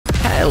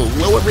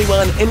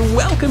everyone, and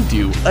welcome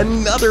to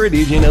another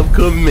edition of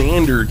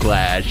Commander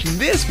Clash.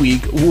 This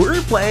week, we're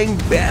playing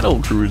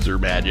battlecruiser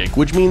magic,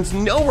 which means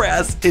no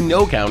rest and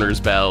no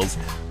counterspells.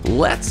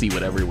 Let's see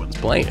what everyone's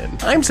playing.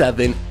 I'm Seth,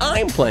 and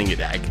I'm playing a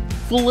deck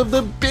full of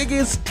the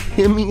biggest,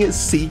 timmiest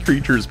sea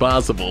creatures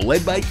possible,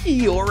 led by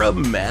Kiora,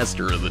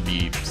 Master of the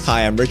Deeps.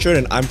 Hi, I'm Richard,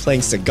 and I'm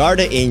playing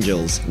Sigarda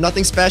Angels.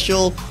 Nothing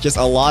special, just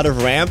a lot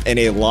of ramp and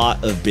a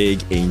lot of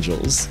big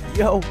angels.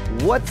 Yo,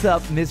 what's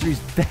up? Misery's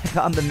back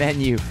on the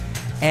menu.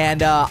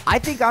 And I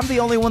think I'm the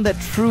only one that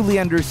truly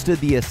understood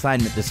the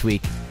assignment this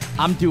week.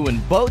 I'm doing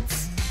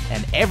boats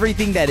and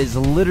everything that is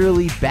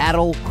literally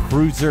battle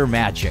cruiser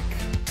magic.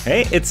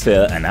 Hey, it's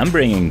Phil, and I'm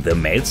bringing the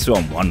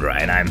Maelstrom Wanderer,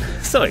 and I'm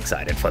so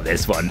excited for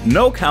this one.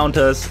 No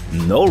counters,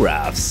 no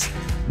rafts,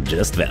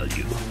 just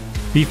value.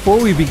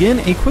 Before we begin,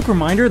 a quick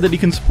reminder that you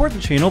can support the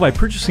channel by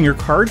purchasing your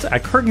cards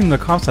at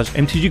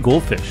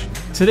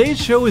cardgame.com/mtggoldfish.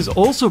 Today's show is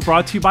also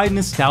brought to you by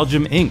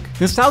Nostalgium Inc.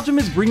 Nostalgium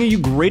is bringing you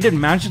graded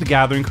Magic the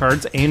Gathering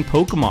cards and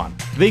Pokemon.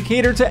 They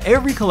cater to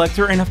every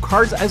collector and have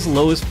cards as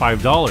low as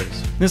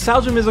 $5.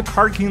 Nostalgium is a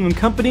Card Kingdom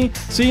company,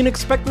 so you can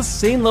expect the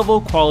same level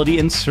of quality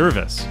and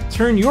service.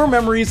 Turn your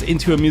memories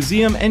into a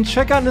museum and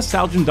check out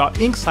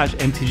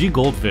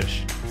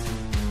nostalgium.inc/mtggoldfish.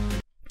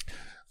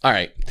 All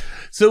right,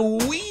 so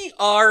we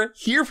are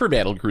here for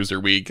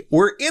Battlecruiser Week.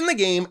 We're in the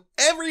game.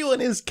 Everyone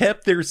has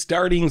kept their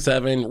starting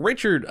 7.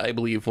 Richard, I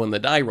believe, won the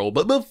die roll.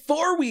 But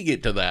before we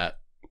get to that,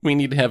 we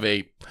need to have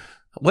a,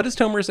 what does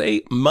Tomer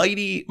say?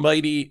 Mighty,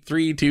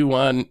 3, 2,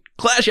 1,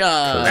 clash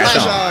on!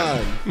 Clash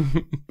on!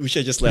 We should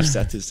have just left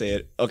Seth to say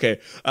it. Okay.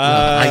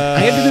 I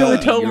had to do it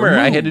with Tomer.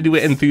 I had to do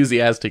it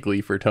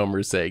enthusiastically for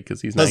Tomer's sake,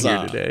 because he's not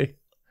here today.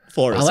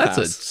 Forest that's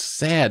house. a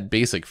sad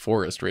basic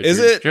forest right Is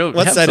there. it?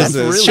 What set is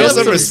this? Show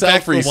some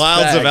respect for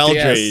Wilds of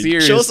Eldrade. Yeah,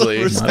 Show some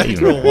respect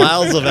for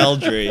Wilds of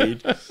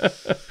Eldrade.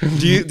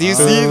 Do you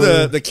see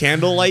the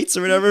candle lights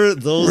or whatever?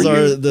 Those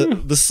are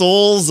the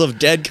souls of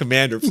dead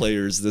Commander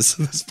players. This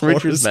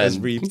forest has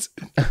reaped.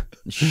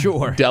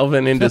 Sure.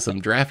 Delving into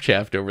some draft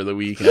shaft over the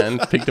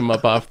weekend. Picked him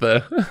up off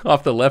the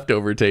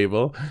leftover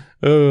table.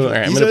 Oh, all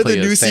right, These are the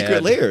new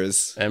secret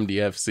layers.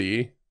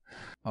 MDFC.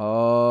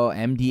 Oh,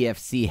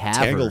 MDFC Haver.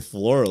 Tangle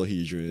Floral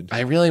Hedron.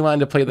 I really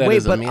wanted to play that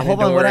as a mana dork.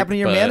 Hold on, what happened to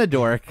your mana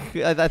dork?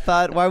 I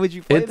thought, why would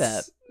you play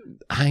that?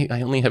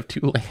 I only have 2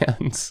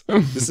 lands.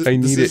 I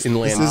need it in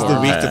land. This is the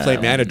week to play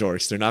mana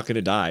dorks. They're not going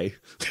to die.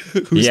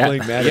 Who's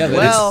playing mana dorks?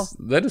 Well,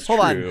 that is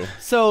hold true. on.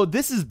 So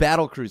this is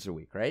Battlecruiser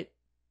Week, right?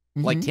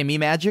 Like Timmy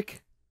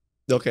Magic?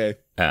 Okay.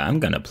 I'm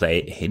gonna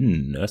play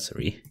Hidden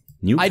Nursery.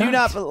 I do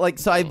not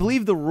so I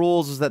believe the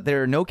rules is that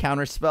there are no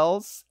counter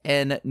spells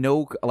and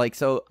no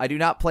so I do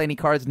not play any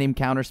cards named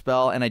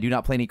Counterspell and I do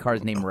not play any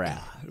cards named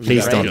Wrath.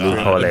 Please don't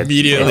loophole it.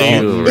 Immediately.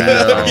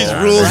 He's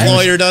rules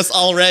lawyered us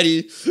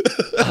already.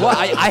 Well,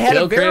 I had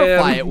to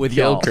verify it with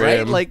y'all,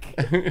 right? Like,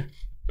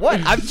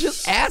 what? I'm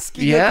just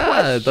asking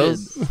a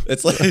question.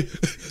 It's like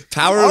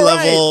power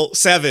level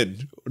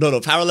 7.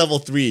 No, power level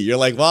 3. You're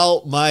like,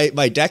 well, my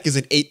deck is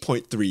an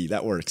 8.3.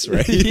 That works,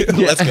 right?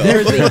 Let's go.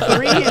 There's a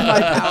 3 in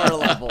my power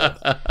level.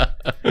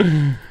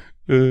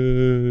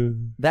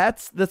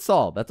 That's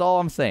all. That's all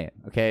I'm saying.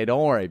 Okay,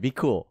 don't worry. Be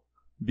cool.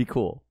 Be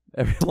cool.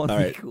 Everyone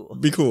be cool.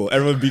 Be cool.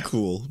 Everyone be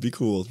cool. Be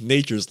cool.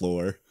 Nature's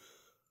lore.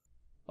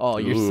 Oh,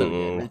 you're so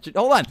good, Richard.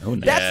 Hold on.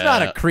 That's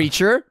not a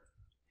creature.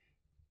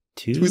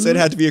 Who said it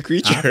had to be a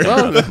creature?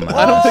 Well,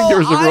 I don't think there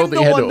was a rule that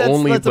you had to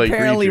only play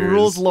apparently creatures.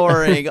 Rules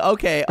loring.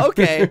 Okay.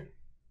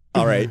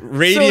 All right,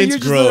 Radiance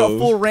Grove. So you're just a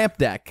full ramp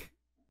deck.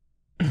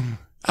 How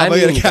am I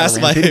going to cast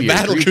my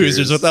battle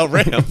cruisers without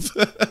ramp?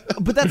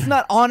 But that's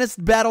not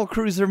honest battle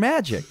cruiser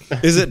magic.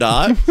 Is it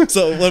not?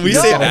 So when we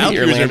say battle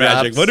cruiser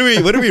magic, what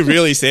are we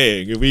really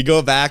saying? If we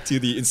go back to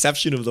the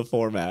inception of the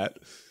format,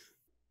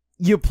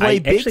 you play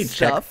big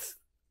stuff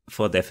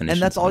for definitions,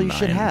 and that's all you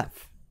should have.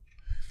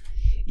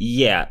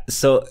 Yeah,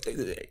 so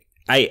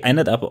I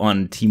ended up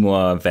on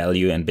Timor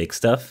value and big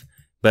stuff,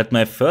 but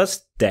my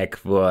first deck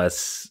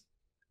was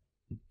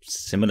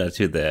similar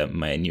to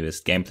my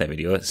newest gameplay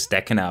video,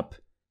 stacking up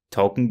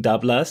token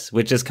doublers,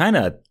 which is kind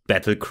of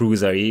battle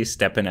cruiser-y,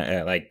 stacking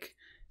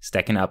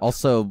up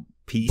also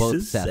pieces,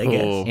 both Seth I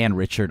guess. and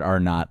Richard are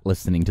not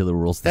listening to the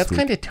rules this That's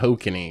kind of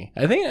tokeny.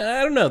 I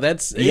don't know.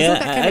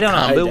 I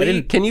don't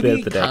know. Can you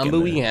be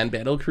combo-y and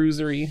battle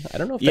cruiser-y? I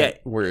don't know if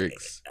that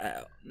works.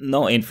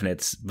 No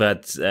infinites,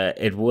 but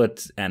it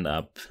would end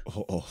up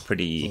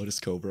pretty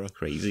Lotus Cobra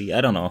crazy. I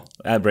don't know.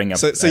 I bring up.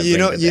 So you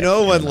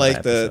know when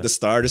like the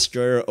Star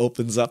Destroyer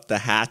opens up the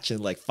hatch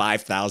and like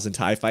 5,000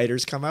 TIE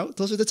fighters come out.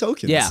 Those are the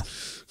tokens. Yeah,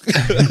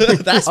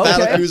 that's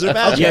Battlecruiser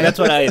magic. Yeah, that's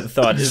what I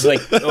thought. It's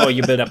like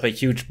you build up a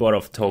huge board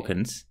of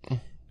tokens,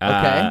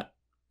 and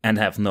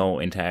have no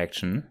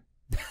interaction.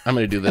 I'm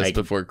gonna do this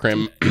before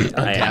Krim.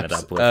 I ended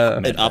up with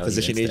an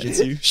opposition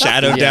agency.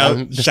 Shadow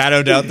down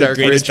the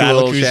greatest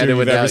battle cruiser shadow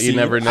you've ever seen. You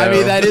never know. I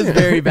mean, that is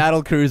very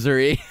battle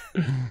cruisery.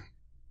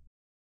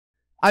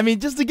 I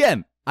mean, just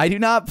again, I do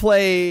not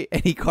play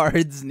any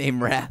cards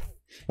named Wrath.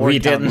 We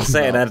didn't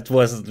say that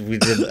was. We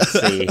didn't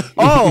say.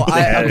 Oh,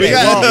 I I don't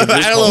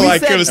know why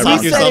said- Chris we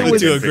talked said himself it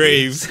was- into a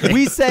grave.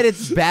 we said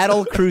it's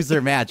battle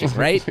cruiser magic,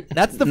 right?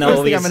 That's the No,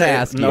 first we thing I'm going to said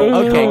ask you.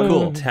 no Okay,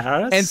 cool.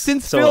 counters. And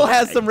since So Phil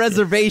has some I-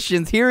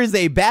 reservations, here is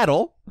a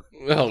battle.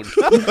 Oh,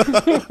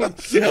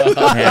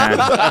 Yeah.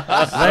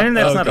 I mean,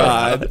 that's Oh, not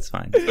God. a That's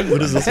fine.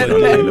 What is this? We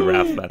don't need a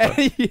rap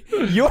battle.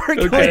 You're going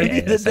to be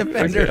the yes,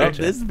 defender okay, of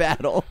this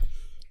battle.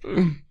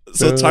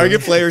 So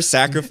target player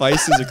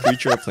sacrifices a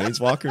creature or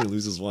planeswalker and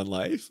loses 1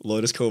 life.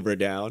 Lotus Cobra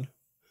down.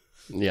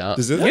 yeah.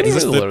 Does this Getting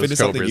flip Lotus into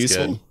something Cobra's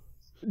useful?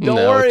 good. Don't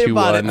No, worry 2-1.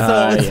 about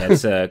it.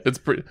 So Yeah, it's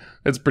a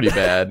It's pretty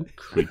bad.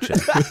 creature.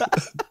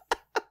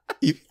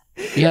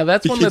 Yeah,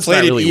 that's You one can that's play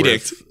not an really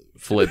edict. worth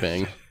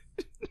flipping.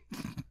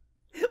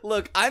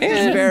 look, I'm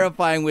just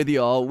verifying with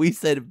y'all. We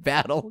said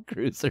battle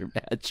cruiser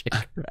magic,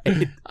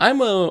 right?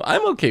 I'm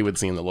okay with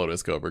seeing the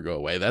Lotus Cobra go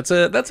away. That's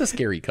a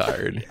scary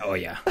card. Oh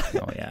yeah.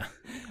 Oh yeah.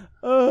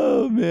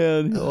 Oh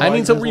man. I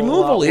mean, so This is a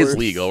removal lot is worse.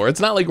 legal, or it's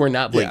not like we're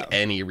not playing Yeah.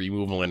 any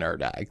removal in our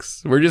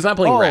decks. We're just not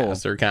playing Oh.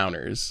 Rast or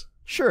counters.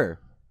 Sure.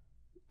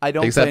 I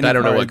don't. Except play I any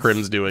don't know what cards.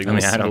 Crim's doing. I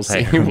mean, I don't we'll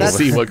play see. We'll removal.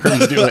 see what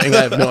Crim's doing. I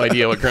have no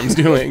idea what Crim's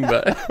doing,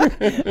 but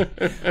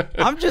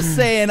I'm just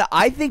saying,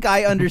 I think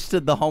I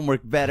understood the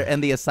homework better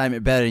and the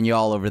assignment better than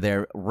y'all over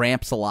there.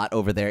 Ramps a lot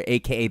over there,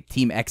 aka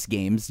Team X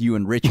Games, you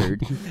and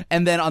Richard.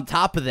 And then on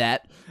top of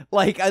that,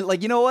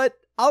 you know what?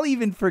 I'll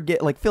even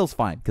forget. Like Phil's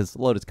fine because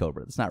Lotus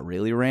Cobra. It's not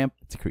really a ramp;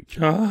 it's a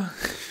creature. All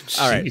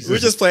right, Jesus. we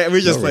just play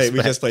respect.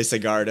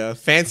 Sigarda.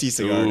 Fancy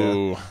Sigarda.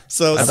 Ooh.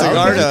 So I thought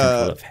it was Sigarda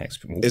full of hex-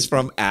 is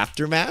from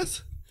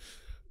Aftermath.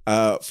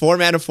 4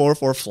 mana,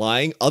 4/4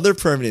 flying. Other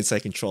permanents I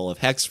control of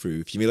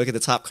hexproof. You may look at the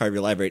top card of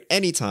your library at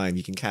any time.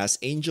 You can cast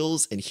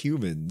angels and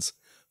humans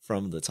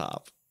from the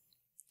top.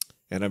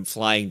 And I'm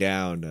flying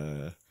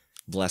down,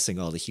 blessing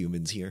all the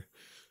humans here.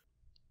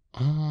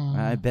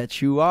 I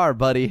bet you are,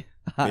 buddy.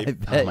 I Oh,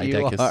 bet my you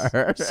deck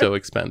are. is so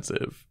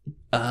expensive.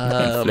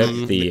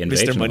 Flip the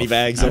invasion Mr.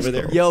 Moneybags of over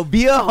there. Yo,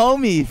 be a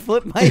homie.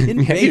 Flip my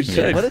invasion.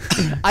 should. What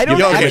is- I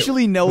don't Okay,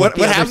 actually know What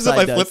the other happens if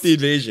side I flip does. the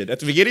invasion? At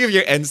the beginning of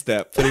your end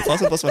step, put a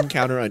 +1/+1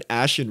 counter on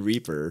Ashen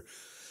Reaper.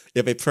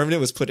 If a permanent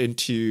was put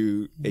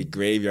into a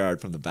graveyard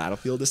from the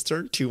battlefield this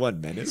turn,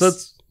 2/1 menace. So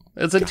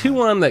it's a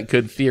 2/1 that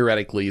could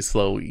theoretically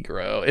slowly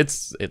grow.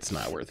 It's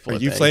not worth Are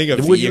flipping. you playing a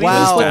Would you Phoenix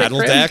Wow. battle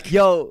Crim? deck?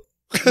 Yo,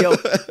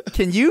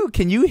 can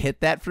you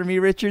hit that for me,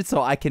 Richard,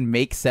 so I can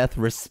make Seth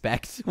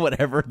respect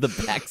whatever the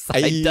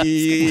backside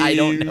does? I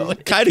don't know.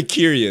 Kind of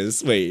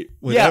curious. Wait,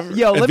 Yeah, whenever,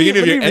 yo, at the let me-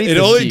 beginning of let your, me read it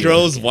this only to you.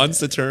 grows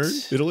once a turn.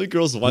 It only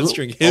grows once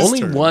during his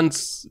only turn.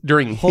 once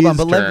during Hold his on,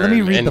 but let me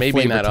turn, read and the maybe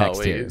flavor not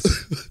text here.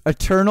 always.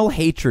 Eternal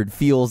hatred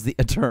fuels the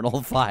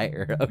eternal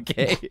fire.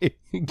 Okay,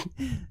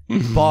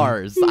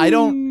 bars. I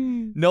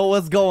don't know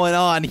what's going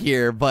on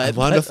here, but I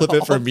wanted to flip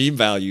it for all- meme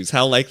values.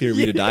 How likely are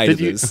we to die to Did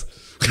you- this?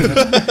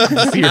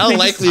 How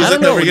likely I is don't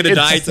it that know, we're going to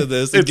it's- die to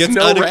this? It It's gets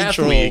no out of Wrath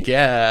control. week.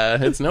 Yeah,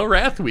 it's no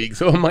Wrath week,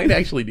 so it might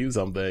actually do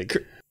something.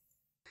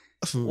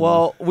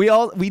 Well,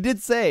 we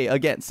did say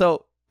again.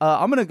 So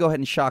I'm gonna go ahead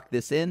and shock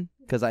this in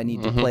because I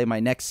need to play my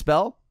next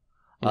spell.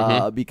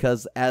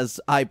 Because as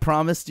I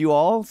promised you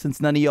all,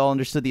 since none of y'all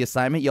understood the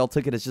assignment, y'all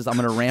took it as just I'm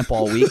gonna ramp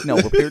all week. No,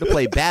 we're here to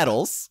play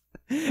battles,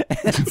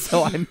 and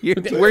so I'm here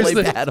to Where's play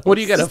the? battles. What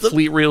do you got? A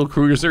fleet reel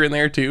cruiser in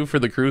there too for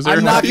the cruiser?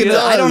 I'm not He gonna.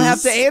 I don't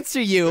have does. to answer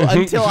you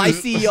until I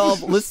see y'all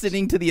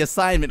listening to the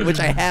assignment, which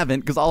I haven't,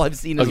 because all I've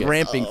seen is Okay.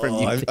 ramping from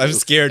you. I'm two.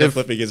 scared of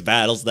flipping his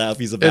battles now if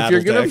he's a If battle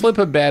you're gonna deck. flip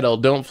a battle,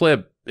 don't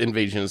flip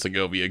Invasion of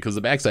Segovia because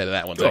the backside of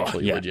that one's Oh,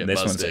 actually yeah, legit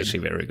this busted. one's actually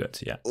very good.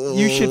 Yeah.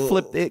 You should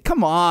flip it.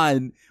 Come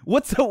on.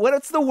 What's the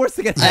worst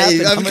that can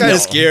happen? I'm gonna kind know.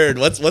 of scared.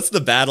 What's the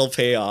battle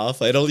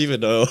payoff? I don't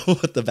even know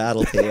what the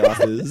battle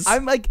payoff is.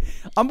 I'm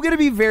gonna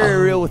be very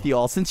real with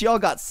y'all. Since y'all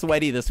got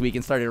sweaty this week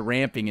and started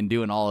ramping and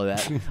doing all of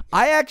that,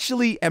 I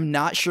actually am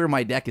not sure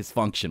my deck is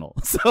functional.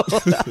 So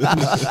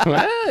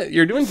What?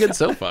 You're doing good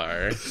so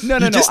far. no,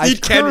 you just I've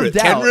need Kenrith. curved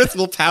out. Kenrith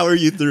will power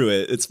you through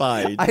it. It's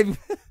fine. I've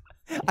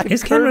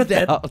Is Kenrith curved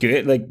that out.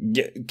 good? Like,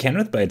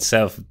 Kenrith by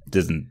itself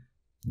doesn't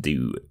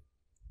do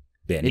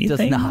anything. It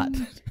does not.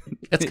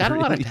 It's got a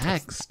lot of really does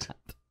text.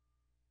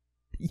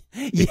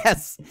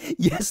 Yes,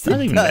 It's not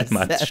it even does. that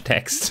much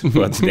text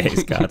for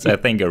today's cards. I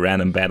think a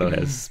random battle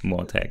has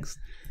more text.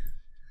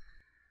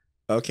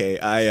 Okay,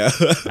 I I'm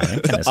kinda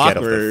scared of the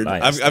awkward.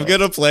 flying I'm stuff.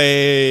 gonna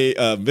play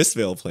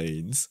Mistveil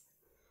Plains.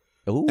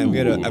 Ooh. I'm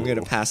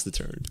gonna pass the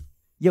turn.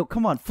 Yo,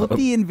 come on, flip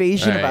the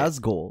invasion Alright. of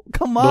Asgol.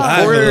 Come on.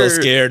 I'm a little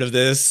Before- scared of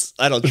this.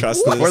 I don't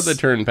trust this. Before the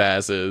turn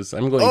passes,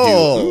 I'm going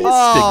Oh. to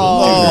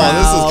Oh, wow.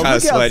 this is kinda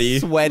Look how sweaty.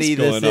 sweaty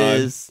What's this going on?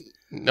 is.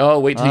 Oh,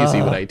 wait till you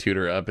see what I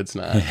tutor up. It's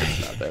not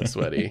that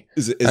sweaty.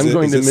 I'm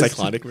going to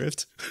Cyclonic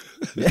Rift?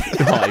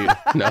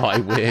 No, I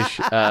wish.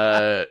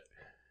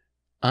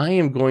 I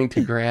am going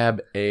to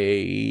grab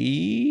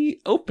a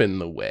Open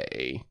the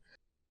Way.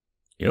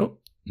 Yep.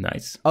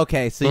 Nice.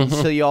 Okay, so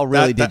y'all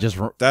really That- did just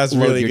that's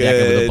load really your deck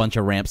up with a good. bunch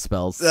of ramp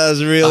spells. That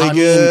was really I mean,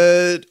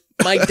 good.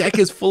 My deck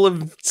is full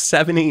of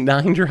 7, 8,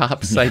 9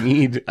 drops. I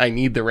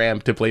need the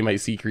ramp to play my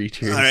sea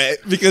creatures. All right,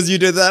 because you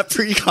did that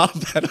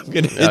pre-combat, I'm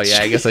gonna hit Oh yeah,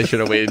 I guess I should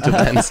have waited to the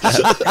end step.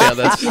 Yeah,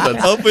 that's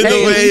Open Hey, the at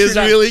way least is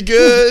you're not- really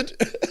good.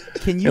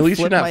 Can you At least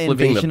flip you're not my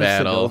flipping the invasion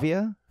battle. of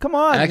Segovia? Come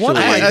on, Actually, one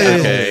of my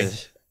okay.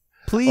 battles.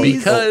 Please.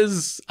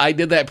 Because I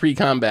did that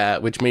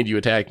pre-combat, which made you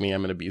attack me.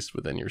 I'm gonna beast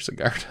within your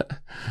Sigarda.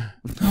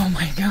 Oh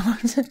my god.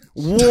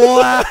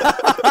 What?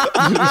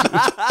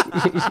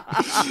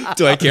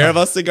 Do I care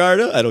about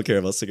Sigarda? I don't care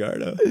about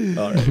Sigarda.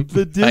 All right.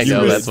 The I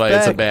know that's why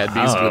it's a disrespect. bad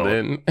beast Oh.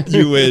 within.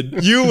 You win.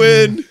 You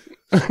win.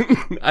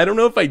 I don't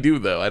know if I do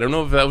though. I don't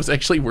know if that was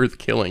actually worth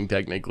killing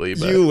technically.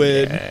 But You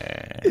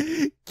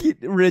win.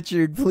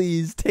 Richard,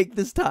 please take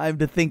this time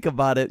to think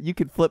about it. You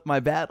could flip my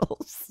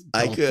battles.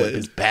 I Don't flip could.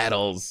 his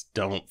battles.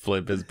 Don't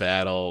flip his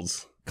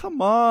battles.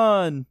 Come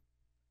on.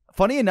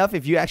 Funny enough,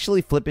 if you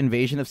actually flip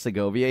Invasion of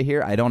Segovia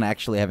here, I don't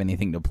actually have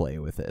anything to play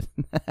with it.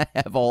 I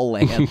have all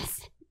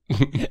lands.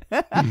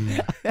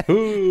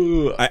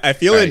 Ooh. I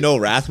feel Right. in No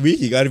Wrath Week,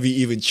 you got to be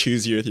even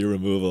choosier with your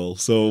removal.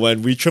 So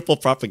when we triple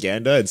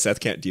propaganda and Seth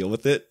can't deal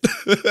with it,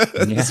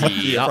 this might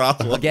be a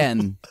problem.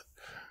 Again,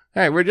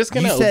 All right, we're just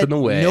you gonna said open the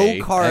way.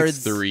 no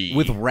cards X3.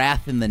 with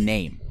Wrath in the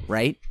name,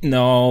 right?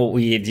 No,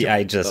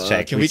 I just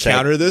checked. can we said-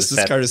 counter this? This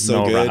said card is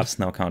so no good. wraps,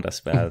 no counter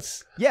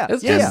spells. Yeah,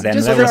 It's yeah, just- yeah. Then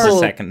Just there for was a our-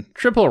 second.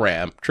 triple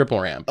ramp. Triple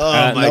ramp. Oh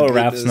my no goodness.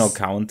 wraps, no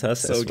counters.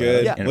 So as well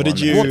good. Yeah. in What did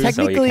one you- match, Well,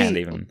 so you technically- can't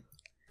even.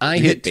 I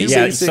You hit hit two basic.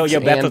 Yeah, basics so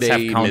your battles and have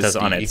a counters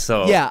on Misty. it.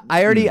 So Yeah,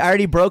 I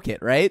already broke it,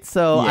 right?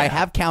 So I Yeah.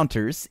 have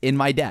counters in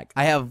my deck.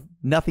 I have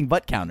nothing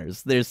but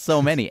counters. There's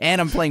so many,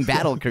 and I'm playing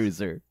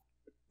battlecruiser.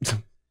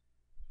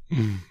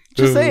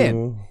 Just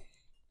saying.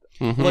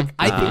 Mhm. Look,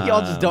 I think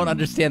y'all just don't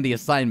understand the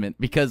assignment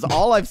because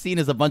all I've seen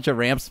is a bunch of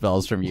ramp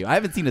spells from you. I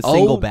haven't seen a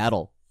single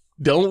battle.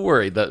 Don't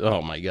worry.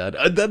 Oh my god,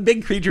 the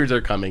big creatures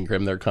are coming,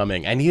 Krim. They're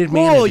coming. I needed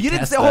mana Whoa, to you didn't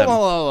test say. them.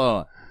 Hold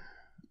on.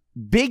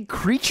 Big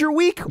creature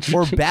week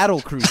or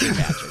battlecruiser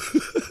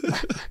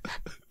magic?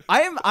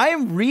 I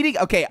am reading.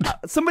 Okay,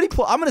 somebody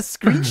pull. I'm gonna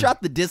screenshot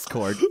the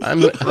Discord,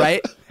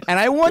 right? And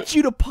I want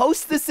you to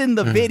post this in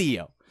the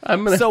video.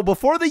 I'm gonna. So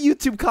before the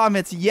YouTube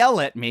comments yell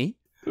at me,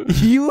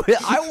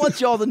 I want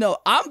y'all to know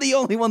I'm the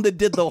only one that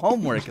did the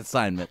homework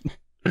assignment.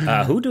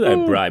 who do I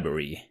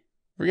bribery?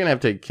 We're gonna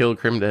have to kill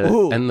Krim to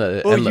Ooh, end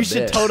the. oh, end the you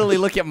should bit. totally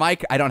look at my.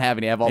 I don't have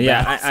any. I have all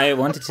Yeah, battles. I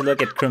wanted to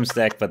look at Crim's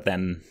deck, but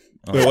then.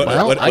 Wait, Well,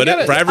 I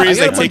gotta- bribery is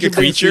I like gotta take a put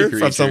the big sea creature from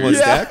creatures. someone's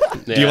Yeah.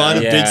 deck. Do you want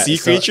a Yeah, big sea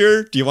so-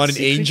 creature? Do you want an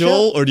Sea angel?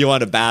 creature? Or do you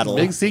want a battle?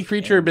 Big sea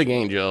creature, big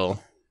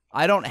angel.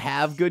 I don't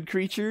have good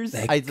creatures.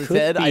 That As I could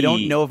said, I don't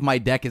be- know if my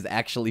deck is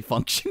actually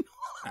functional.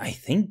 I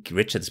think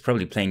Richard's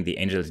probably playing the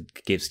angel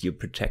that gives you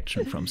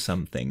protection from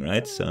something,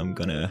 right? So I'm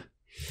gonna.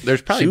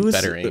 There's probably Choose-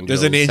 better angels.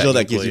 There's an angel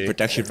that gives you technically.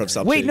 protection from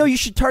something. Wait, no, you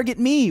should target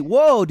me.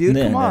 Whoa, dude,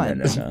 No, come no, on.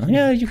 no.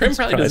 Yeah, you Krim can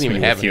probably doesn't surprise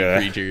even me have with any your-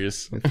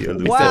 creatures. with your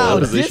Wow,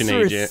 Opposition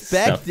agent.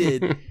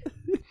 disrespected.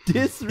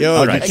 Disrespected. Yo,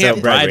 Alright, you so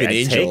can't bribe bribery, an I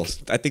angel.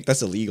 take- I think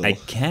that's illegal. I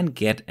can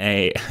get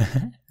a.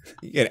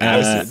 You get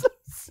Addison.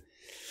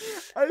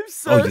 I'm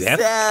so you have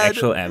sad.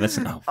 actual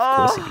Amazon?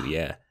 Oh, of course you do.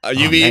 Yeah.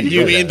 You Oh, mean man, you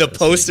you're mean the the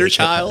poster Richard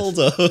child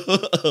of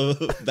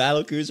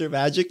Battlecruiser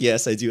Magic?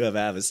 Yes, I do have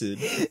Avacyn.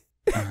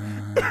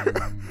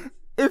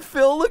 If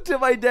Phil looked at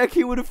my deck,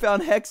 he would have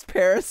found Hex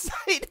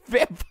Parasite,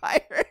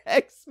 Vampire,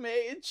 Hex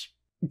Mage.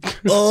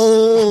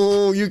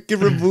 Oh, you can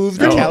remove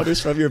the Oh.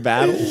 counters from your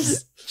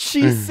battles.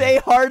 She say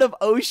Heart of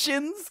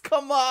Oceans?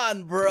 Come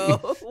on, bro.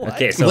 What?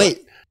 Okay, so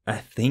Wait, I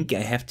think I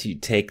have to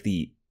take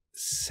the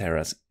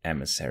Sarah's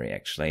Emissary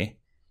actually,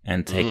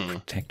 and take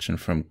protection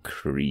from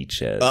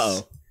creatures.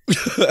 uh-oh.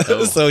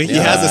 Oh. So he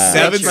Yeah, has a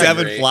that's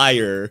 7/7 great.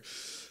 flyer.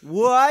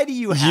 Why do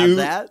you have You-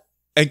 that?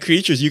 And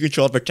creatures, you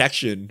control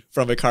protection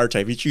from a card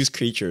type. You choose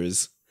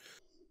creatures.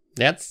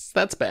 That's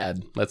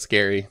bad. That's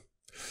scary.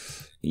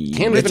 Yeah.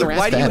 Can't Richard, even wrap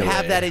why do you that have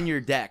away. that in your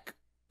deck?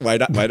 Why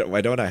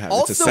don't I have it?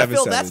 Also, It's a 7/7.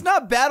 Phil, that's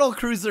not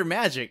Battlecruiser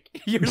Magic.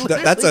 You're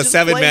literally that's a just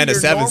 7 playing mana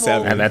your 7/7.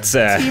 normal And that's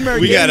teamer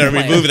We game gotta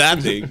plan. remove that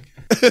thing.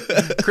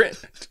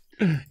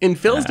 In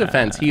Phil's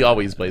defense, he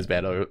always plays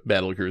battle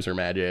cruiser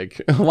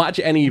magic. Watch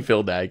any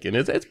Phil deck, and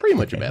it's pretty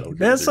much a battle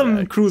cruiser. There's some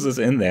deck. cruises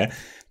in there,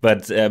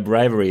 but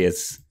bribery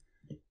is.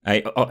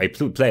 I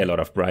play a lot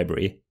of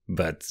bribery,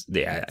 but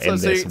yeah, So, in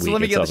so, this so week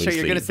let me it's get this straight.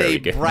 You're obviously going to say very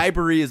good.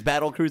 bribery is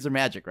Battlecruiser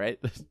Magic, right?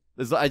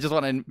 I just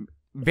want to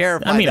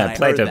verify. I mean, that I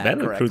played heard a that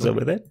battle correctly. cruiser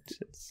with it.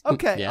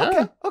 Okay,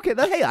 Yeah. okay.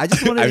 Hey, I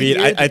just wanted I to mean,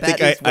 hear I that think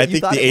that is what I you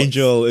think thought the it was.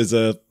 angel is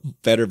a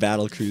better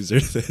battle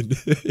cruiser than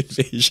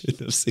Invasion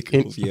of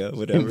Segovia,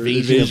 whatever.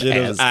 Invasion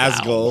of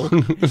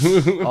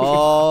Asgol.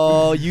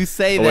 Oh, you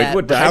say Oh, that. it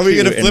would How are we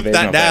actually gonna flip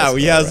Invasion that of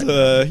now?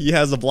 Asgol, He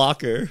has a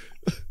blocker.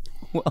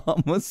 Well,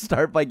 I'm going to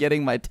start by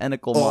getting my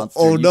tentacle monster.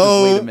 Oh You just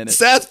wait a no, minute.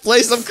 Seth,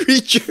 play some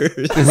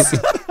creatures.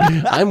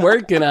 I'm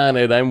working on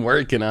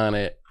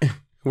it.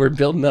 We're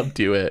building up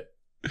to it.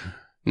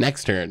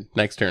 Next turn,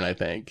 I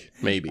think.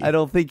 Maybe. I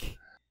don't think.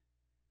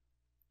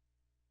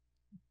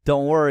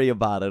 Don't worry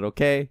about it,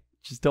 okay?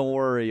 Just don't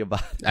worry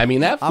about it. I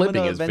mean, that I'm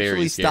flipping gonna is eventually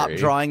very stop scary.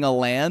 drawing a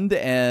land,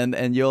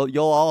 and you'll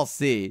all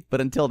see.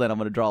 But until then, I'm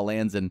gonna draw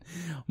lands in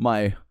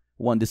my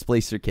one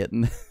displacer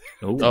kitten.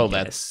 Oh,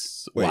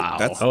 that's Wait, wow.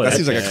 that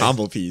seems like a yeah.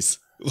 combo piece.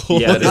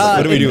 Yeah, this is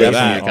what do we do with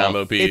Definitely that? a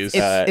combo piece.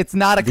 It's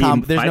not a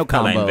combo. There's no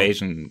five-color combo.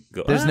 Invasion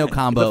There's no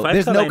combo. The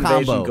There's no five-color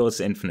invasion combo. goes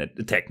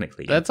infinite,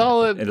 technically. That's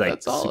all it- It's like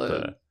that's all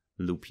super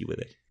loopy with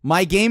it.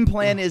 My game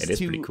plan is It is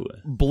to pretty cool.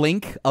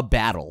 blink a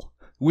battle,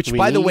 which, We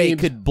by the way, need-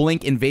 could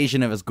blink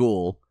Invasion of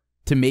Azgul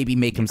to maybe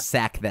make him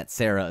sack that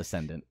Sarah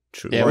Ascendant.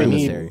 True. Yeah, Or we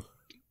need- Emissary.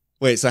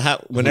 Wait, so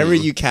whenever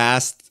you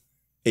cast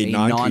a A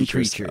non-creature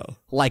non-creature, spell,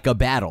 like a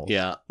battle,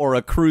 Yeah. or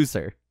a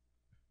cruiser.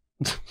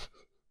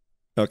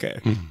 okay,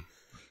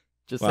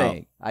 Just Wow.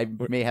 saying, I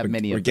may have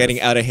many. we're of getting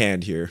those. out of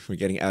hand here. We're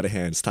getting out of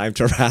hand. It's time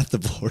to wrath the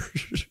board.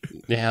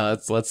 Yeah,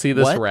 let's see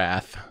this What?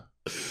 wrath.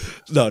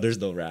 No, there's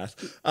no wrath.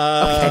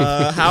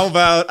 How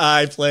about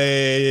I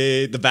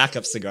play the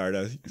backup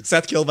Sigarda?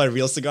 Seth killed my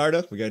real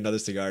Sigarda. We got another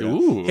Sigarda.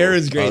 Ooh.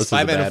 Heron's Oh, Grace, this is a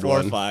 5 mana, bad 4,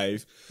 one.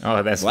 5.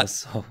 Oh, that's What?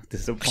 so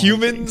disappointing.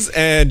 Humans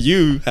and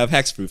you have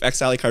hexproof.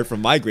 Exile a card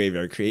from my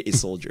graveyard. Create a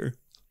soldier.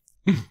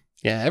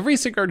 Yeah, every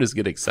Sigurd is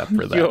good except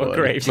for that Your one.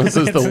 graveyard. This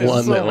is the There's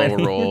one so that many.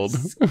 low rolled.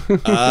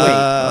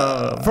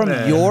 From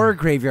man. your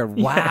graveyard.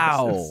 Yes,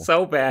 Wow. it's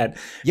so bad.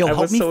 Yo, I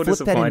help was me so flip that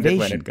disappointed when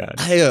invasion. it got.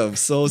 I am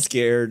so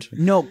scared.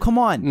 No, come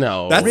on.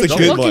 No, That's a don't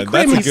good look one. at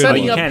Grim. That's a He's good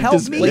setting one. up You can't help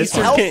me,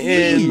 displacer help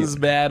kittens me.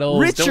 battles.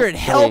 Richard, Don't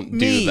help me.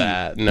 do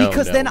that. No,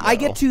 because no, then I no.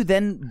 get to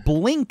then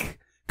blink.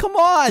 Come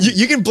on.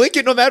 You can blink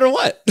it no matter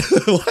what.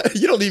 What?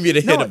 You don't need me to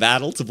hit No. a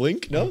battle to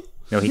blink, no?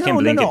 No, he No, can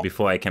no, blink no. it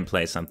before I can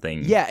play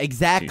something. Yeah, To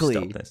exactly.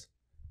 stop this.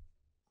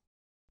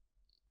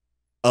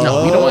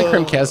 No, we don't want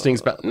Crim casting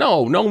spell.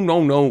 No. We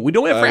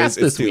don't have Wrath it's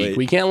this too week. late.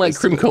 We can't let It's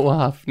Crim too go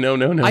off. No.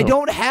 I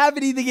don't have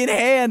anything in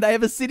hand. I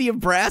have a City of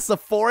Brass, a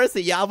Forest, a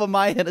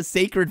Yavimaya, and a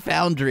Sacred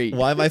Foundry.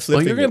 Why am I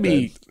flipping you're gonna it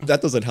be- then?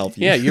 That doesn't help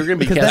you. Yeah, you're gonna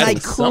be Because then I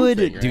casting could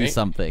something, do right?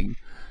 something.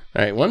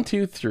 All right, 1,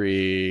 2,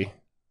 3.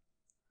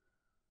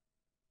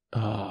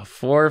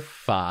 4,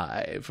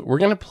 5. We're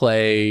gonna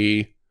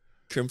play.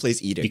 Crim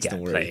plays You Edicts, can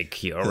don't play worry.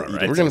 Kiora,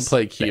 right? We're gonna Just play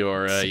like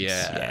Kiora, six,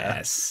 yeah.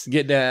 Yes.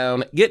 Get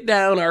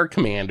down our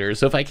commander.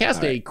 So if I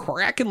cast a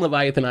Kraken,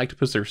 Leviathan,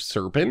 Octopus, or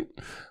Serpent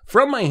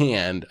from my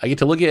hand, I get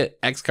to look at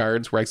X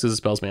cards where X is a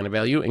spell's mana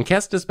value and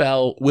cast a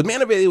spell with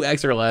mana value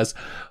X or less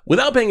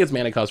without paying its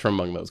mana cost from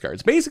among those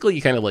cards. Basically,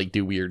 you kind of like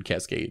do weird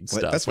cascade What?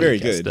 stuff. That's when you very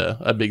cast good.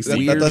 A big That,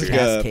 sea that does creature.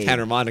 like a Cascade.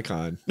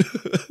 Panharmonicon.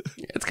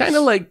 It's kind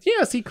of like,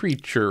 yeah, sea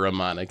creature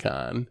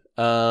Monicon.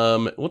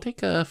 We'll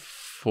take a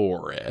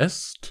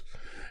forest.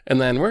 And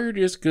then we're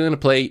just going to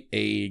play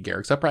a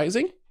Garrick's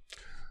Uprising.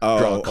 Oh,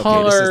 Draw a okay,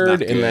 card, this is not and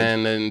good.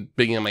 then in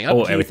beginning of my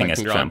Oh, upkeep, everything I is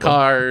can draw trample. a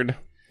card.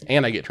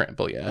 And I get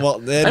trample, yeah. Well,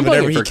 then I'm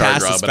whenever playing he it for card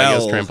casts draw, a but I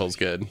guess spell, trample's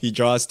good. he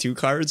draws 2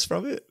 cards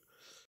from it.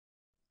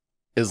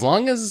 As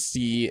long as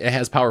it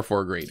has power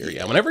 4 or greater,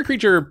 yeah. Whenever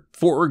creature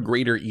 4 or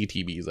greater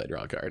ETBs, I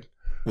draw a card.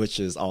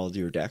 Which is all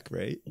your deck,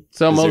 right?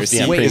 So Is there most, a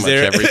yeah, C- pretty is much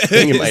there-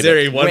 everything in my is there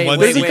a deck. 1/1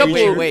 There's a CP?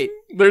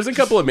 couple- There's a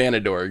couple of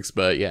mana dorks,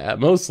 but yeah,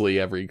 mostly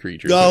every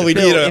creature. No, we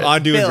Phil, need an Phil,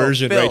 undo Phil,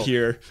 inversion Phil. right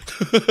here.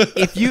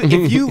 if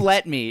you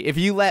let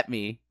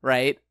me,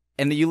 right,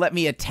 and you let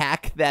me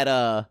attack that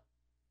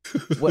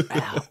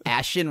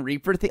Ashen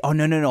Reaper thing. Oh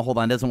no, hold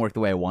on, it doesn't work the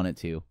way I want it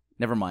to.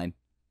 Never mind.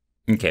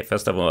 Okay,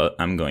 first of all,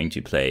 I'm going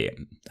to play.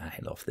 I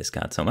love this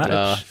card so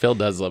much. Phil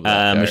does love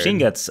that Machine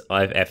card. gets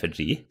 5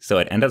 effigy, so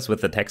it enters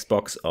with the text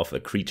box of a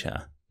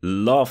creature.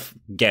 Love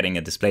getting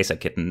a displacer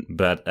kitten,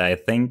 but I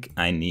think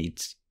I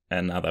need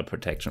another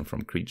protection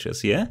from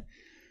creatures here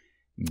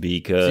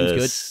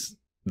because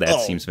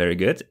that seems very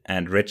good.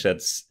 And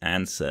Richard's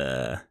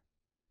answer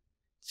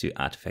to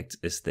artifacts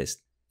is this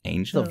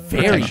angel. It's a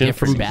very Protection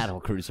different from- battle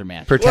cruiser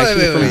match. Protection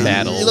Wait, from wait.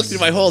 battles. You looked at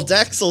my whole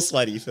deck so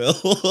sweaty, Phil.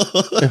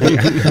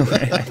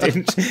 I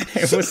didn't.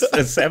 It was a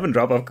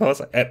 7-drop, of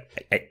course.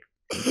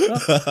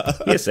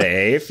 Here's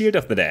a Field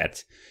of the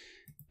Dead.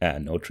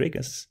 No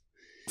triggers.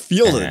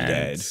 Field of the And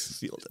Dead.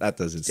 Field. That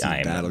doesn't seem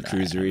battle I mean,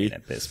 cruisery.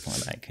 at this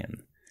point, I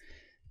can.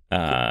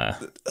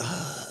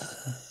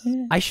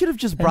 I should have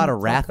just brought a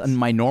Wrath on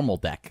my normal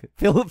deck.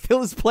 Phil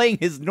is playing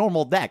his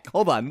normal deck.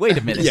 Hold on, wait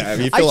a minute. Yeah, I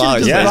mean, I Phil should've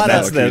always just plays brought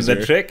battle a- that's the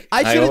cruiser. trick. I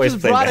should have always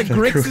just play brought a battle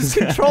Grixis cruiser.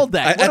 control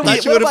deck. I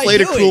thought you would have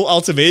played a cool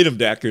ultimatum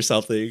deck or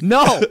something.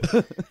 No.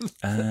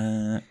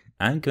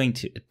 I'm going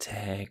to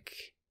attack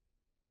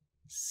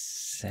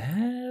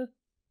Seth.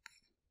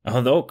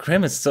 Although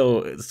Crim is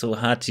so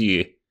hard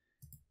to.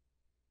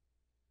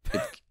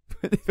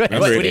 Remember,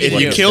 What do if you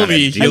you do? kill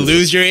me, Gonna you do-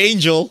 lose your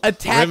angel.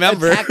 Attack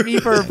me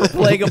for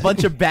playing a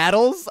bunch of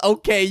battles?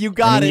 Okay, you I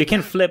got mean, you it.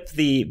 can flip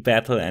the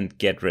battle and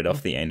get rid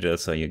of the angel,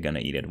 so you're gonna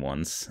eat it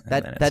once. and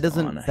then That it's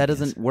gone, doesn't I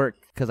guess. work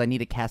because I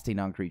need a cast a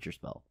non-creature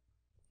spell.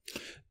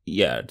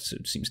 Yeah, it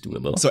seems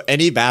doable. So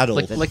any battle,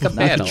 Like a you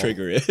battle. can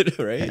trigger it,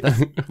 right?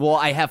 Well,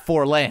 I have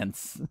 4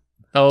 lands.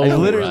 Oh, I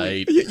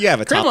literally- right. You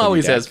have a Crim top of your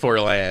always deck. has 4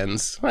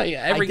 lands. Well,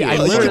 yeah, every I game.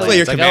 literally- has you can four play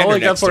your lands. Like, I commander only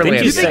got next 4 turn. Didn't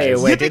you lands. say?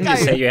 you Wait, think didn't you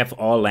I- say you have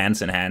all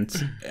lands in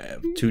hand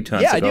 2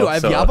 turns Yeah, I ago? do. I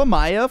have So-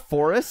 Yavimaya,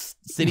 Forest,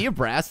 City of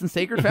Brass, and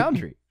Sacred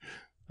Foundry.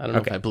 I don't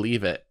know Okay. if I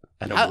believe it.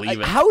 I don't believe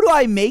it. How do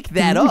I make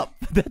that up?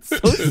 That's so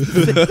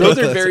specific. Those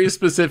are very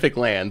specific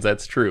lands.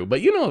 That's true.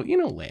 But you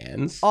know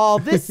lands. Oh,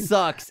 this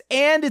sucks.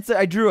 And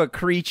I drew a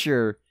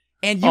creature,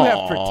 And you have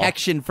Aw.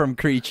 protection from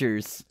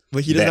creatures.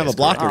 But he doesn't That have a is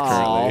blocker correct.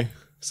 currently.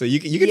 So you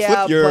can Yeah,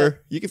 flip your but-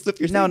 you can flip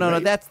your No, thing, no, no.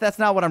 right? That's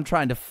not what I'm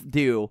trying to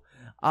do.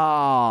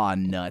 Aw,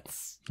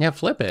 nuts. Yeah,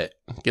 flip it.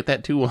 Get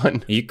that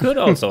 2-1. You could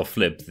also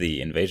flip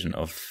the invasion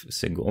of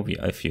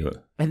Segovia if you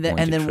And then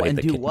want to trade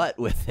the do kitten. what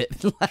with it?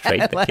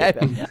 Trade the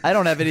kitten. I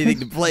don't have anything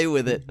to play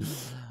with it.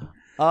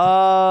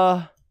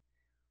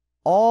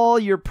 All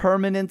your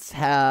permanents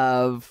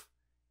have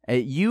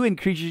you and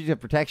creatures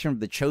have protection from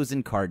the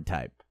chosen card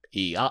type.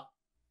 Yeah.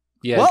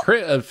 Yeah,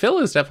 Well- Phil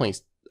is definitely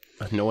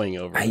annoying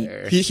over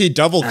there. He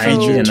double I need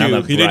creature too.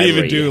 another He didn't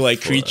even bribery do like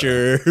for-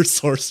 creature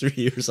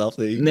sorcery or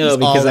something. No, He's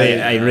because all I, in.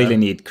 I really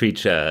need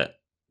creature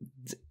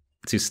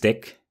to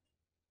stick.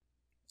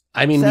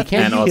 I mean, we Seth,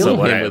 can't and kill also him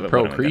what I- with what pro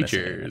am I gonna say?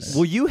 creatures.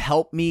 Will you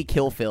help me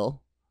kill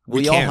Phil? Will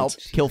We you all can't. help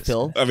kill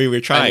Phil? I mean,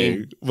 we're trying,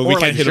 mean, but we or,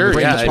 can't like, hit sure, him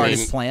with yeah, the I Part mean- of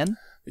his plan?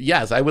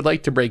 Yes, I would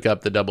like to break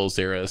up the double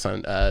zero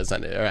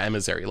or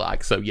emissary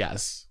lock. So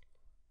yes.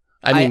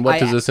 I mean, what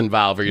does this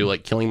involve? Are you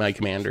like killing my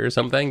commander or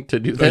something to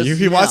do this?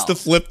 He wants No. to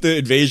flip the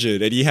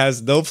invasion, and he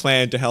has no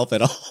plan to help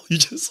at all. He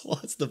just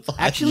wants to buy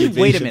Actually, the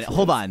wait a invasion minute. flip.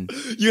 Hold on.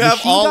 You have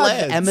Machine all God's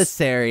lands.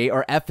 emissary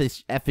or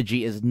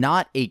effigy is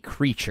not a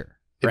creature.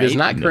 It right? is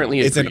not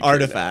currently. It's a an creature, no.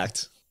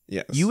 artifact.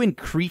 Yes. You and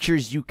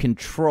creatures you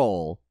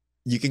control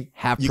you can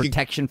have you can-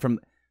 protection from.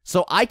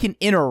 So I can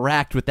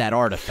interact with that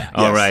artifact.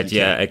 All Yes, right, you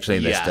yeah, can. actually,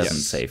 this Yes. doesn't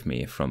Yes. save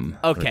me from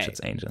Okay.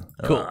 Richard's Angel.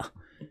 Cool. Ugh.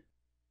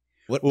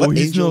 What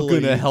angel are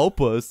you-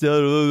 help us.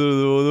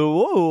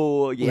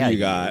 Whoa. What Yeah, do you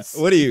got?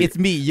 What do you? It's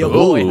me, yo Ooh.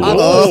 boy. I'm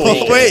Oh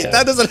Phil. wait,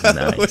 that doesn't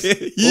have. Nice.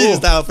 He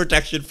is now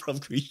protection from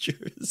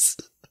creatures.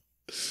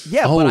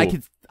 Yeah, but Oh.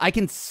 I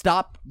can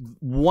stop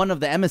one of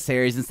the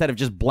emissaries instead of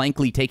just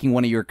blankly taking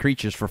one of your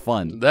creatures for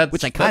fun. That's-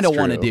 which I kind of that's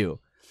want to true.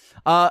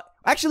 do.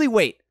 Actually,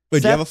 wait. Wait,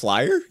 do you Seth, have a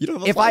flyer? You don't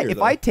have a if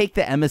flyer. I take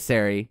the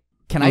emissary,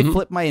 can I Mhm.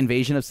 flip my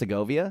invasion of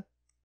Segovia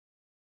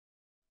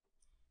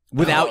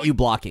without Oh, you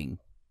blocking?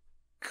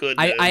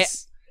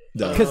 Goodness.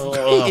 Because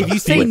Oh. if you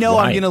say Wait, no,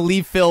 I'm why? gonna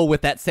leave Phil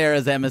with that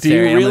Sarah's do emissary.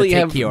 you and I'm really gonna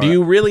have? take Kiora. Do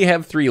you really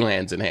have 3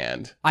 lands in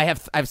hand? I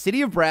have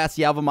City of Brass,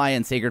 Yavimaya,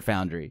 and Sacred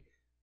Foundry.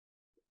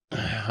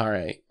 All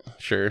right,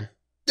 sure.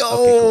 No,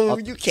 cool. I'll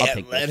you take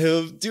can't let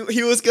this. him do.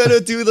 He was gonna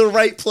do the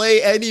right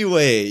play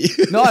anyway.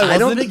 No, I wasn't. I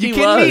don't think you he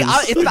kidding me?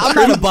 was. I'm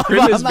not above.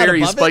 Grim I'm is not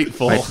very above it.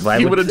 spiteful. Why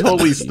He would- would have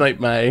totally sniped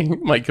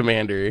my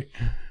commander.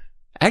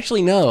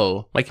 Actually,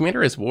 no. My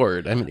commander is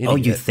Ward. I'm an idiot. Oh,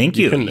 you think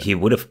couldn't- he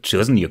would have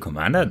chosen your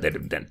commander?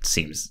 That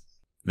seems.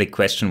 The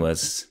question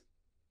was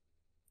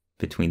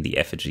between the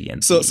effigy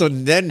and So the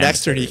then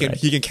next turn emissary, right?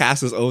 he can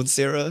cast his own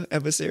Sarah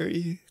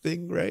emissary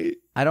thing, right?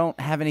 I don't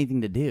have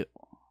anything to do.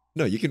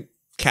 No, you can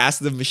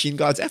cast the Machine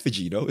God's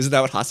effigy. No, isn't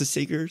that what Hostage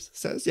Taker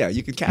says? Yeah,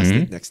 you can cast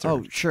it next turn.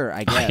 Oh, sure, I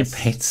I guess.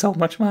 paid so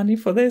much money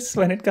for this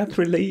when it got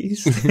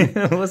released.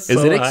 It was Is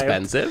so it hyped.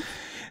 expensive?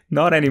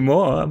 Not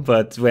anymore,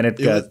 but when it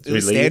got it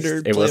was released,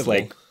 standard it was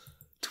playable.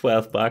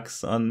 like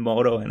 $12 on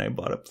Moto, and I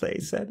bought a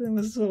playset. It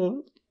was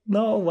so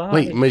why?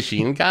 Wait,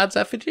 Machine God's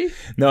effigy?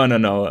 no,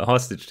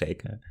 hostage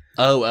taker.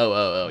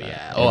 Oh,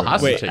 yeah. Oh,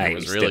 Hostage Taker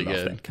was really love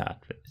good. that card.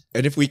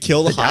 And if we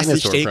kill the, The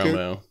Hostage dinosaur Taker,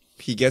 promo.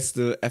 he gets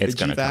the It's effigy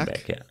gonna back. come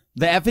back, yeah.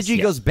 The effigy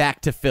Yeah. goes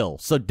back to Phil,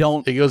 so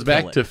don't. It goes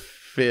back kill to it.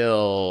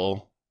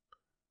 Phil.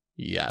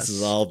 Yes. This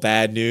is all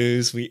bad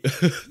news. We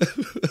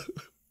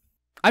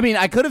I mean,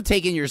 I could have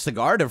taken your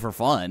Sigarda for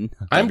fun.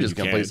 I'm You just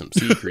going to play can't. some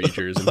sea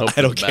creatures and hope I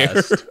for don't the care.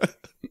 best.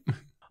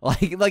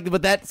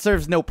 But that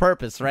serves no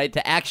purpose, right?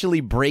 To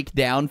actually break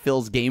down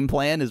Phil's game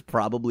plan is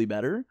probably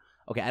better.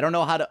 Okay, I don't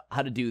know how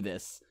to do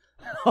this.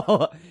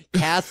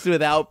 Cast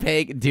without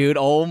paying, dude.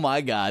 Oh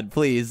my god,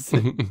 please.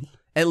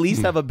 At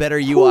least have a better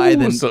UI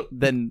Ooh,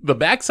 than The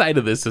backside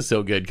of this is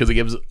so good because it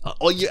gives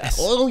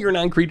all your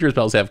non-creature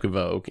spells have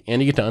Convoke,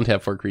 and you get to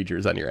untap 4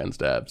 creatures on your end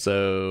step.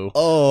 So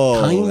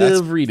kind that's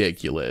of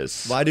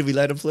ridiculous. why did we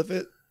let him flip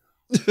it?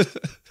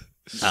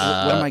 what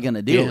am I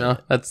gonna do? Yeah,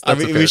 that's I a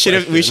mean, fair we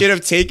should question.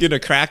 have taken a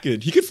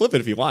Kraken. He could flip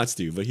it if he wants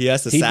to, but he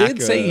has to. He sack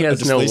did say he a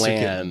has no Displacer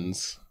Kitten.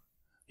 lands.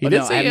 He Oh, did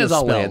no, I say have he has no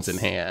all lands in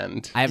spells.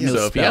 hand. I have no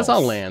So if he has all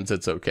spells. lands,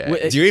 it's okay.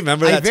 Wait, Do you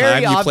remember I that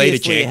very time you played a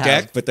obviously Jank have-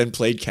 deck, but then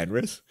played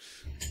Kenrith?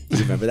 Do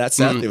you remember that,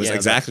 Seth? It was yeah,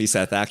 exactly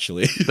Seth,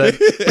 actually.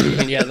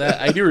 that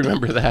I do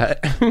remember that.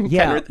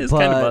 Yeah, Kenrith is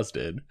kind but- of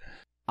busted.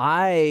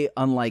 I,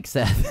 unlike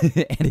Seth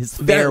and his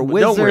fair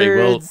wizards, Don't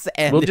worry,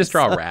 and we'll his- just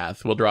draw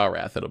Wrath. We'll draw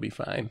Wrath. It'll be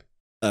fine.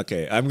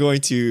 Okay, I'm going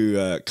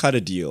to cut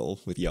a deal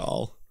with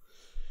y'all.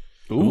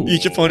 Ooh.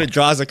 Each opponent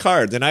draws a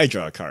card, then I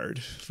draw a card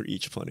for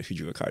each opponent who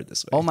drew a card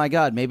this way. Oh my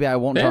god, maybe I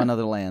won't draw Yeah.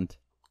 another land.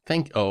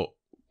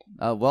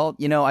 Well,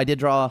 I did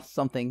draw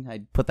something.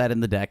 I put that in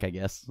the deck, I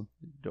guess.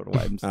 Don't know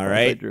why I'm surprised I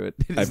right. drew it.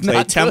 I It's play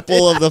not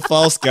Temple of the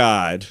False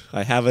God.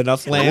 I have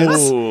enough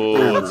lands.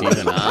 Ooh, it's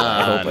even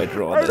I hope I on.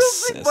 draw I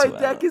this don't think as my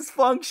well. deck is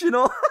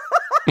functional.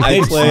 I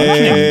It's play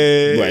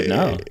functioning right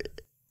now.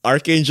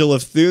 Archangel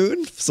of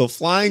Thune. So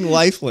flying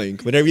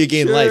lifelink. Whenever you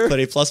gain life, Sure. put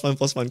a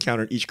 +1/+1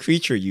 counter on each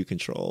creature you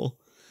control.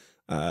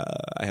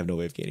 I have no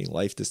way of gaining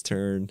life this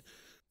turn.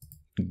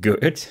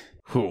 Good.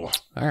 Ooh.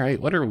 All right,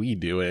 what are we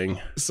doing?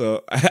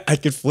 So I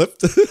could flip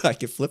I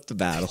could flip the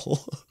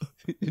battle.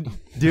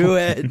 Do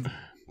it.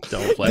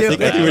 Don't play Do I the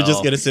think we're just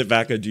battle. gonna sit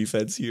back on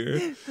defense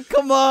here.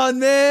 Come on,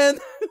 man.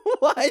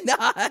 Why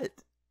not?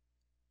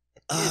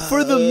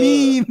 For the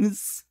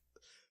memes.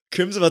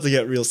 Crim's about to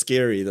get real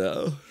scary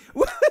though,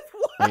 What?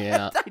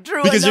 Yeah. I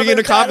drew because you're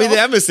another gonna copy the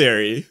battle.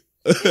 emissary.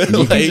 You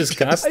can just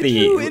cast I drew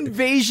the.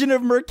 Invasion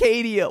of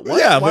Mercadia. What?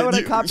 Yeah, Why but would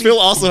I copy? Phil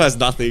also has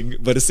nothing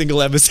but a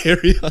single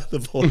emissary on the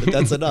board.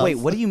 That's enough. Wait,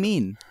 what do you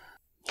mean?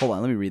 Hold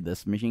on, let me read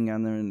this. Machine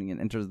gun there and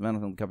enters the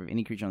battlefield. Copy of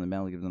any creature on the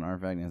battle gives an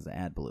artifact and has to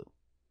add blue.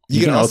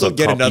 You can also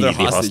get copy another the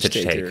hostage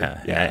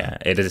taker. Yeah.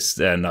 It is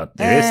not.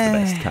 It is the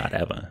best card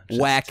ever.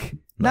 Just Whack.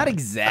 Not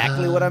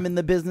exactly what I'm in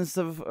the business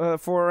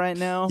of for right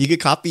now. You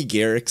could copy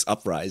Garrick's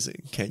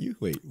Uprising. Can you?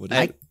 Wait, what is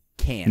I it?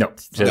 can't. No,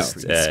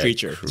 just it's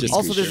creature. Just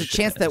Also, there's a creature.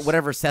 chance that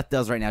whatever Seth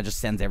does right now just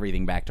sends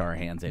everything back to our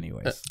hands,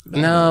 anyways.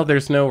 No,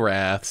 there's no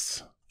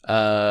wraths.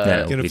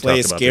 Yeah, Gonna we play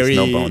a talked about scary-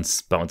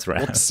 this. No bounce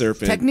wrath.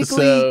 Serpent. Technically,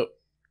 So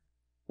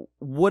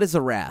what is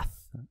a wrath?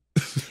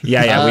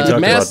 Yeah, we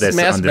talked mass, about this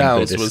mass on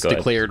bounce the was Discord.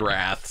 declared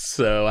wrath,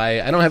 so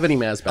I don't have any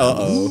mass bounce.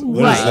 Uh-oh.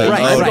 What Right, is that?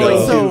 right, Oh, right.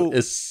 no.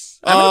 So-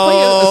 I'm gonna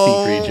play a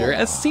Oh. sea creature.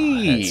 A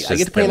sea. It's I get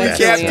to just play an the You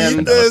extra best. can't land.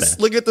 beat this.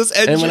 Look at this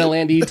engine. And when I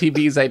land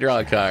ETBs, I draw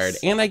a card.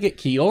 And I get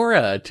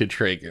Kiora to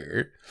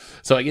trigger.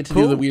 So I get to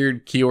do the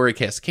weird Kiora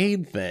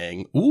Cascade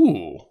thing.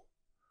 Ooh.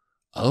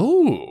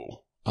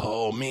 Oh.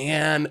 Oh,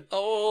 man.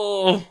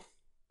 Oh.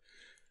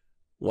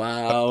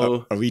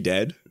 Wow. Are we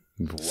dead?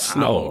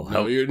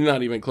 No, you're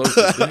not even close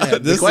to that. The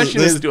This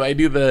question is- is, do I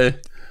do the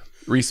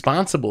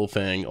responsible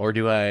thing or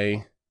do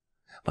I...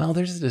 Well,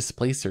 there's a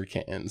displacer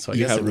kitten, so I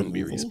You guess have it wouldn't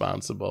be removal?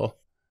 responsible.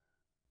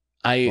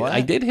 I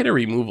What? did hit a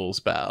removal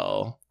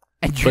spell.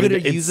 And you're But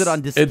gonna use it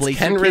on display. It's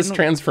Kenris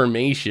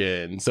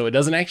transformation, so it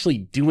doesn't actually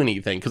do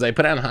anything because I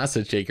put on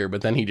hostage taker,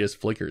 but then he just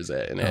flickers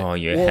it. And it Oh,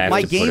 you Well, have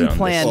my to put it game on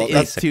plan the is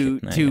displacer to-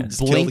 kitten, I to guess.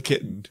 Kill the Blink.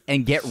 kitten.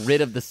 and get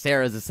rid of the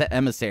Sarah's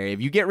emissary.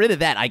 If you get rid of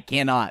that, I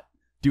cannot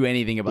do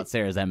anything about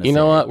Sarah's emissary. You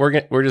know what?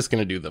 We're just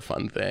gonna do the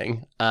fun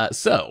thing.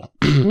 So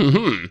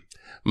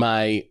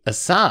my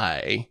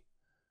Asai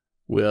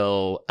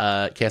will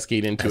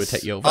cascade into a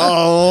Tetyova.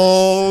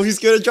 Oh, he's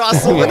gonna draw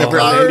so many Whenever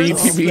land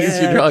cards.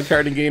 ETBs, you draw a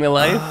card and gain a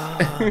life.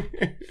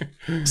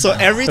 So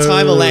every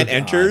time a land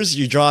enters,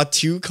 you draw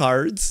 2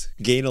 cards,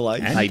 gain a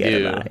life, And I get a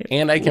do, life.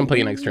 and I can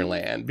play an extra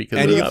land because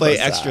and of you can play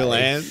Asai. extra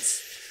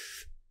lands.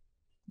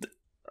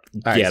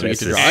 All right, Yeah, so we get that's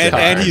to the draw same. a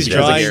card. And he's There's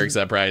drawing- a Garrick's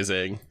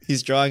Uprising.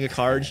 He's drawing a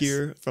card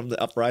here from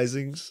the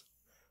Uprisings.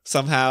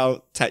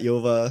 Somehow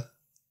Tatyova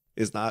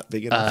is not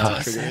big enough Oh,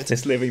 to trigger it.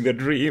 Just living the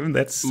dream.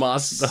 That's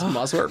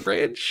Mosswort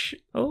Bridge.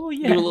 Oh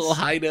yeah. Do a little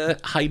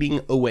hiding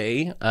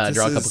away. This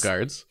Draw a couple is-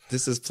 cards.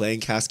 This is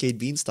playing Cascade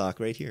Beanstalk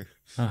right here.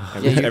 Ah.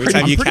 Every, Yeah, you're every pretty-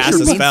 time I'm you pretty cast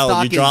sure a spell, you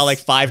Beanstalk draw is- like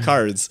 5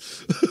 cards.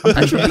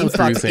 I'm sure Battle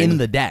Beanstalk's cruising. in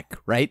the deck,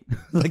 right?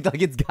 like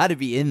it's got to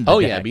be in the Oh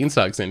deck. yeah,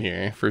 Beanstalk's in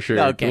here for sure.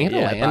 Okay, Can we hit yeah,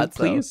 I a land, thought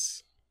so.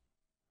 please?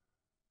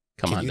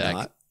 Come Can on, you deck.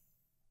 not?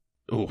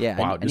 Ooh, Yeah,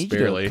 wow, I just need you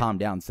barely. to calm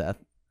down, Seth.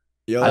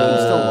 Yo, I'm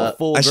still a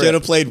full I grip. should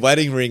have played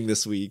Wedding Ring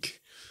this week.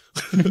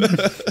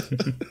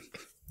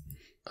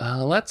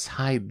 Let's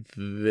hide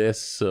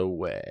this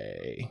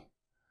away,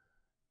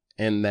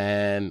 and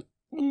then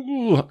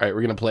all right,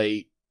 we're gonna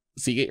play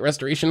Seagate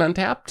Restoration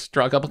untapped.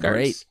 Draw a couple cards.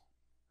 Great.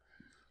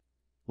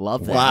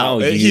 Love that. Wow,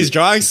 you he's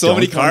drawing so don't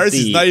many want cards.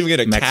 He's the not even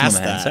gonna maximum cast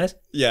hand that. size?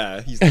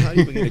 Yeah, he's not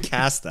even gonna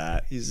cast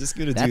that. He's just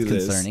gonna That's do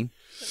this. concerning.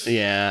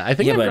 Yeah, I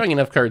think Yeah, I'm but drawing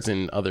enough cards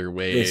in other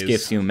ways. This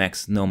gives you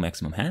no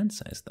maximum hand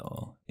size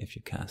though if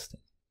you cast it.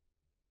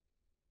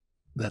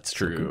 That's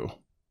true.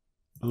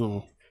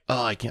 Oh,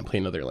 I can't play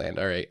another land.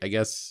 All right, I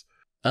guess.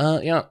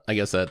 Yeah, I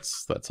guess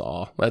that's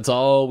all. That's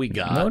all we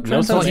got. No No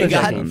That's all you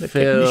got? transformation. You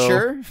Phil. You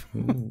sure?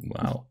 Ooh,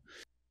 wow.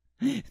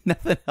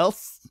 Nothing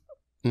else?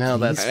 No,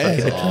 that's Hey,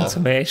 The all.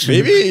 transformation.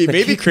 Maybe The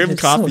maybe kitten Crim is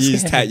so copies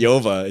scary.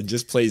 Tatyova and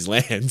just plays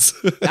lands.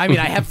 I mean,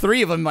 I have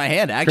 3 of them in my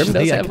hand, actually.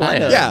 does I have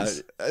kinda-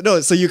 lands. Yeah,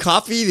 no. So you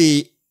copy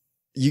the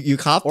you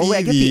copy Or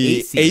I get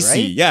the the AC,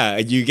 right? Yeah,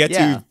 and you get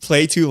Yeah. to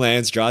play 2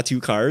 lands, draw 2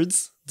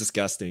 cards.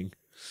 Disgusting.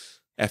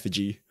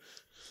 Effigy.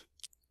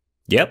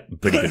 Yep,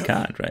 pretty good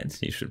card, right?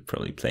 You should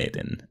probably play it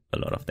in a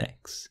lot of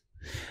decks.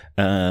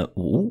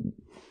 Ooh.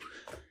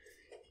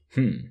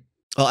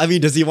 Well, I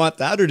mean, does he want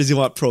that or does he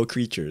want pro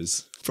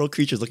creatures? Pro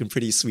creatures looking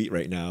pretty sweet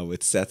right now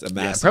with Seth Yeah,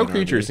 amassing. Pro an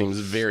Creature army. seems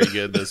very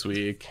good this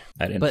week.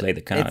 I didn't But play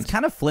the card. it's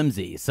kind of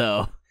flimsy,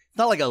 so it's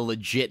not like a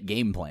legit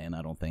game plan,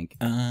 I don't think.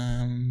 I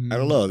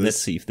don't know, Let's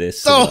this- see if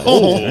this.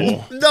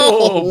 Oh, no!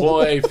 Oh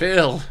boy,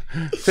 Phil.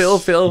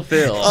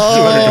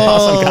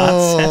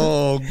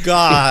 Oh,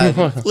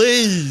 God,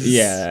 please.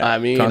 Yeah. I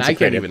mean, I can't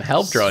consecrated. even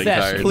help drawing Seth,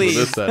 cards please.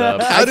 with this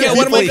setup. How do I can't- people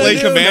what am I play gonna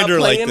do? Commander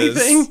Not like play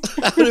this?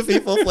 anything? How do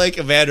people play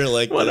Commander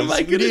like What this? am I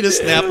We gonna need to do?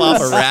 snap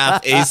off a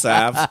Wrath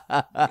ASAP.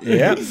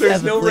 Yeah.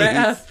 There's no Please.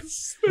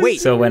 wraths.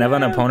 Wait, So whenever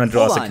an opponent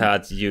draws Hold a on.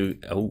 card, you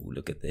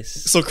look at this.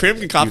 So Crim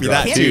can copy You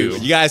draw that two. too.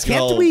 You guys can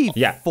can't all... we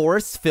Yeah.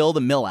 force Phil to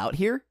mill out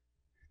here?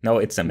 No,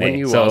 it's a When May.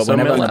 you So also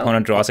whenever mill an out.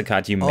 opponent draws a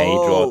card, you may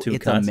draw 2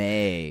 it's cards. a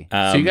May.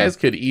 So you guys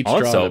could each draw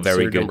also an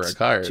very absurd good number of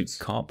cards.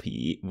 to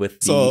copy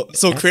with So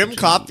the Crim effigy.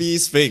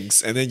 copies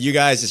Sphinx, and then you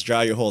guys just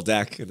draw your whole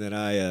deck, and then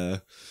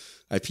I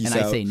I peace and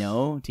out. I say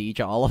no to each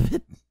all of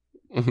it.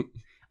 Yeah,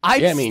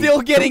 I'm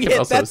still getting you can hit.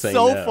 also That's say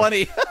so no.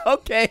 funny.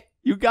 Okay,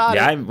 you got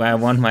Yeah, it. I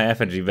want my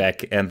effigy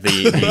back, and the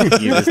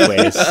easiest way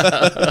is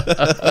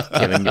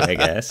killing you, I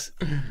guess.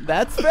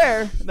 That's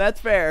fair.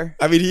 That's fair.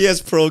 I mean, he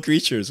has pro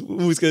creatures.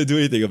 Who's gonna do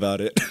anything about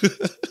it?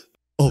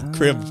 Oh,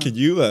 Krim, can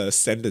you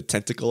send a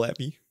tentacle at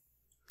me?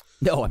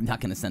 No, I'm not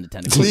going to send a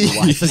tentacle.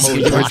 Please.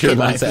 Oh, Richard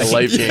wants that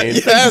life gain.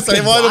 Yes, I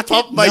want block to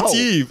pump it? my No.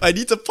 team. I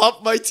need to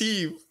pump my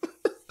team.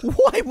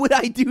 Why would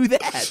I do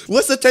that?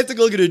 What's the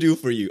tentacle gonna do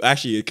for you?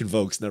 Actually, it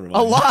convokes. Never mind.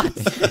 A lot.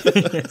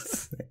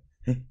 Yes.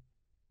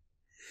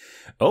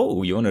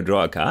 Oh, you want to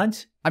draw a card?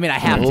 I mean, I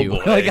have Oh, to.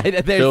 boy.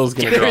 Like, Phil's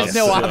gonna draw there's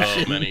no so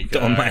option. many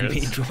Don't mind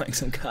me cards. drawing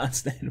some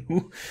cards then.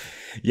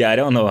 Yeah, I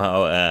don't know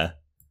how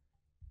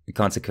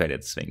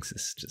Consecrated Sphinx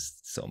is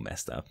just so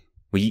messed up.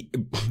 We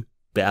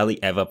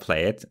barely ever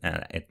play it,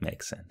 and it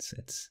makes sense.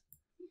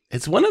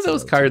 It's one of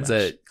those too cards much.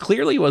 that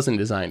clearly wasn't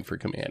designed for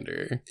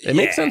Commander. It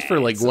makes sense for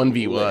like it's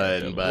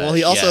 1v1, but Well,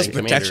 he also yeah, has in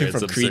Commander, protection it's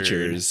from absurd.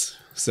 creatures,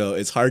 so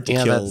it's hard to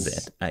Yeah, kill.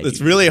 that's it. I It's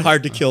do really agree.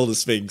 hard to kill the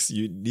Sphinx.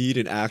 You need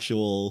an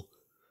actual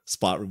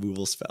spot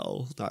removal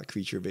spell, not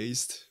creature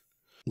based.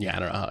 Yeah, I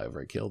don't know how I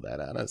ever killed that,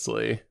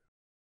 honestly.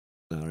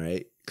 All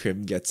right,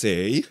 Krim gets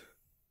a.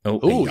 Oh,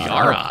 Ooh, a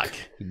Yarok.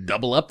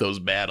 Double up those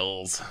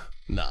battles.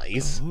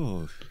 Nice.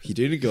 Oh, he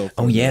didn't go. For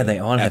Oh yeah, the they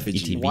all have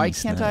effigy. ETBs. Why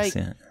can't nice, I-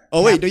 yeah.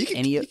 Oh wait, no, Have you can.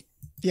 any-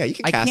 Yeah, you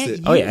can I cast can't it.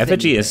 use Oh yeah,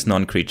 effigy is anything.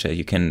 non-creature.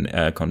 You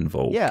can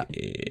convoke. Yeah,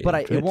 but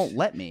it it won't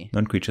let me.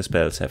 Non-creature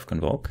spells have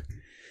convoke.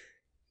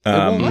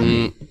 won't let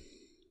me.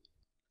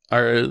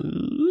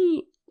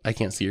 I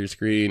can't see your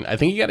screen. I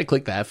think you got to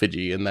click the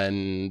effigy and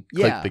then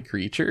click Yeah. the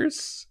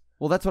creatures.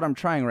 Well, that's what I'm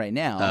trying right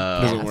now.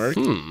 Doesn't work?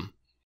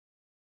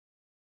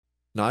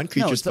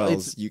 Non-creature No, so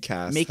spells it's you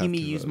cast. Making have me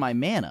to use vote. my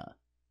mana.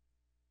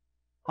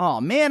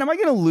 Oh man, am I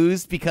gonna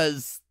lose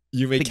because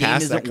You may the game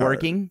cast isn't that card.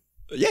 working?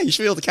 Yeah, you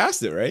should be able to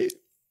cast it, right?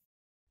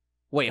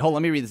 Wait, hold.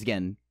 Let me read this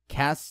again.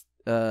 Cast.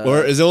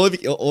 Or is it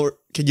only? Or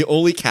can you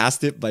only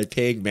cast it by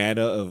paying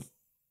mana of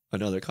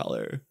another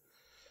color?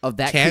 of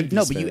that. can be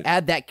No, but you spent.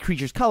 add that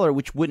creature's color,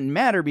 which wouldn't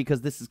matter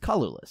because this is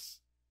colorless.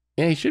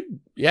 Yeah, you should.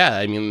 Yeah,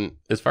 I mean,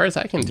 as far as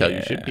I can tell,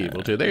 you should be Yeah,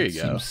 able to. There you it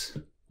go. seems-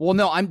 Well,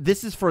 no,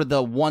 this is for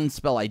the one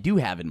spell I do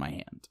have in my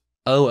hand.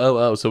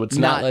 Oh. So it's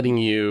not Not- letting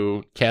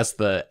you cast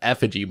the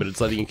effigy, but it's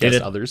letting you Get cast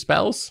it- other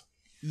spells?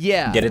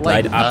 Yeah, Get it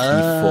like, right up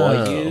Oh.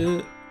 before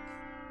you.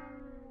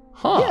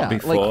 Huh. Yeah,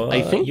 Before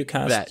I think you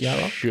cast that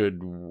Yarok.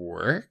 should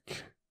work.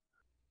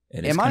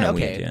 It is Am I? kinda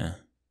Okay. weird, yeah.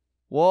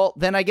 Well,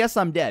 then I guess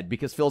I'm dead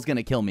because Phil's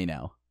gonna kill me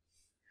now.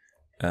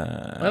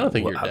 I don't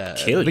think you're dead.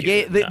 Kill The you.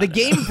 game, the No, no.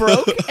 game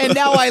broke, and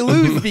now I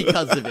lose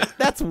because of it.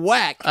 That's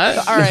whack. I-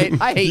 All right,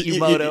 I hate you,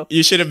 Moto.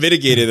 You should have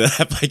mitigated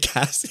that by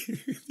casting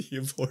the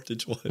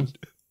important one.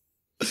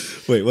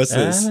 Wait, what's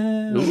this?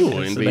 Ooh,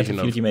 it's Invasion a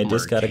battlefield. of You may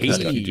discard a card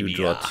if you do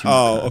draw Mercadia. 2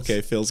 Oh, cards.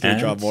 okay. Phil's gonna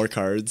draw And- more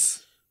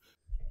cards.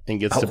 And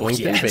gets to Oh, blink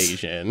yes.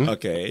 invasion.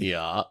 Okay.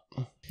 Yeah.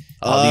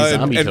 Oh, these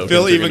zombie and tokens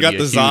Phil are even gonna got be a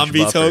the huge zombie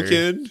buffer.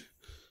 token.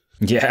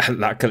 Yeah,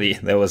 luckily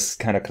that was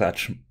kind of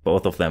clutch.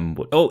 Both of them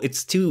would. Oh,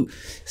 it's 2.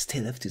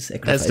 Still have to That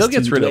sacrifice. still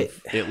gets 2 rid to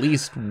of at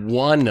least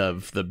one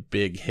of the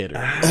big hitters.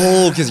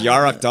 Oh, because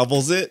Yarok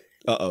doubles it.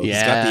 Uh-oh, he's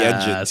got the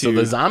engine too. So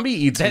the zombie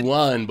eats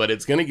one, but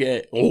it's gonna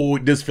get. Oh,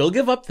 does Phil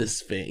give up the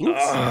Sphinx?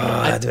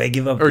 do I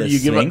give up Or the do you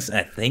give up- Sphinx?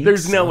 I think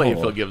There's no way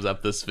so. Phil gives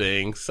up the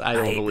Sphinx. I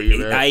don't believe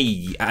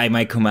it.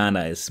 My commander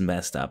is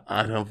messed up.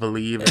 I don't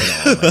believe it.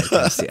 Oh, when it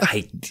comes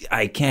to-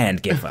 I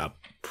can't give up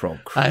pro.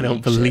 I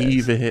don't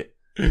believe it.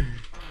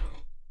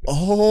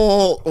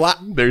 Oh, wow.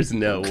 There's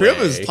no Krim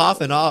way. is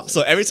popping off.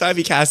 So every time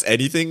he casts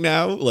anything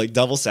now, like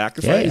double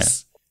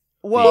sacrifice.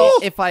 Well,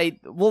 Yeah. if I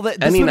this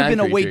Any would have been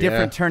a way non-creature,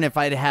 different yeah. turn if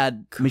I'd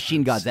had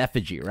Machine God's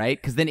effigy, right?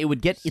 Because then it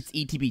would get its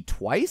ETB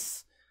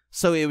twice,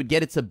 so it would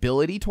get its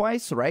ability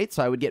twice, right?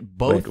 So I would get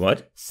both Wait,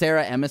 what?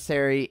 Sarah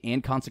Emissary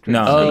and Consecrated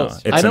No, Oh, no,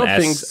 Sphinx. it's I don't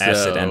an think as- as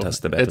it so. enters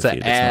the It's battlefield, an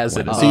it's as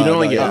not it, one. so you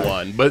only no, get yeah.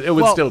 one, but it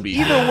would Well, still be.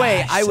 either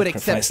way. I would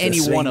accept Sacrifice the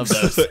any one of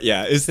Sphinx. those.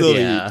 Yeah, it's still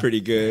Yeah.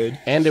 pretty good.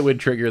 And it would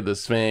trigger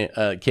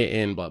the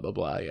kitten, blah blah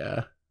blah.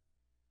 Yeah.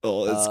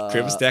 Oh, it's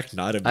Krim's deck,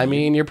 not a. I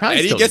mean, you're probably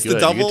and he still gets good.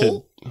 the You get to-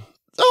 double.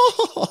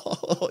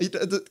 Oh,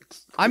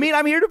 I mean,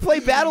 I'm here to play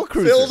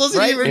battlecruiser. Phil doesn't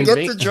right? even And get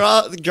make- to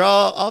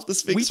draw off the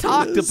Sphinx. We for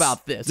talked this.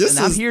 about this, This and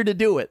I'm is- here to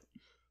do it.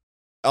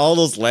 All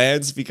those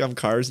lands become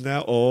cards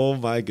now. Oh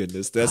my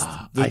goodness, that's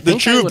I the think I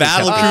true would've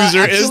battle kept-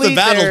 cruiser is the actually,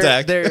 battle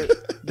they're- deck.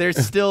 They're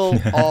still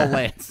all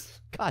lands.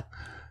 God,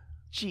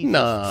 Jesus.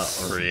 No,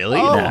 really?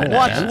 Oh, No,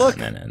 watch, no. look,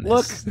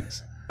 look.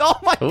 Oh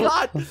my Ooh.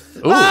 God!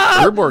 Ooh,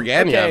 Ah! Urborg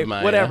and Okay,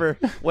 Yavimaya.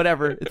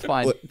 whatever. It's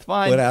fine. What- It's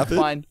fine. what happened?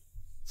 It's fine.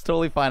 It's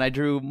totally fine. I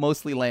drew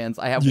mostly lands.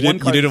 I have You one didn't.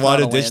 You card. didn't that's want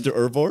to not a ditch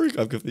land. the Urborg.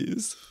 I'm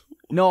confused.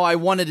 No, I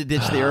wanted to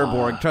ditch the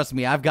Urborg. Trust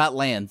me, I've got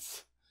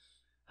lands.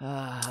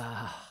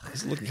 Ah.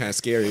 It's looking kind of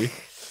scary.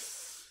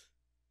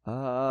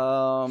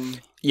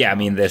 Yeah, I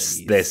mean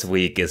this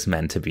week is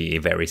meant to be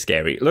very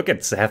scary. Look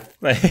at Seth.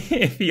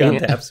 If he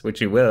untaps, which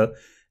he will,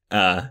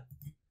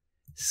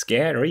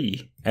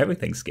 Scary.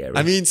 Everything's scary.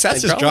 I mean,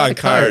 Seth's They just draw a lot drawing of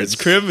cards. cards.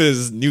 Krim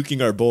is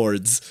nuking our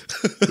boards.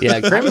 Yeah,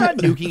 I'm Grim. not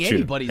nuking True,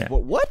 anybody's yeah.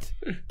 board. What?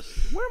 Where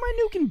am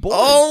I nuking boards?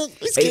 Oh,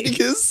 he's getting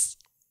his.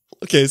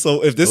 Okay,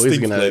 so if this he's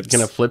thing gonna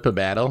flips, flip a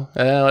battle.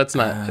 It's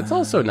not. It's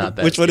also not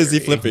that. which one is he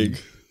scary. flipping?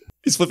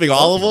 He's flipping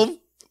all of them?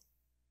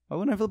 Why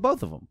wouldn't I flip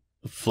both of them?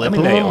 I Flip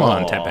mean, they them all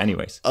on all. tap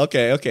anyways.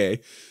 Okay.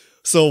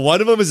 So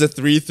one of them is a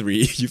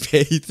 3/3. You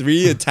pay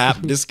 3 and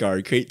tap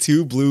discard. Create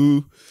 2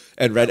 blue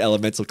and red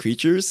elemental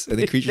creatures, and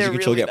the creatures you They're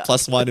control really get not.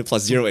 +1 and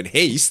 +0 in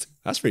haste.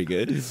 That's pretty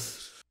good.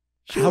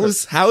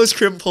 How is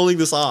Krim pulling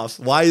this off?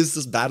 Why is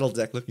this battle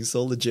deck looking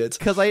so legit?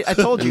 Because I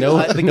told you, No-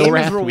 the no game is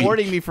Wrath Week.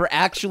 rewarding me for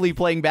actually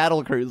playing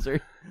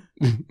battlecruiser.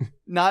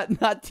 not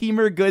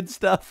teamer good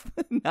stuff.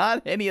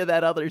 Not any of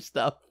that other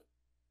stuff.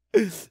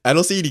 I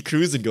don't see any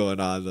cruising going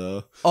on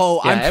though. Oh,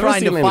 Yeah, I I'm haven't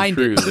trying seen to any find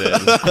it. cruising.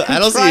 I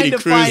don't see trying any to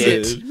find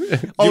cruising.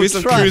 it. Give Oh, me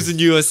some trust. cruising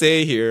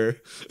USA here.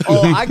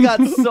 Oh,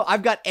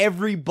 I've got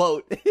every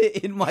boat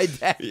in my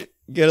deck.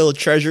 Get a little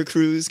treasure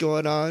cruise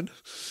going on.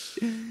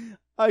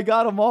 I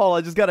got them all. I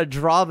just got to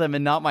draw them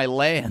and not my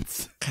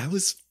lands.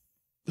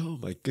 Oh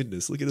my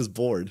goodness, look at this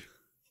board.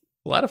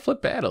 A lot of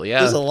flip battle.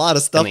 Yeah, There's a lot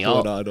of stuff they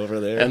going all- on over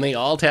there. and they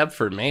all tap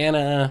for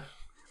mana.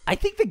 I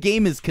think the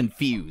game is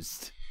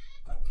confused.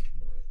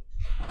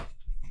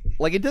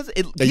 Like it does.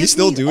 It Are you gives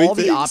still me doing all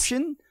things? the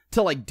option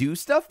to like do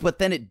stuff, but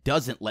then it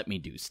doesn't let me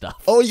do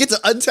stuff. Oh, you get to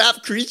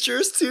untap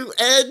creatures too,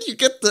 and you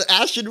get the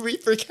Ashen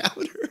Reaper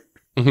counter.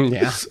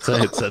 Yeah, so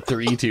it's a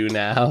 3/2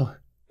 now.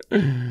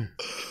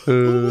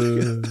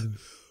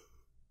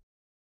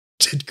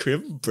 Did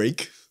Krim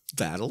break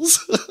battles?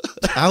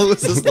 How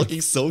is this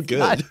looking so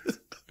good?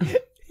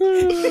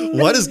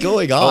 What is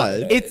going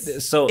on?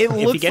 It's So it if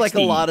he looks gets like a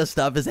the- lot of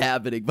stuff is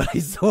happening, but I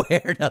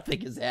swear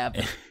nothing is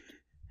happening.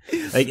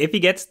 Like if he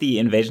gets the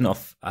Invasion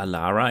of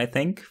Alara, I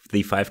think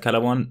the 5-color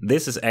one,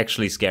 this is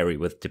actually scary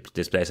with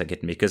Displacer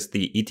Kitten because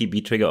the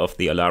ETB trigger of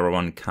the Alara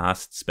one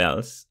casts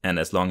spells, and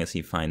as long as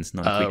he finds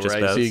non-creature right,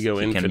 spells, so you go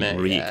he infinite,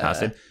 can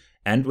recast yeah. it.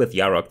 And with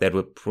Yarok, that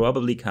would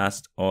probably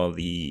cast all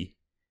the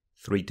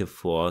 3 to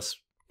 4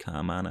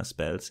 mana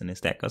spells in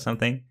his deck or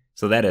something.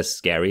 So that is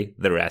scary.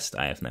 The rest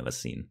I have never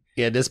seen.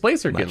 Yeah,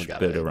 Displacer Much Kitten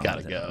built around gotta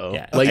it. go.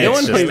 Yeah. Like Okay, no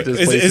one it's plays just-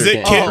 Displacer is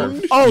it Kitten.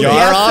 Kitten, Oh, yeah,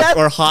 Yarok, Seth?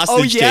 or Oh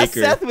Hostage yes,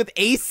 Taker? Seth with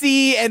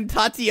AC and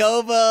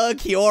Tatiova,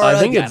 Kiora. I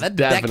think Yeah, it's that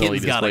definitely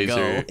kitten's gotta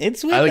Displacer. go.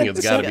 It's I think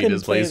it's gotta be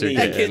Displacer That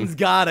Kitten. kitten's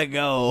gotta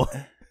go.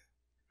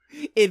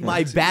 In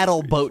my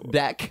battle boat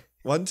deck.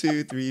 1,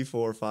 2, 3,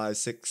 4, 5,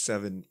 6,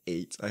 7,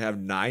 8. I have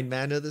 9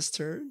 mana this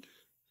turn.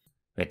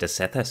 Wait, does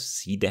Seth have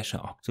Sea Dasher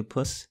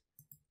Octopus?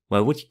 Why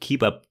would you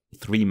keep up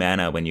 3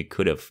 mana when you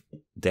could have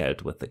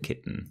dealt with the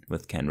kitten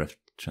with Canrift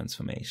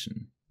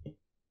Transformation?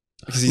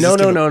 Because he's No.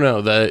 just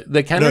gonna-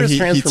 The Kenris he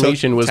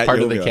transformation took was part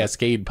of the Tet-Yoga.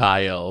 Cascade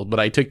pile, but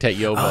I took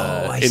Tet-Yoga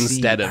Oh, I see,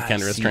 instead of I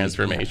Kenris see,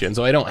 transformation,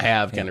 so I don't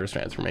have Kenris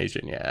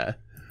transformation. Yeah.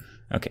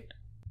 Okay.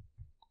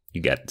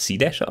 You got Sea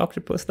Dasher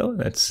Octopus though?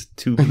 That's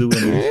 2 blue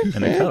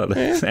and a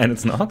colorless, and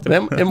it's an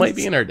octopus. It might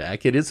be in our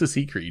deck. It is a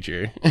sea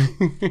creature.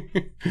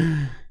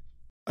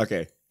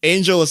 Okay.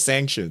 Angel of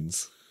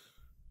Sanctions.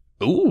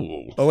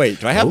 Ooh. Oh wait,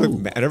 do I have a Ooh.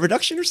 mana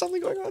reduction or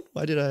something going on?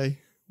 What did I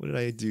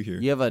do here?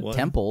 You have a 1,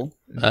 temple.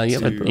 You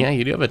have two,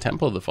 you do have a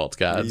Temple of the False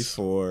 3, Gods.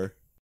 4.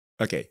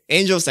 Okay.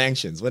 Angel of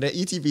Sanctions. When an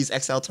ETB's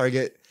exile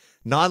target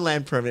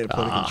non-land permanent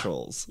opponent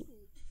controls.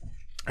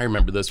 I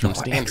remember this from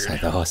Exile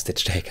Standard. the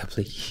hostage taker,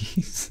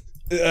 please.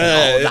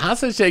 The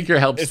hostage taker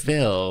helps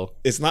Phil.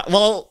 It's not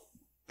well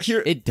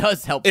here. It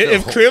does help.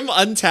 If Phil. Krim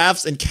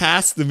untaps and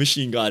casts the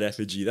Machine God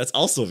effigy, that's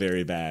also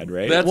very bad,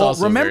 right? That's Well,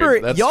 also remember,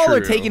 that's y'all are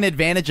true. taking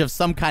advantage of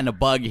some kind of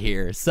bug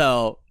here.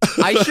 So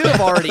I should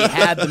have already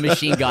had the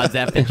Machine God's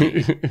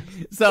effigy.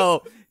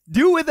 So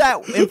do with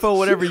that info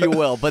whatever you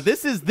will. But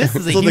this is a So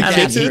the huge I mean,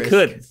 kitten he asterisk.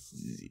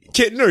 could.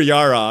 Kitten or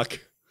Yarok?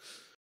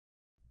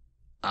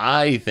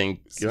 I think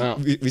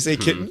We say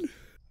kitten?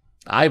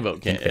 I vote I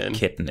think the Kitten.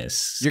 kitten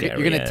is You're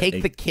scary. gonna take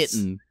the It's-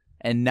 kitten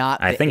and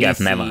not. I the think I've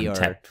AC never or-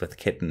 untapped with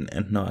kitten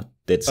and not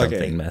did something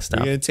Okay. messed We're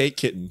up. gonna take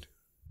kitten.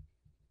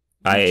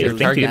 I You're think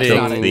you targeting- took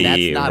That's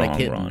the not a wrong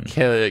kitten. one.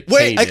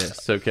 Wait,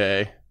 Cadus,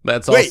 okay.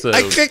 That's Wait, also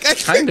I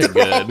clicked kinda the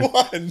wrong good.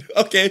 one.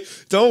 Okay,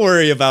 don't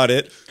worry about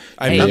it.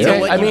 I'm Hey, not you know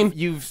okay, what? I mean,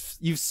 you've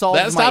solved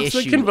that my stops the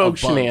issue convoke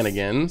of bugs.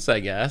 shenanigans, I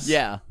guess.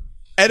 Yeah.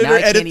 editor, Now I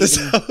edit can't this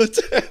even- out.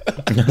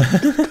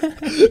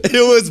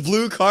 It was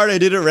blue card I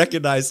didn't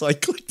recognize, so I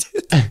clicked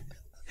it.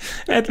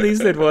 At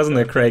least it wasn't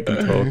a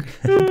Kraken talk.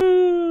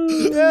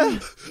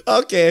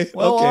 Okay,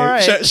 Well, okay. all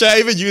right. Should I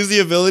even use the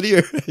ability,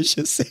 or I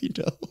should say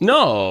no?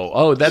 No.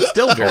 Oh, that's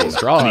still very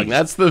strong.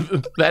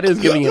 That is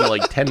giving it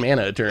like 10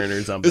 mana a turn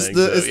or something. It's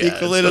the so, yeah,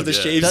 equivalent of the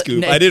still shave good.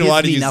 scoop. It I didn't gives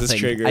want to me use nothing. this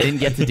trigger. I didn't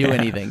get to do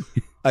anything.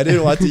 I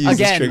didn't want to use this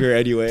Again, trigger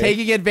anyway.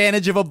 Taking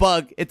advantage of a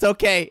bug. It's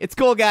okay. It's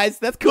cool, guys.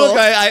 That's cool. Look,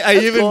 I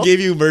That's even cool. gave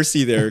you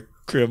mercy there,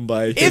 Krim,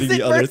 by hitting Is the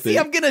it other mercy? thing.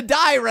 I'm gonna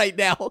die right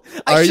now.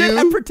 I Are should you?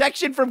 have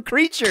protection from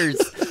creatures,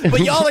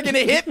 but y'all are gonna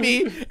hit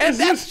me, and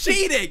that's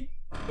cheating.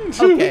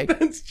 Okay.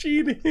 That's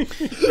cheating.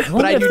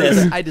 But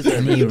I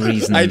deserve any it.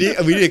 reason.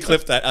 We need to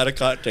clip that out of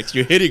context.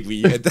 You're hitting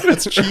me, and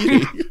that's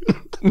cheating.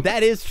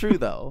 That is true,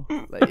 though.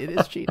 Like, it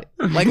is cheating.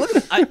 Like, look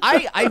at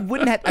I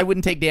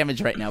wouldn't take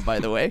damage right now, by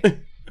the way.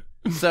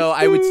 So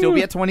I would still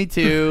be at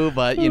 22,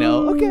 but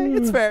okay,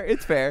 it's fair.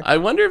 It's fair. I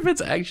wonder if it's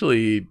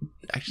actually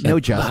No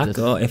justice. Bug,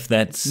 or if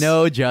that's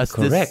No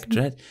justice. correct,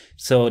 right?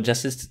 So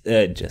justice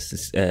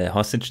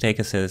hostage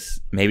taker says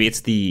maybe it's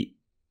the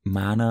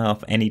mana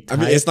of any type.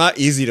 I mean, it's not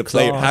easy to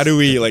play. clause How do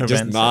we that just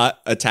prevents not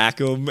attack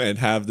them and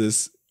have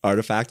this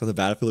artifact on the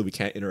battlefield we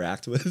can't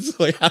interact with?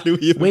 Like, how do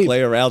we even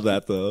play around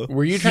that though?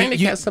 Were you trying to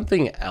cast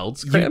something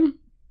else, Grim?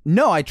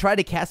 No, I tried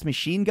to cast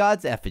Machine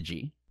God's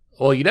Effigy.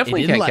 Well, you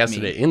definitely It didn't can't let cast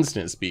me. it at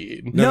instant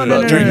speed. No.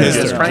 During his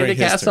You're turn. trying to During his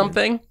cast turn.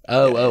 something?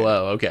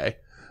 Oh, okay.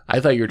 I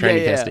thought you were trying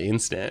to Yeah, cast yeah. it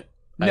instant.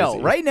 I No, see.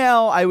 right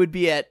now I would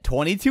be at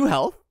 22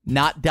 health,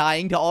 not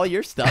dying to all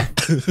your stuff.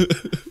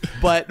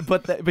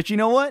 but you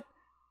know what?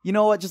 You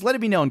know what? Just let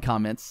it be known,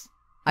 comments.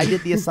 I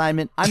did the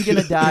assignment. I'm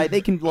gonna die. They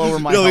can lower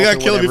my No, we health gotta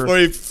or kill him whatever. before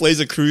he plays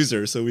a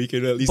cruiser, so we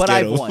can at least But get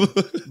I've him. won.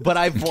 But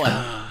I've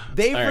won.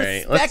 They've All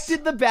right,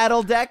 respected the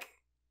battle deck,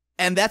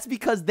 and that's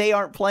because they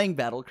aren't playing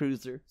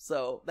battlecruiser.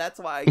 So that's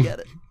why I get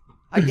it.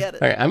 I get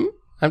it. All right,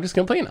 I'm just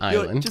gonna play an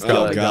island. just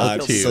Oh go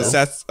god! kill So two.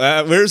 Seth,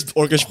 where's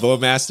Orcish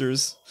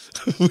Bowmasters?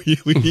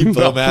 we need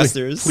No,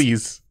 Bowmasters.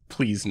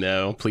 please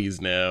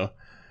no.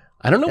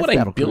 I don't know That's what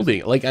I'm Battlecruiser.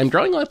 building. Like, I'm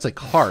drawing lots of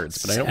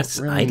cards, but I don't That's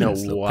really know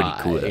islands look pretty why.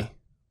 cool, though.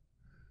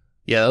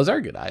 Yeah, those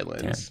are good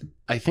islands.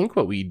 I think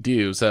what we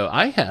do, so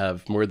I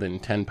have more than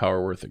 10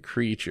 power worth of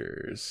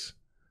creatures.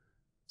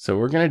 So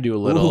we're going to do a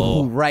Ooh,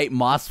 little right,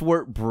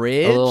 Mosswort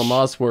Bridge.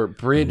 Mosswort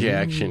Bridge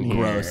action here.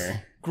 Gross.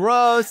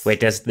 Gross. Wait,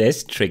 does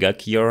this trigger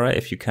Kiora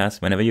if you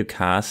cast whenever you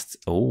cast?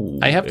 Oh,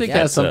 I have to if cast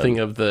that's something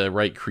of the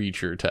right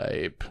creature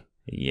type,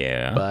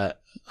 Yeah,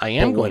 but I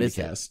am But what going to is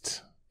it?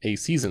 cast a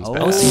season Oh,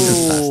 spell.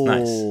 Season's Pass,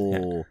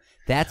 nice. Yeah.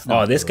 That's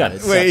not this got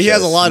good. Wait, he Such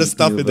has a a lot of sweet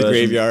stuff new in the version.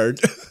 graveyard.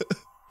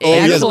 Hey,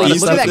 he has actually, a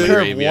look at that beast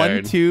curve. in the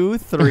 1, 2,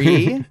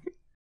 3, 0.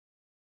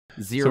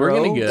 So we're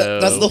going to go.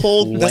 That's the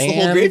whole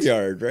land.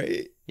 graveyard,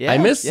 right? Yeah, I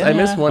missed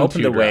yeah. one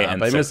Open the way 2-drop.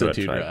 and I missed a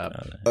Sakura 2-drop.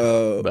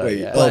 tribe. But Wait,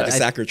 yeah. like But a I-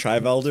 Sacred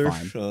Tribe Elder?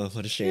 Fine. Oh,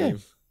 what a shame.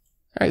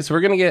 All right, so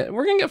we're gonna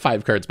get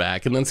 5 cards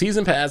back, and then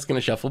season pass gonna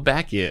shuffle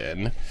back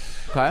in.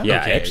 Okay.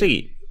 Yeah, Okay. I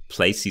actually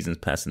play Seasons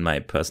Pass in my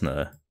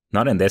personal,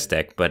 not in this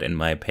deck, but in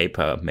my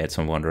paper Made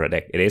Some Wanderer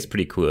deck. It is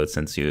pretty cool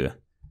since you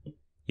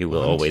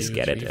will always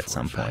get it at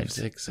some point.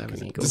 6,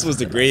 7, 8. This was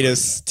the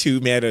greatest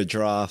 2-mana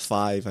draw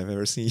 5 I've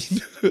ever seen.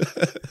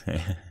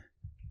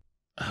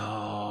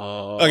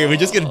 Oh. Okay, we're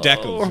just gonna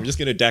deck them. We're just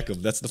gonna deck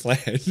them. That's the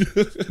plan.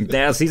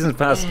 Yeah, Seasons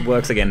Pass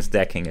works against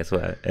decking as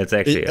well. It's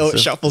actually It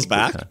shuffles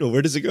back. No,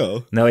 where does it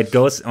go? No, it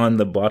goes on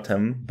the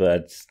bottom,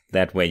 but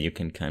that way you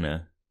can kind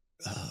of.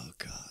 Oh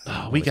god.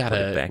 Oh, we Always put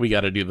it back.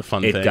 gotta do the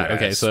fun It thing. got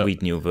Okay, a so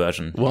sweet new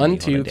version. 1, the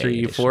 2, Holiday 3,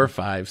 Edition. 4,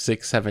 5,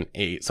 6, 7,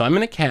 8. So I'm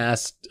gonna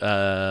cast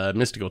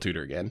Mystical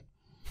Tutor again.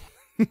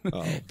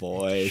 Oh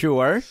boy.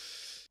 Sure.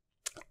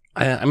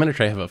 I'm gonna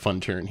try to have a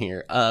fun turn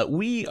here.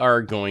 We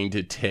are going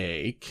to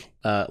take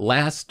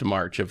Last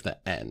March of the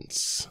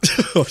Ents.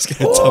 I was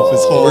gonna dump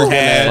his whole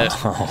hand.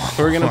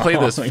 We're gonna play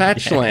this Oh,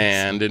 fetch yes.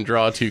 land and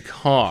draw 2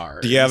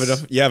 cards. Do you have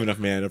enough? You have enough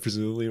mana,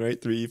 presumably, right?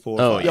 3,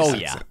 4, Oh, 5, yeah.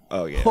 6, yeah. 7.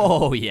 Oh yeah.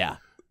 Oh, yeah.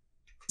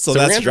 So So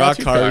we're that's gonna draw draw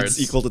 2 cards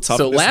cards. equal to toughness.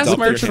 So last dump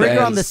March your of the hand.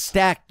 Trigger on the Ends.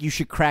 stack, you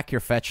should crack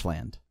your fetch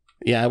land.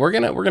 Yeah, we're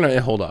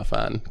gonna hold off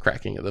on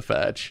cracking of the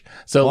fetch.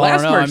 So Well, I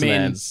last don't know, March I mean,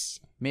 lands.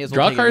 May as well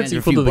Draw take cards advantage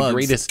of a equal to few the bugs.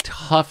 greatest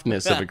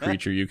toughness of a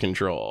creature you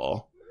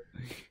control.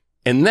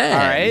 And then All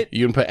right.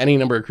 you can put any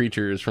number of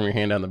creatures from your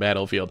hand on the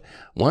battlefield.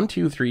 1,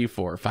 2, 3,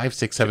 4, 5,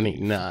 6, 7,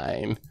 8,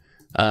 9.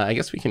 I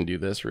guess we can do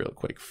this real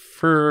quick.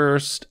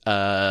 First,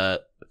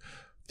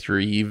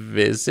 3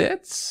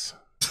 visits.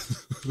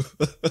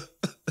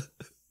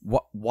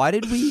 Why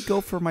did we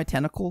go for my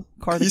tentacle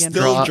card He again?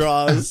 still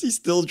draws. He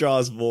still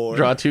draws more.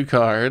 Draw 2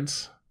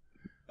 cards.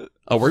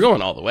 Oh, we're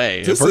going all the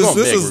way. This if we're is going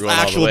this big, is we're going all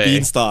actual the way.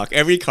 beanstalk.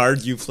 Every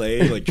card you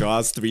play like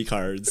draws 3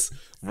 cards.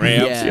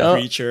 Ramp, Yeah.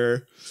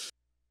 creature.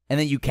 And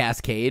then you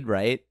cascade,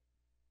 right?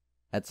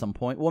 At some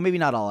point. Well, maybe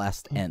not all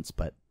last ends,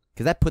 but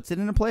because that puts it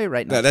into play,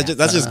 right? No, Not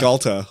that's just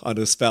Galta on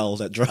a spell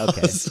that draws.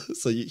 Okay.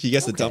 So he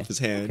gets to dump his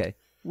hand. Okay.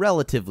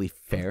 Relatively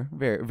fair.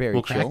 Very, very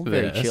We'll chill. crack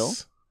Very this. chill.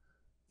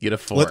 Get a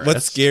forest.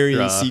 What scary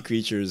draw. sea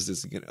creatures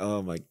is gonna?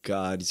 Oh my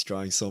god, he's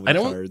drawing so I many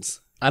don't-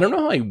 cards. I don't know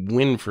how I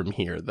win from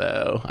here,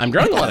 though. I'm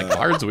drawing a lot of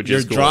cards, which You're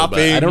is cool, dropping-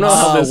 but I don't know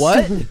how this...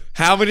 What?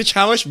 How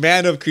much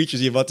mana of creatures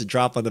are you about to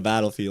drop on the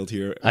battlefield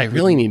here? I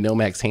really need no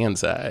max hand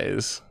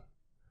size.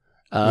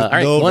 All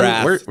right, no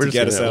wrath we're to just get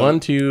gonna us do out. 1,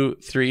 2,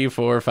 3,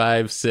 4,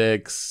 5,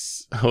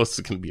 6. Oh, this is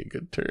gonna be a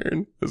good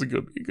turn. This is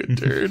gonna be a good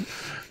turn.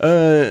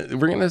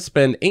 We're gonna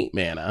spend 8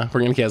 mana. We're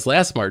gonna cast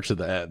Last March of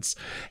the Ents.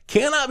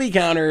 Cannot be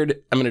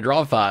countered. I'm gonna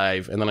draw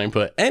 5, and then I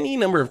put any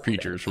number of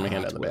creatures from my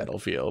hand on the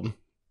battlefield.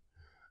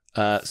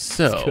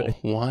 So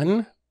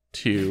 1,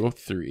 2,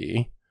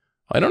 3.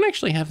 Oh, I don't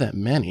actually have that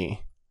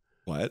many.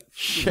 What?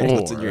 Sure.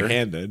 What's in your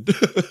hand then?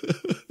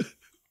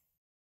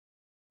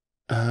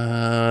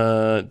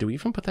 Do we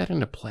even put that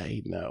into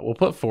play? No, we'll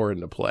put 4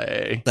 into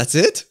play. That's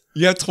it?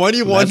 You have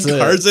 21 That's it.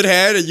 cards in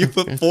hand and you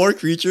put 4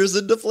 creatures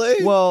into play?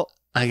 Well,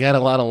 I got a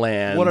lot of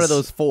lands. what are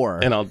those for?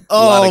 And a lot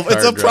Oh, of card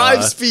it's a prime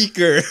draw.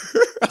 speaker.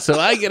 So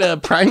I get a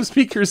Prime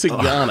Speaker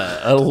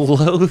Sagana, a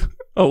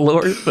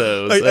Lorthos,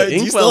 Do an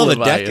you still Inkwell have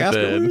a deck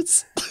Leviathan,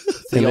 afterwards?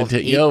 and a you'll have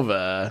 8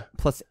 Teyova.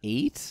 plus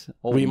 8?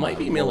 Oh We my might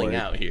be milling lord.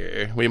 out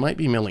here. We might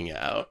be milling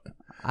out.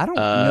 I don't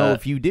know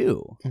if you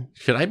do.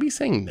 Should I be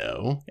saying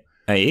no?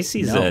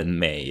 AC's No. in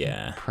May,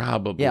 yeah.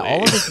 Probably. Yeah,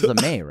 all of this is a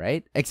May,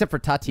 right? Except for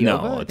Tatiova.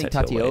 No, I think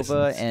Tatiova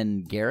Tatiova isn't.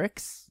 and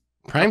Garrick's.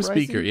 Prime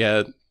Uprising? Speaker,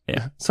 yeah.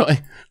 Yeah. So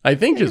I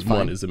think You're just one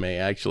fine. is a May,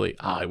 actually.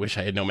 Oh, I wish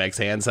I had no max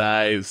hand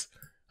size.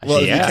 I Well,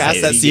 should if you Yeah,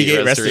 cast that Seagate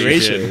Seagate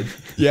Restoration.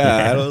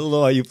 Yeah, I don't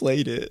know how you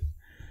played it.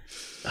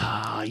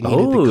 Ah, I needed the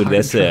Oh, card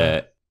there's draw. a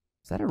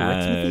Is that a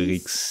Rick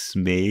Rick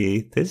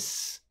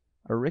Smithis.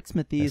 A Rick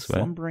Smithy's That's what-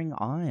 Slumbering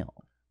Isle.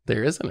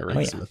 There isn't a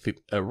Rick, yeah.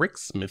 a Rick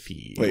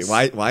Smithies. Wait,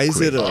 why is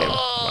it a...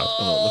 Oh,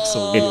 Oh, it looks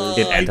so It-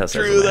 weird. it enters I as a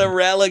drew the land.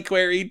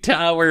 Reliquary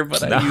Tower,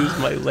 but I used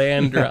my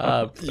land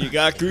drop. You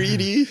got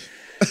greedy.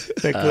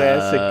 The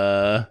classic.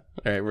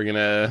 All right, we're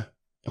gonna.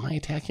 Am I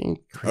attacking?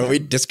 Are we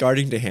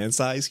discarding the hand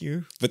size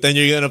here? But then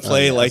you're gonna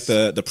play yes. like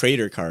the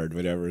Praetor card,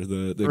 whatever,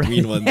 the Right.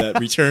 green one that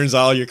returns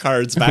all your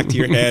cards back to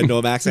your hand,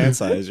 no max hand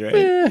size,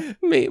 right?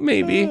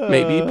 Maybe,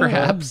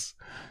 perhaps.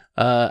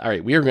 All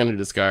right, we are going to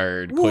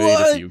discard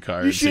quite a few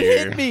cards You should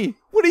here. hit me.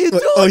 What are you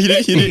doing? Oh, he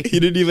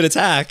didn't even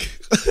attack.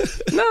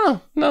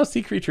 No,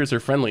 sea creatures are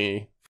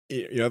friendly.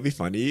 You know, it'd be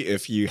funny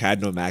if you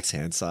had no max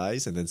hand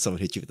size and then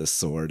someone hit you with a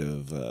sword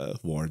of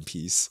War and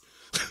Peace.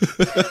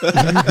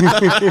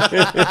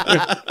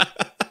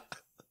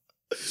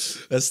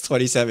 That's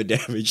 27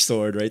 damage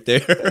sword right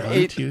there.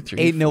 1, 2, 3,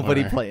 Ain't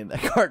nobody 4. playing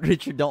that card,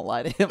 Richard. Don't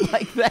lie to him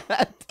like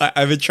that.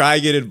 I've been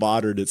trying it in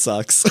modern. It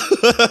sucks.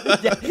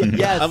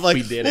 Yes, I'm like,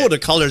 we did oh, it. the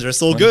colors are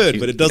so 1, good, 2,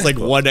 but it does like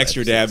 3, 1 4,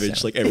 extra 5, 6, damage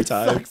 7. like every it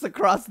time. sucks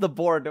across the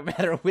board, no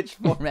matter which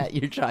format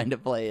you're trying to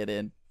play it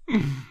in.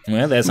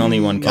 Well, there's only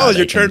one card. Oh, I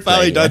your can turn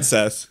finally play. done,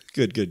 Seth.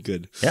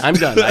 Good. I'm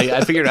done.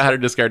 I figured out how to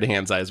discard the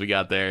hand size. We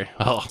got there.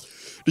 Oh,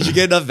 Did you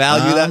get enough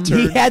value that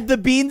He turn? had the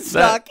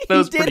beanstalk. that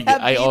was he did pretty good.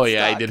 have Oh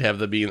yeah, I beanstalk. did have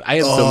the beans. I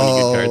had so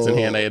many good cards in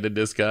hand. I had to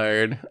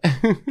discard.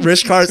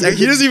 Rich cards.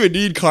 He doesn't even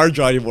need card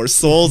draw anymore.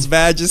 Soul's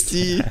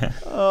Majesty.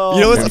 Oh,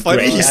 You know what's That's funny?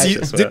 great He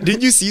cards as well.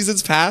 didn't you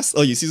seasons pass?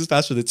 Oh, you seasons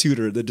pass for the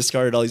tutor, then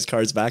discarded all these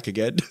cards back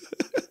again.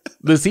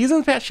 The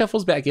season pass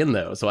shuffles back in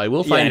though, so I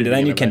will Yeah, find and it. then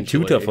again you can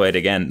eventually. tutor for it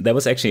again. That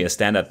was actually a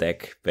standard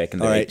deck back in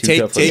the All day. right, Tutor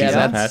take- for take- season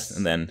Yeah, pass,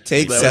 and then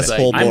Take That was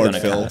cesspool like- I'm board, gonna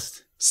Phil.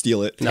 cast.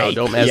 Steal it. No,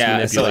 don't mass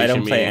Yeah, so I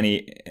don't manipulation play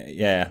me. any.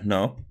 Yeah,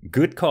 no,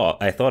 good call.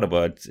 I thought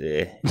about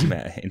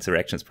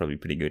Insurrection's probably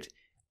pretty good.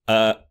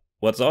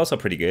 What's also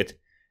pretty good?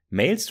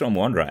 Maelstrom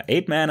Wanderer,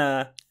 8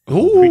 mana.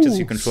 Ooh. Creatures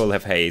you control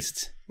have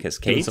haste.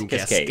 Cascade, some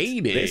cascade.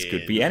 cascading. This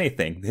could be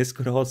anything. This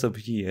could also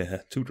be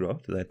a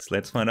 2-drop.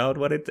 Let's find out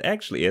what it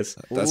actually is.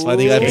 That's why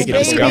they gotta make it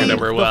baby. discover.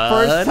 Number The one.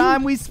 first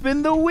time we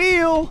spin the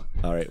wheel.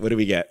 All right, what do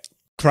we get?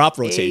 Crop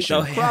rotation.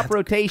 Oh, yeah. Crop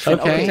rotation.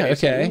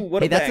 Okay. Ooh,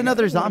 what Hey, a that's banger.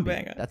 another What a zombie.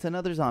 banger. That's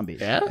another zombie.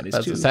 Yeah, That is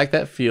let's two. attack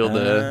that field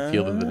of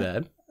the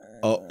dead.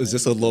 Oh, is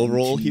this a low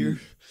roll here?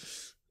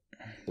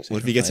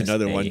 What if he gets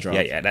another one drop?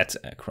 Yeah, that's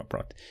a crop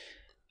rot.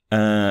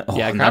 Yeah,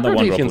 crop another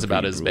one drop rotation's would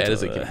about be as bad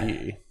as it brutal. can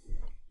be.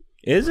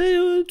 Is it?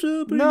 It's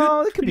a pretty No,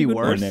 good- it could pretty be good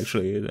worse. one,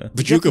 actually.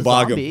 Bajuka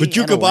bog him. zombie and a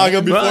Bajuka bog him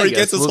land. before Well, I he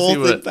gets guess his we'll whole see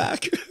thing what-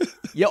 back.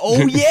 Yeah.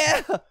 Oh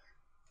yeah.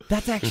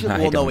 That's actually. I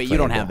Well, no, don't wait. You play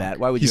don't have Dog. that.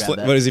 Why would He's you have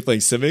what that? is he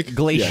playing? Simic?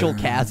 Glacial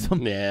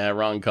Chasm. Yeah,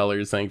 wrong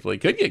colors, thankfully.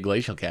 Could get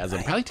Glacial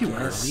Chasm. Probably too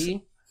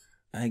early.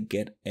 I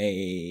get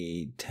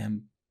a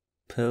Temple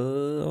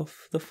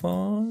of the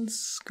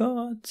False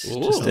Gods.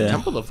 Ooh, Just a-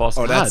 Temple of the False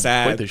Oh, God. that's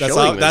sad. Quite the That's,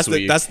 showing that's this the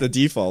week. that's the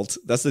default.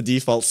 That's the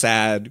default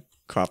sad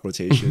crop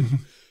rotation.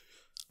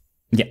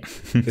 yeah.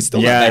 It's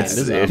still yeah, not it's, bad,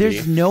 is it? it-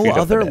 There's no Good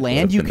other for that.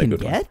 land you Would've been can a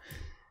good one.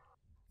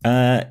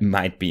 get.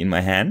 Might be in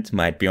my hand,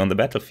 might be on the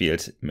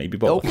battlefield, maybe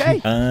both. Okay.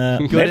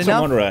 Good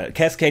enough. Wanderer,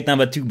 Cascade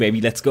number 2, baby,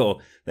 let's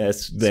go.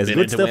 There's Spin good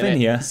it to stuff win in it.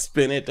 here.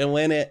 Spin it to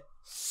win it.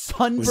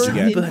 Sunburn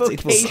get?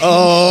 Invocation.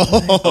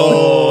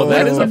 Oh,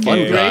 that is a fun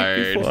okay.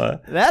 card.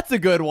 Before. That's a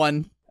good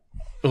one.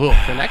 Ooh,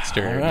 for next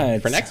turn.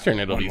 Alright. For next turn,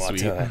 it'll One be more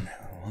sweet. turn.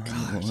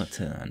 One more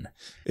turn.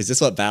 Is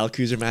this what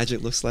battlecruiser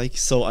magic looks like?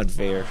 So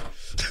unfair.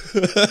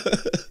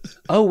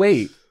 Oh,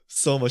 wait.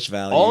 So much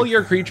value. All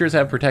your creatures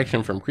have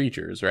protection from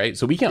creatures, right?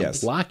 So we can't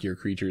Yes. block your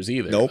creatures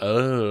either. Nope.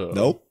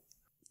 Oh.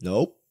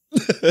 Nope.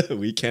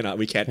 We cannot.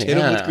 We can't hit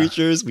them with Yeah.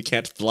 creatures. We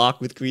can't block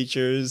with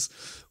creatures.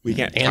 We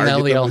can't. And target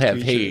now they them all with have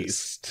creatures.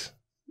 haste.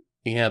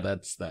 Yeah,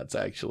 that's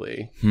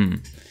actually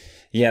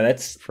Yeah,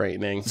 that's.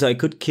 frightening. So I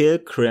could kill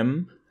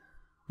Krim,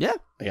 Yeah.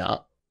 Yeah.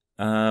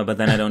 but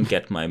then I don't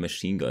get my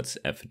Machine God's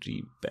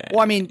effigy back. Well,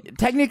 I mean,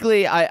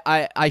 technically, I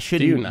Do you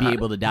shouldn't be not?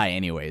 able to die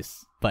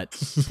anyways. But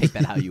take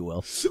that how you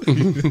will.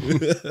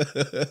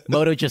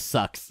 Moto just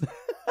sucks.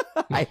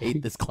 I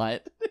hate this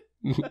client.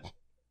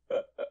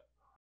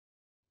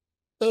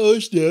 Oh,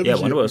 snap. Yeah,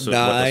 what was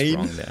Nine.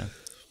 wrong there?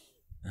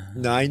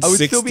 9, I would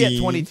 16. still be at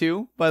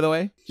 22, by the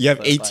way. You have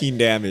But 18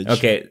 damage.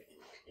 Okay.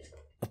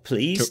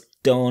 Please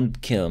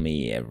don't kill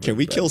me, everybody. Can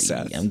we kill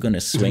Seth? I'm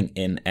gonna swing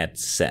in at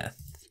Seth.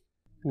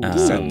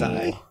 Does Seth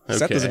die?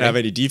 Seth Okay. doesn't have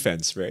any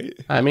defense, right?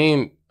 I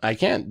mean, I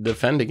can't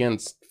defend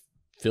against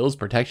Phil's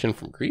protection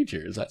from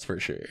creatures, that's for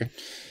sure.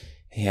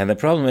 Yeah, the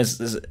problem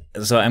is,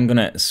 so I'm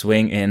gonna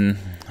swing in,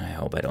 I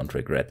hope I don't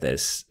regret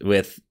this,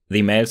 with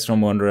the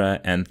Maelstrom Wanderer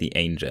and the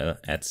Angel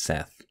at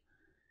Seth.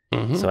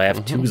 So I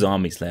have 2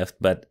 zombies left,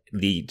 but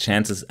the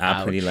chances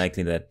are pretty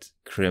likely that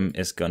Krim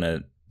is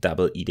gonna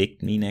double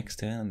edict me next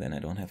turn, and then I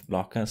don't have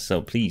blockers,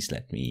 so please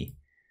let me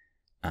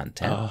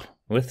untap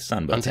with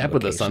Sunbird's Untap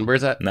with the invocation.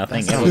 Sunbirds?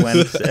 Nothing ever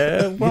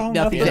went wrong.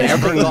 Nothing Yeah,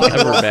 ever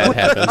never bad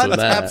happens with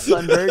that.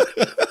 Sunbird.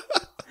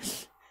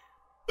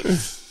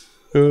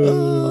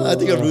 I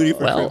think I'm rooting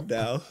for Well. Krim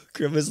now.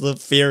 Krim is the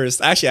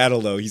fairest. Actually, I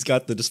don't know. He's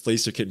got the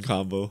Displacer Kitten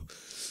combo.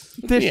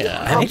 Yeah.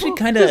 I'm actually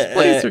kind of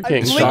Displacer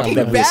King shocked Blinking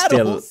that we're still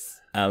battles.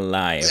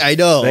 alive. I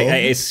know. Like, I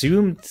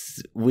assumed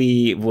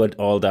we would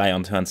all die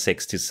on turn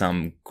 6 to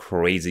some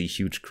crazy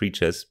huge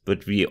creatures,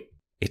 but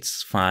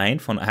it's fine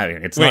for I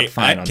mean, it's not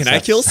fine on can I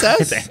Seth's kill side,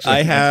 Seth? actually.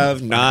 I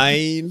have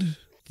 9,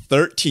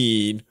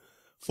 13,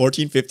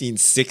 14, 15,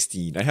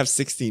 16. I have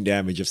 16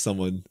 damage if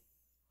someone.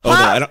 Oh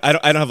no, I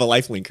don't have a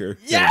life linker.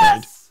 Never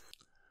mind. Yes!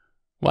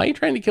 Why are you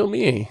trying to kill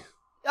me?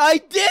 I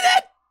did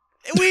it!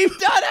 We've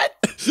done it!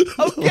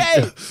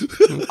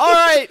 Okay. All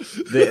right.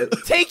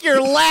 Take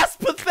your last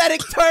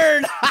pathetic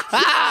turn.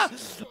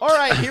 All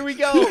right, here we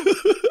go.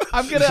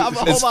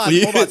 Hold on.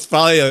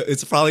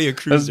 It's probably a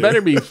cruiser. This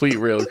better be Fleet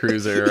Rail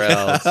Cruiser or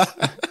else.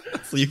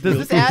 Fleet Does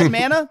Wheel. this add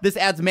mana? This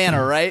adds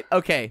mana, right?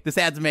 Okay, this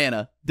adds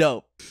mana.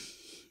 Dope.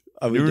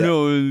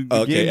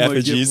 Okay,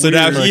 effigy. So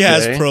now he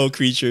has Okay. pro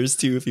creatures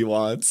too if he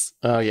wants.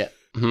 Oh, yeah.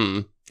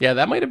 Yeah,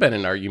 that might have been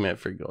an argument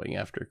for going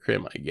after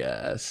Krim, I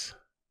guess.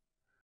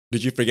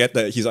 Did you forget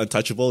that he's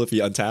untouchable if he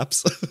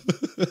untaps?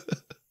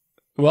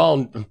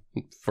 Well,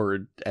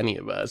 for any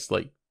of us,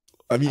 like,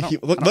 I mean,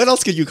 what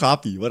else could you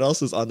copy? What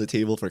else is on the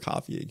table for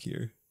copying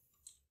here?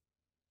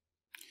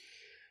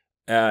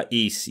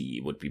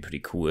 EC would be pretty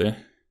cool.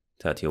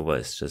 Tatiova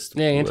is just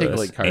Yeah, you can take, worse.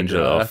 like, card Angel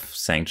draw. of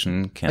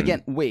Sanction can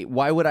Again, wait,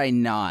 why would I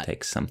not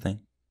take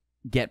something.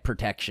 get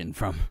protection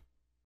from?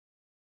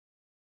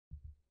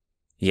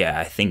 Yeah,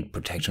 I think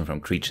protection from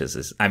creatures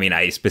is... I mean,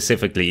 I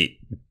specifically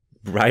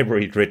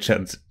briberied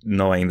Richard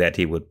knowing that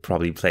he would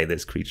probably play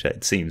this creature.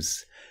 It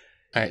seems...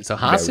 all right, so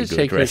Very Hostage good,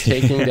 Taker right? is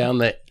taking down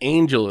the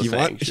Angel of He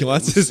Sanctions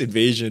wants his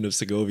invasion of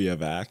Segovia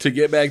back. to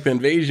get back the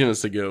invasion of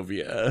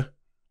Segovia.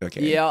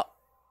 Okay. Yeah.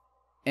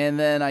 And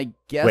then I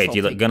guess Wait, I'll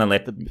you're take- gonna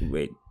let the...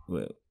 Wait,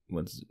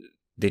 what's...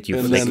 Did you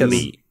And flicker then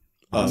the...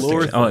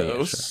 Lorthos. Oh,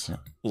 yeah, sure.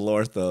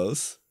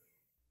 Lorthos.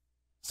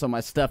 so my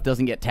stuff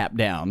doesn't get tapped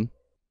down.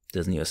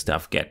 Doesn't your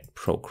stuff get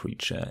pro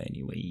creature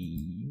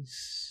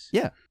anyways?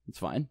 Yeah, it's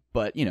fine.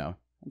 But, I'm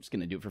just going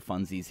to do it for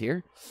funsies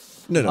here.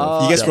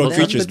 No. He gets pro double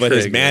creatures, tap but the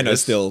his mana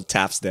triggers. still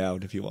taps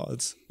down if he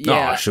wants.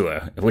 Yeah. Oh,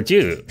 sure. Would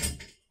you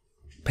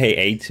pay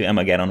 8 to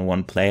Armageddon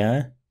one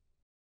player?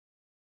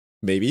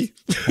 Maybe.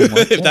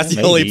 If that's the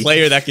Maybe. only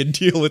player that can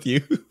deal with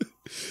you.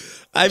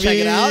 I Check mean,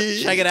 it out.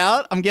 Check it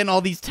out. I'm getting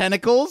all these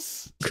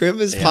tentacles. Krim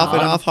is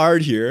popping off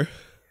hard here.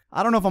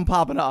 I don't know if I'm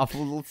popping off.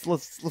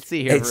 Let's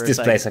see here. It's for a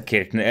second. Displacer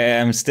Kitten.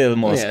 I'm still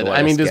more Yeah, scared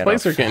I mean, of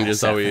Displacer King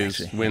just Seth, always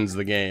actually. wins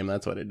the game.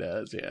 That's what it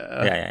does,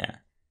 yeah. Yeah.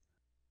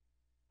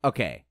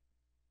 Okay.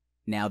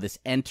 Now this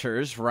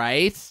enters,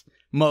 right?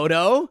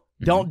 Moto,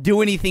 Mm-hmm. don't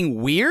do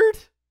anything weird?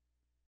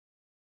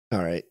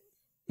 All right.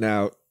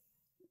 Now,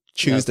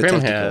 choose the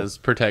Krim tentacle. has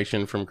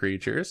protection from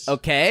creatures.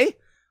 Okay.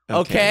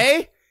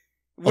 Okay.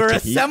 We're Okay.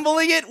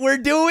 assembling it. We're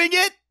doing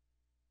it.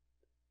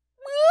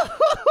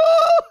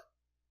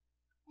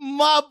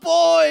 My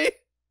boy.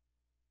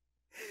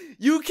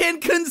 You can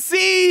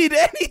concede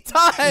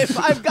anytime.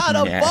 I've got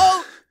a Yeah.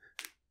 boat.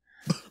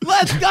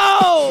 Let's go.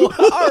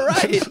 All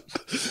right.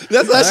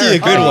 That's actually a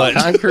good one.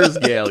 Conqueror's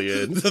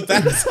Galleon. The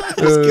backside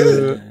is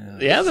good.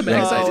 Yeah, the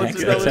backside Oh, is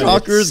it's good. really-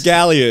 Conqueror's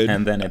Galleon.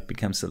 And then it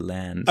becomes a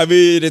land. I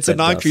mean, it's a That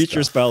does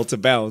non-creature stuff. spell to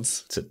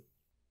bounce. It's a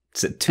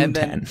 2/10. And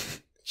then-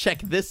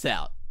 Check this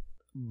out.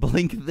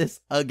 Blink this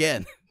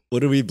again.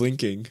 What are we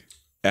blinking?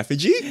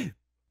 Effigy?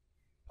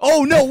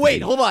 Oh, no,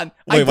 wait. Hold on.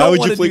 I Wait, why don't would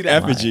wanna you do blink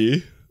that.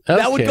 effigy?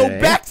 That would go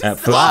Okay. back to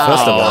First of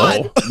all,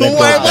 Wow. that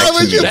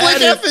goes back to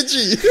me.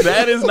 effigy?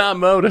 That is not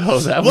Moto.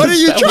 What are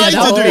you trying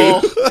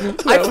to do?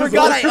 I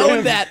forgot I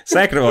owned that.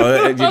 Second of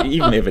all,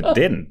 even if it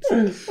didn't,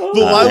 But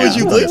why would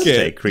you blink let's it?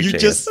 take creature. You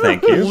just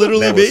Thank you.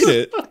 literally That was made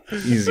it.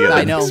 easier I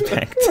than know.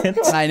 expected.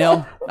 I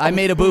know. I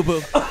made a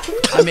boo-boo.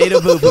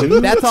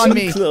 That's on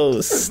me.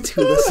 Close to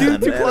the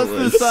Too sun. close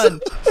to the sun.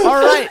 All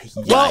right.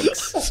 Well,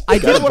 Yikes. I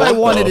did what I both,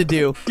 wanted though. to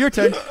do. Your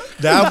turn.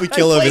 Now if we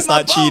kill him, played it's my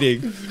not boat.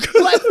 cheating.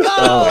 Let's go.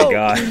 Oh my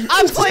god.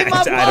 I'm playing my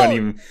I don't boat.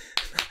 even.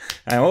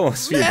 I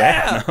almost feel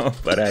bad now,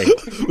 but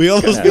We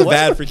almost Yeah. feel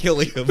bad for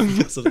killing him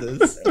because of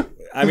this.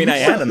 I mean, I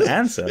had an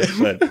answer,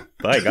 but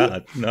by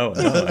God, no,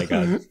 oh my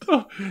God.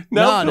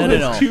 No, no, no,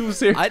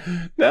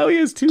 no. Now he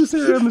has 2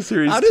 Sarah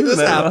emissaries. How did this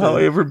I don't know how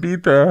happen? I ever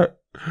beat that.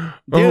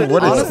 Dude, oh,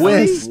 what a honestly-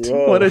 twist.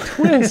 Whoa. What a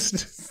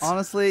twist.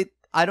 Honestly,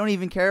 I don't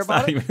even care It's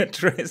about not it. even a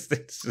twist.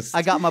 It's just.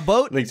 I got my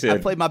boat. Like I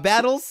played my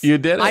battles. You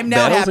did it. I'm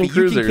now Battles happy. and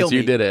cruisers. You can kill me.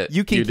 You did it.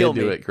 You can kill did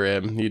me. do it,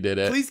 Grim. You did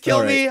it. Please kill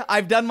All me.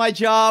 I've done my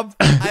job.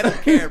 I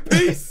don't care.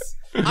 Peace.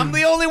 I'm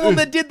the only one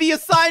that did the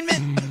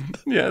assignment.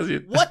 Yes.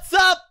 You... What's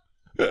up?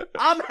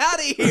 I'm out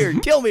of here.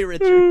 Kill me,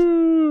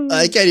 Richard.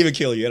 I can't even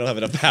kill you. I don't have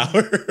enough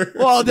power.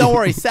 Well, don't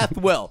worry. Seth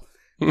will.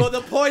 But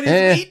the point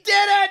is, we did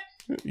it.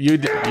 You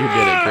did it,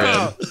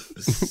 Grim.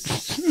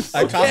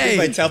 I copied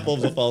my temple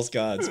of the false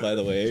gods, by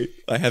the way.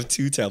 I have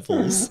 2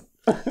 temples.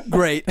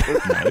 Great.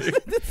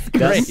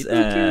 Does,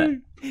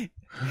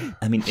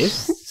 I mean, if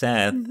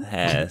Seth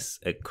has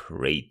a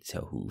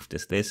greater hoof,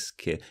 does this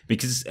kill?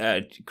 Because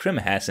Krim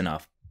has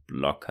enough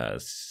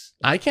blockers.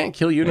 I can't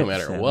kill you no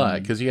matter 7.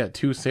 what because you got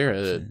 2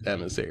 Sarah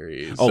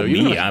emissaries. Oh, so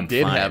even me, if I I'm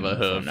did fine have a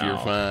for hoof, now. you're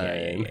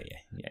fine.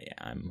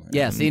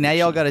 Yeah. See, now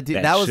y'all got to do.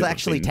 That was should've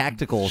actually been-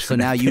 tactical. So should've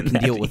now you been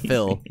can deal that with easy.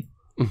 Phil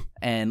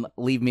and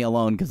leave me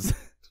alone because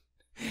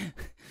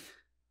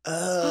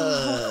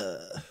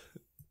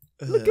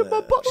look at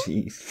my boat.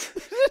 Jeez.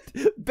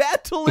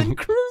 Battle and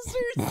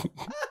cruisers.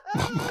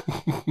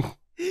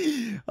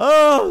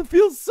 Oh, it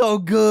feels so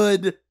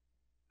good.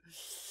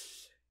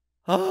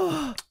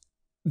 Oh,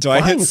 Do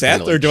I hit Mine's Seth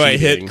kinda or like do I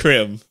cheating. hit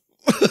Krim?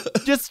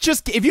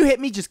 just if you hit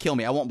me, just kill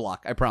me. I won't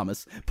block. I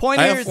promise. Point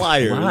I here have is-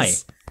 flyers. Why?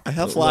 I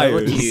have Why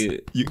would flyers.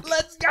 you-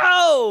 Let's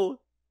go.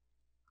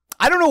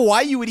 I don't know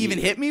why you would even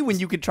hit me when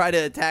you could try to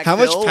attack. How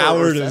much Phil or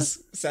power Seth.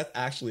 does Seth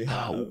actually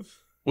have?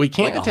 We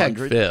can't Like attack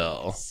 100?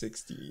 Phil.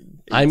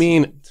 16. I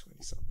mean, 18,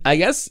 20-something. I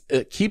guess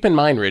keep in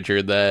mind,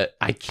 Richard, that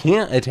I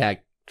can't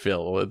attack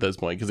Phil at this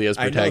point because he has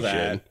I know protection.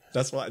 that.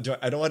 That's why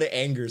I don't want to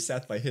anger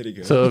Seth by hitting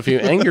him. So if you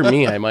anger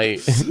me, I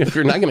might. If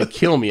you're not going to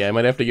kill me, I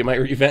might have to get my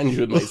revenge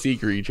with my sea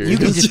creature. You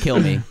can just kill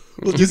me.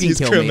 we'll you just can use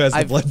kill Krim me. as the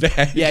I've- blood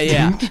bag.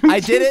 Yeah. I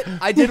did it.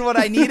 I did what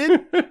I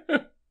needed.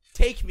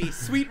 Take me.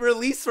 Sweet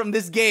release from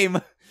this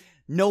game.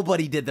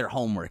 Nobody did their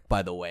homework,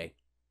 by the way.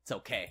 It's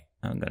okay.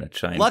 I'm gonna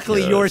try. And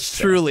Luckily, kill yours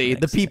Seth truly,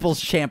 the next people's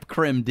champ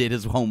Krim, did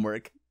his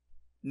homework.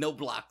 No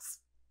blocks.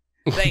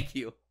 Thank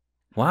you. time.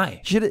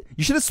 Why? You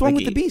should have swung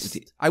with Like, the beast.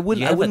 I you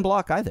wouldn't have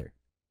block either.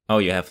 Oh,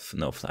 you have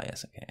no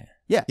flyers. Okay.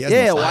 Yeah. He has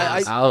no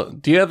Why? flyers.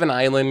 Do you have an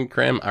island,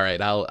 Krim? All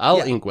right, I'll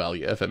Yeah. inkwell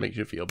you if it makes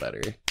you feel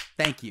better.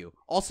 Thank you.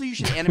 Also, you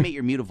should animate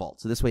your Mutavault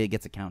so this way it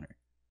gets a counter.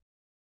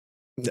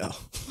 No.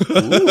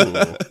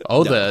 Ooh.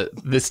 Oh, No.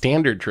 the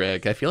standard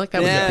trick. I feel like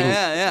that was a thing.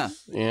 Yeah.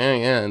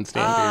 Yeah, and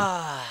standard.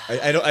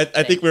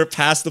 I think we're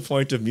past the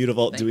point of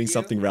Mutavault Thank doing you.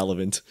 something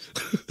relevant.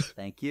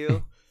 Thank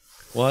you.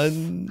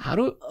 One. How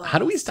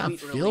do we stop sweet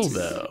Phil release.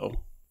 though?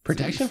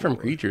 Protection from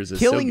creatures is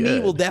Killing so good.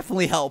 me will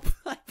definitely help.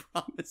 I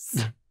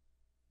promise.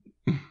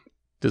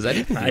 Does that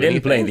even do I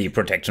didn't play anything? the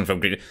protection from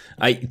creature.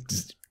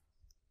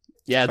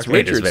 Yeah, it's Okay,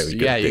 it is Richard's. very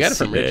good. Yeah, you got it This-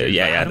 from Richard.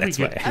 yeah, How yeah, do we that's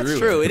get why. through That's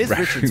true. It is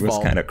Raccoon Richard's was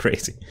fault. kind of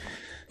crazy.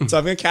 So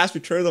I'm going to cast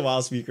Return of the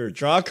Wild Speaker.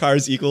 Draw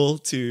cards equal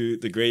to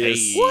the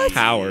greatest Hey. What?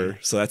 power.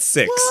 So that's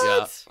 6.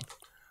 Yeah.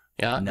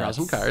 Yeah, draw Nuts.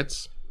 some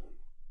cards.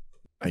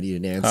 I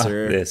need an Oh,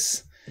 answer.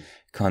 this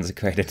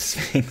consecrated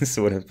sphinx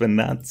would have been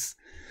nuts.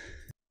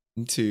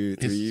 1, 2,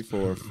 3,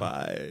 4,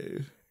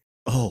 5.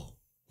 Oh,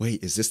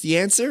 wait. Is this the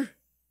answer?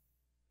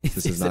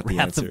 This is not it the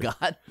Wrath answer. of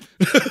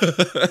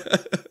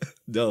God?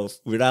 No,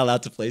 we're not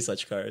allowed to play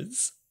such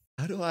cards.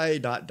 How do I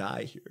not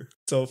die here?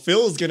 So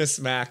Phil's gonna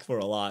smack for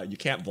a lot. You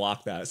can't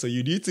block that. So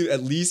you need to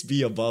at least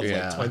be above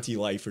Yeah. like 20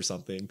 life or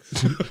something.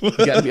 You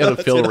gotta be out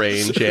of Phil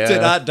range, To yeah.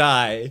 not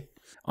die.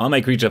 All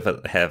my creatures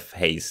have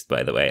haste,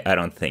 by the way. I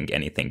don't think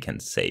anything can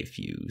save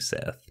you,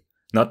 Seth.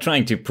 Not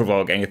trying to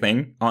provoke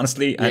anything.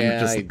 Honestly, Yeah, I'm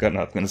just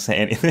not going to say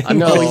anything. I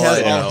know, Oh, he has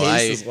I all know,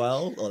 haste as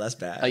well? Oh, that's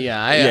bad. I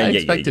Yeah,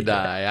 expect to yeah.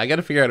 die. I got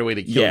to figure out a way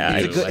to kill Yeah,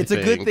 you. It's a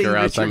good thing or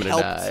else I'm Richard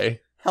gonna helped. die.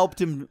 Helped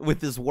him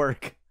with his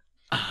work.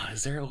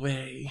 Is there a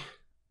way?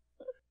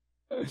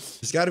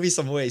 There's got to be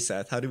some way,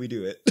 Seth. How do we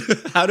do it?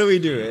 How do we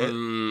do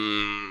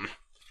it?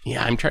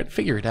 Yeah, I'm trying to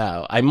figure it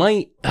out. I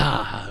might.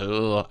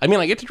 I mean,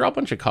 I get to draw a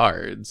bunch of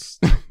cards,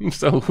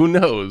 so who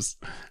knows?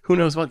 Who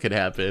knows what could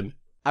happen?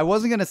 I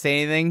wasn't gonna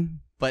say anything,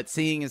 but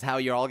seeing as how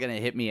you're all gonna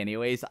hit me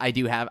anyways, I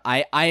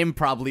am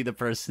probably the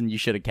person you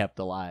should have kept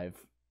alive.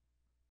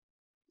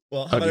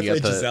 Well, how Oh, do about you I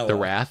play get Gisela? the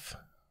wrath?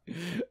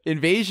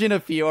 Invasion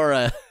of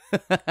Fiora.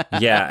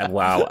 Yeah,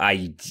 wow.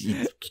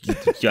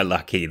 You're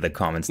lucky the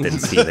comments didn't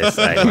see this.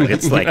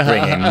 It's like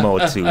bringing Mo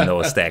to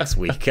no stacks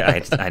week. I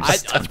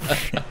just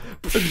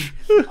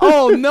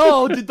Oh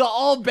no! Did the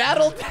all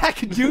battle deck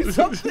do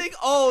something?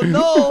 Oh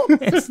no!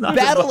 It's not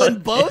Battle about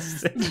and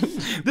boats. We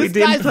This didn't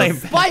guy's play a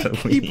spike.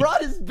 Battle He League.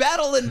 brought his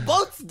battle and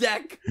boats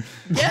deck.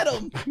 Get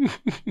him.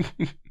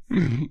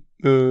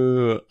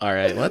 All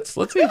right, let's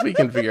see if we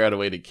can figure out a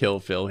way to kill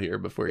Phil here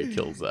before he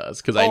kills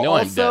us. Because I Oh, know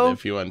I'm also- dead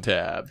if you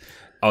untap.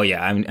 Oh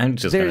yeah, I'm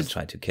just gonna There's-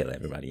 try to kill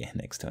everybody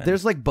next time.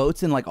 There's like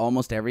boats in like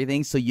almost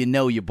everything, so you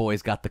know your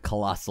boy's got the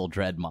Colossal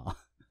Dreadmaw.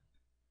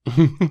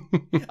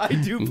 I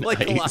do play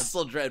Nice.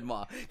 Colossal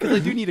Dreadmaw because I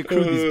do need to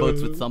crew these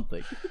boats with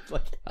something.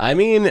 Like, I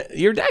mean,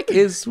 your deck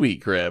is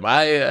sweet, Grim.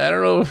 I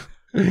don't know.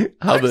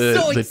 how I'm the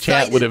so chat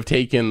excited. would have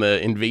taken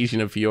the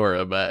invasion of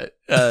Fiora, but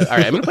all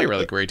right, I'm gonna play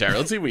Reliquary Tower.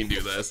 Let's see if we can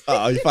do this.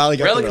 Oh, you finally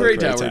got Reliquary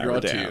the Tower, draw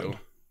down.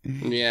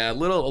 2. Yeah, a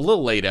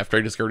little late after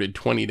I discarded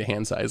 20 to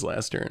hand size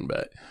last turn,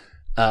 but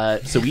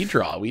so we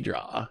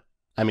draw.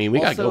 I mean, we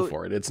gotta go Also,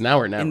 for it. It's now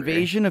or never.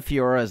 Invasion of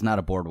Fiora is not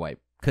a board wipe.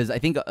 Because I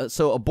think,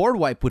 so a board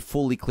wipe would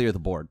fully clear the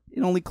board.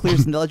 It only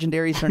clears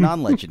legendaries or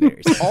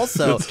non-legendaries.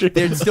 Also,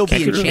 there'd still be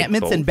Can't you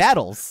enchantments both? and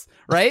battles,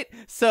 right?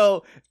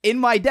 So in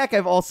my deck,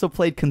 I've also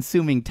played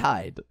Consuming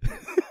Tide.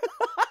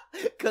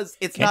 Because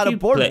it's Can't not a you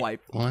board play-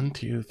 wipe. 1,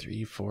 2,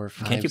 3, 4,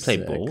 5. Can't you play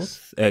 6.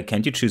 both?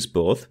 Can't you choose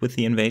both with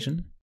the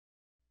invasion?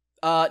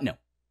 No.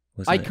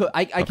 I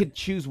could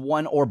choose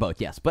one or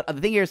both, yes. But the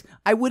thing is,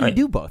 I wouldn't Right.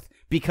 do both.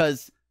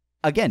 Because,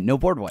 again, no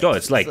board wipes. Oh,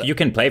 it's like So- you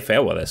can play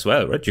Farewell as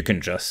well, right? You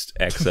can just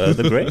exile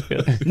the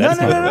graveyard. No, That's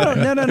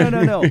not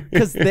right. no.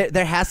 Because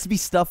there has to be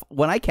stuff,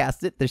 when I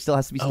cast it, there still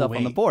has to be Oh, stuff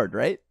on the wait. board,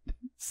 right?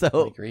 So,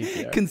 My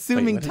graveyard.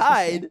 Consuming Wait, what does this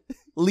say? Tide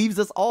leaves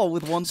us all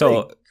with one So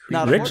thing.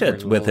 Not a board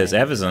Richard, wipe. with his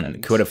Rolling Evazon,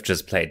 sense. could have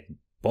just played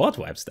board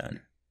wipes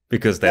then,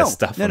 because there's No,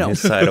 stuff no, on no. his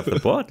side of the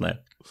board left.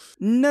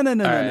 No.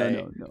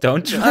 Alright.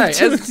 Don't you? All right,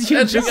 as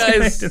you just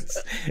guys-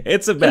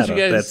 it's a battle.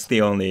 guys- That's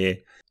the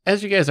only.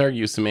 As you guys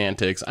argue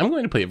semantics, I'm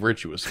going to play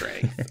Virtuous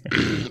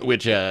Strength,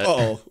 which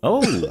Oh,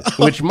 Oh,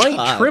 which might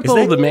God. triple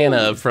Is that- the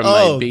mana from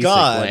Oh, my basic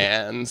God.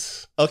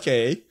 lands,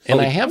 okay. and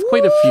I have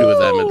quite a few of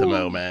them at the Woo!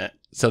 moment.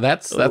 So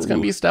that's going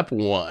to be step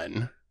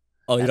 1.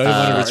 Oh, you don't even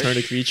want to Uh, return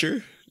a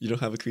creature? You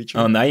don't have a creature?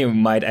 oh, now you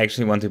might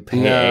actually want to pay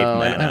 8 No,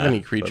 mana. I don't have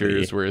any for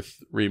creatures the- worth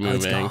Oh, it's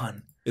removing.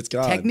 gone. It's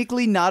gone.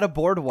 Technically not a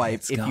board wipe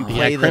It's if you gone.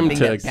 play Yeah, the Crim thing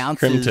took, that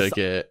Crim bounces took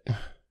it.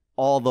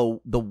 all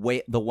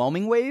the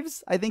whelming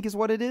waves, I think is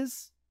what it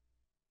is.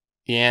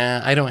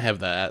 Yeah, I don't have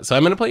that. So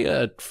I'm going to play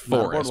a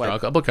forest, wipe. draw a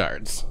couple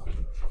cards.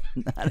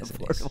 Not a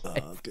board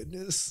wipe. Oh,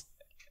 goodness.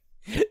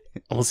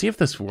 We'll see if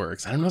this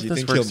works. I don't know Do if you this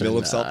think he'll works or mill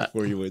himself not.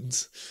 before he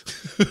wins?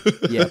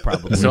 Yeah,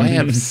 probably. So I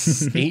have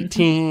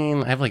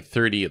 18. I have like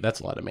 30. That's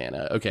a lot of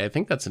mana. Okay, I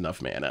think that's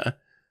enough mana.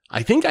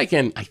 I think I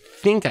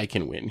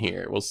can win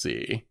here. We'll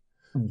see.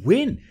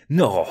 Win?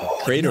 No.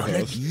 Crater no,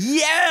 Hoof.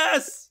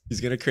 Yes! He's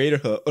going to Crater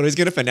Hoof. Or he's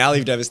going to Finale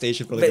of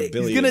Devastation for like a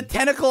billion. He's gonna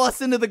tentacle us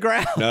into the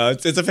ground. No,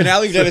 it's a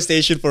Finale of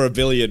Devastation for $1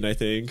 billion, I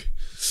think.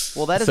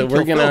 Well, that So doesn't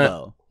we're kill gonna-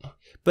 Phil, though.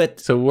 But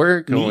So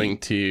we're going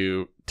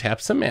to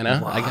tap some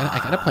mana. I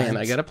got a plan.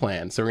 What? I got a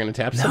plan. So we're gonna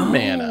tap some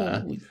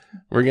mana.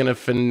 We're gonna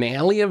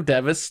Finale of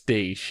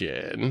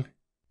Devastation.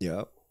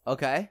 Yep.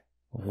 Okay.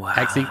 wow.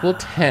 X equal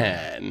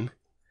 10.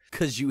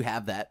 Because you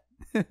have that,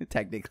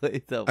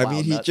 technically. So, I wow,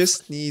 mean, he nuts.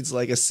 just needs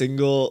like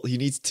he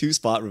needs 2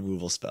 spot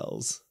removal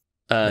spells.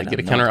 But Get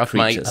a I'm counter not off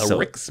my creatures, so-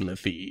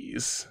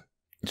 Erixmathes.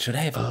 Should I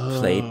have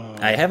played?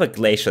 I have a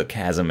Glacial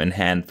Chasm in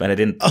hand, but I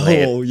didn't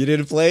play Oh, you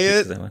didn't play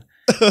it.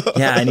 it?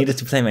 Yeah, I needed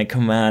to play my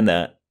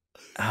commander.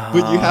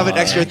 But you have an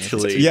extra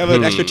Actually, you have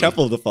an extra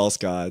Temple of the False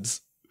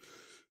Gods.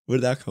 Where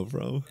did that come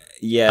from?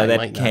 Yeah, I that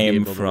might not be came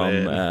able to from.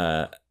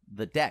 win.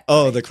 the deck.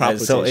 Oh, right? the crop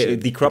So rotation.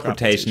 the crop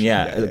rotation,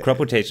 yeah. The yeah. crop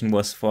rotation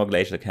was for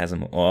Glacial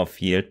Chasm or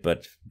Field,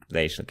 but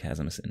Glacial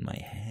Chasm is in my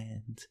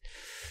hand.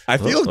 I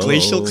feel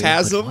Glacial but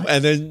Chasm what?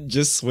 and then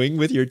just swing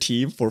with your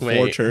team for 4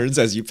 Wait. turns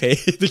as you pay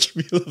the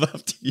cumulative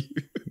up to you.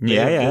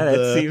 Yeah, that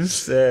The-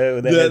 seems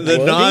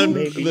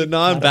the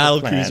non battle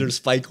cruiser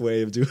spike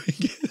way of doing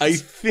it. I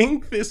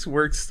think this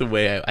works the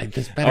way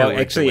this better Oh, work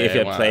actually, the way if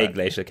you I play want.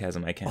 Glacial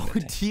Chasm, I can. Oh,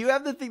 do you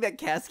have the thing that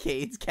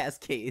cascades?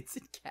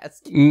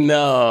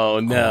 No.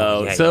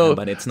 Oh, yeah, so, yeah,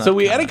 but it's not so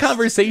we had a cast.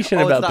 conversation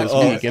Oh, it's about not this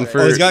cast. week, and Oh,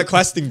 for he's got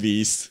Questing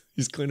Beast.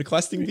 He's going to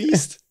Questing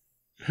Beast.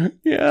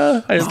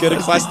 yeah, I He's got a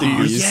was, Questing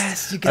Beast.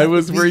 Yes, you I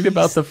was worried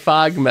about the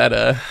fog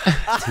meta.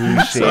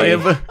 So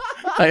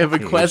I have a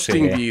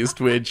questing Touche. beast,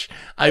 which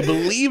I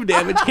believe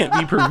damage can't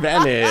be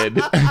prevented.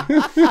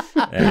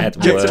 That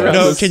Gets works. around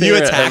No, the can you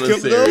Sarah attack him,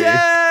 emissary. though?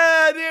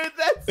 Yeah, dude,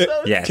 that's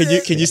so Yeah.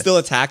 sick. Can you still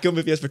attack him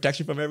if he has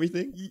protection from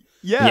everything?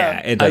 Yeah,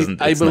 it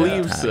doesn't. I it's not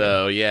believe time.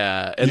 so.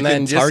 Yeah, and You then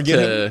can just target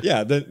to, him.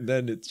 Yeah,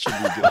 then it should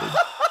be good.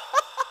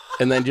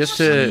 and then just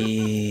to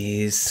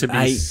Jeez,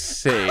 be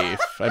safe,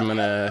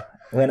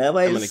 whenever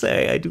I gonna-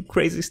 say I do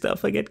crazy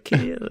stuff, I get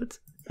killed.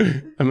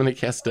 I'm gonna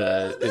cast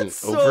an That's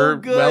so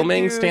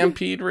overwhelming good, dude.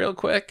 stampede real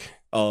quick.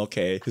 Oh,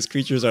 okay. His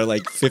creatures are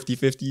like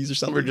 50-50s or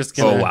something. We're just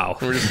gonna. Oh, wow.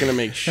 We're just gonna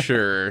make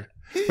sure.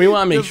 We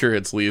want to make sure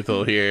it's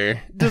lethal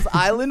here. Does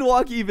Island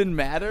Walk even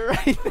matter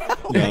right now?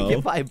 No. Like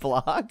if I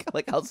block,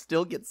 like I'll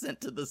still get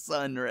sent to the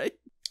sun, right?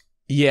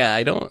 Yeah,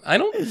 I don't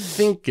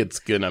think it's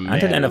gonna matter.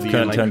 Until end of My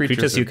turn,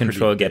 creatures you are pretty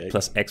control get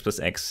big.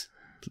 +X,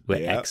 where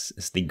Yeah. X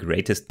is the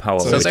greatest power.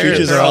 So So his they're,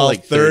 creatures they're are all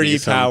like 30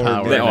 some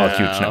power They're all now.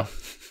 huge now.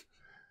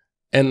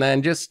 And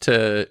then just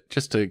to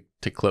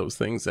close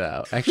things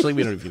out. Actually,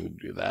 we don't even need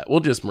to do that. We'll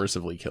just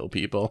mercifully kill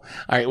people.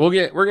 All right,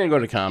 we're gonna go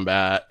to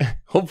combat.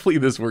 Hopefully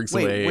this works the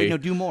way Wait, no,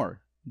 do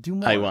more. Do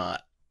more. I want.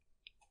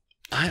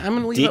 I'm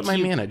gonna leave Did up my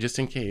you- mana just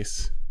in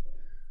case.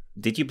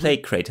 Did you play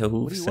Crater What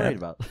are Hoof? you Seb? worried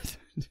about?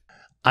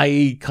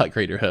 I cut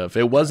Crater Hoof.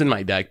 It was in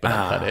my deck, but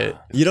I cut it.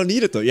 You don't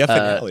need it though. You have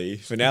Finale.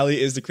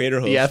 Finale is the Crater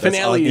Hoof. Yeah, That's all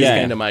Finale you is Yeah. need.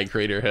 kind of my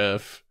Crater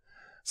Hoof.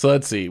 So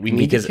let's see. We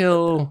need Because- to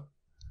kill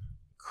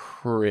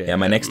Crim. Yeah,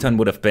 my next turn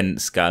would have been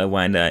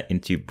Skullwinder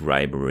into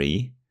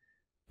Bribery,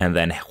 and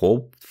then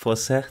hope for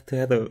Seth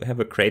to have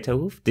a Crater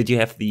Hoof. Did you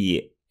have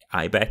the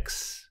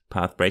Ibex,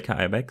 Pathbreaker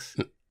Ibex?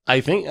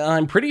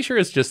 I'm pretty sure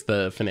it's just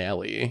the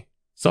finale.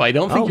 So I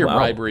don't think your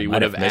bribery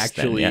would have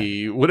actually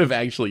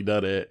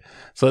done it.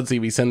 So let's see.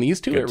 We send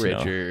these two at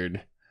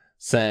Richard.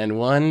 Send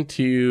 1,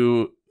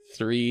 2,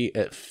 3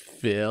 at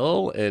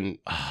Phil, and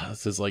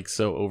this is like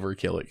so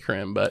overkill at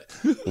Crim, but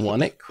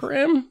 1 at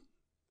Crim.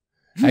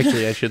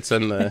 Actually, I should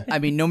send the. I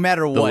mean, no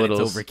matter what, it's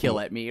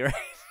overkill at me, right?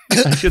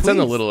 I should send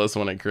the littlest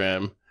one at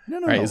Crim. No.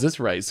 All right, is this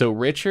right? So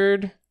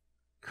Richard,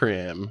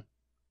 Crim.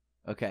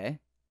 Okay.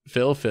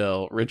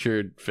 Phil,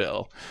 Richard,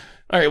 Phil.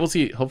 All right, we'll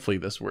see. Hopefully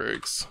this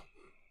works.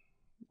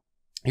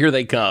 Here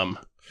they come.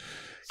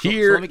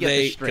 Here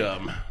they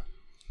come.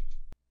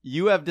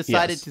 You have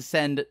decided to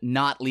send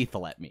not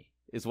lethal at me,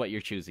 is what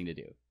you're choosing to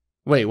do.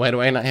 Wait, why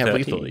do I not have 30.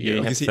 lethal at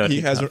you? Because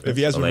he has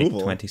removal.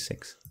 Like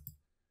 26.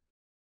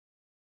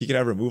 He can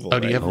have removal. Oh,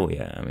 do you have? Oh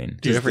yeah, I mean,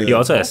 Do you he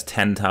also has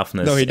 10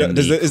 toughness. No, he does.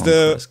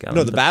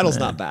 The battle's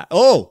not bad.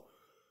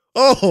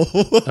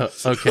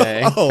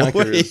 Okay.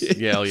 Conqueror's Wait.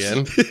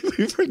 Galleon.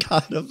 We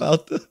forgot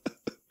about the.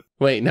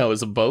 Wait, no,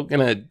 is a boat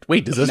gonna?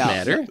 Wait, does this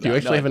matter? Do you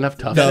actually have enough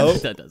toughness? No.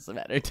 That doesn't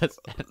matter. It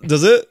doesn't matter.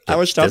 Does it? How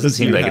much toughness doesn't do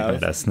seem you like have? it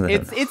does.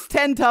 It's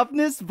 10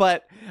 toughness,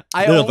 but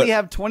I only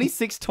have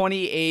 26,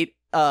 28,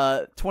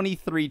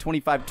 23,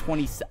 25,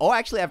 27. Oh,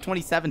 actually, I have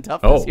 27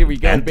 toughness. Here we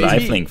go, and baby.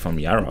 lifelink from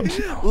Yarok.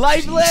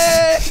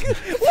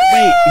 Lifelink!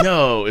 Wait,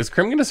 no, is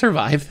Krim gonna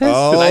survive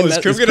this? Is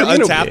Krim gonna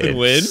untap and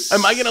win?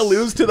 Am I gonna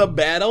lose to the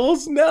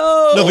battles?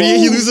 No. No, but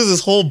he loses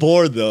his whole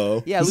board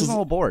though. Yeah, lose the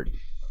whole board.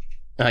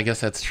 I guess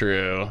that's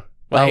true.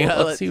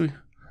 Well, let's see.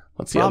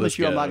 Let's see how this Promise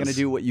you, I'm not goes. gonna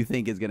do what you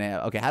think is gonna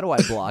happen. Okay, how do I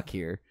block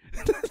here?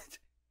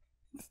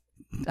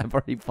 I've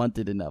already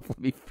punted enough. Let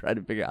me try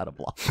to figure out how to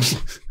block.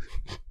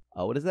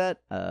 Oh, what is that?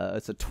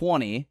 It's a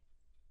 20.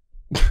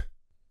 You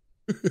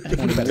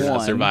better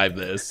not survive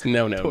this.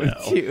 No.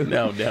 22.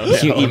 No.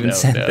 You even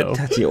sent no. the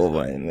touchy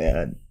over in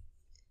there.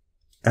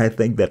 I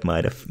think that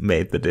might have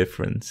made the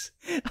difference.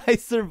 I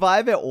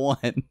survive at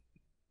 1.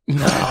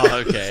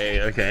 No,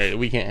 okay.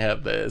 We can't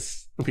have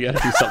this. We gotta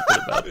do something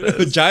about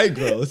this. Giant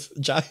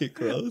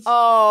growth.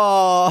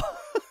 Oh.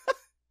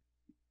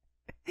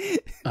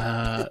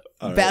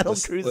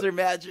 Battlecruiser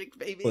magic,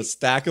 baby. Let's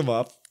stack them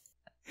up.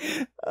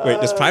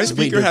 Wait, does Prime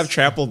Speaker have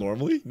trample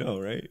normally?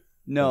 No, right?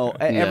 No,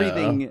 Okay.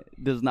 Everything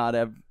does not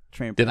have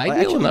trample. Did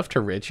I deal enough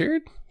to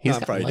Richard? He's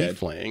got probably dead.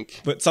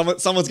 lifelink. But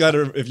someone's got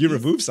to. If you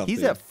remove something,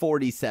 He's at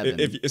 47.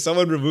 If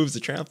someone removes the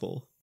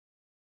trample,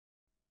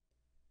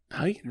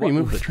 How do you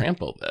remove the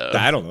trample though?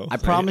 I don't know. I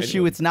promise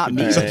you, it's not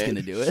me All that's right. going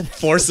to do it.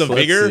 Force of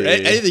Let's vigor.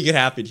 see. Anything can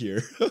happen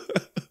here.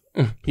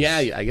 Yeah,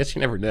 I guess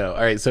you never know.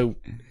 All right, so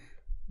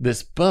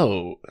this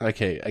boat.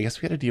 Okay, I guess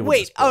we got to deal with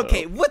this Wait, boat.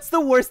 okay, what's the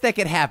worst that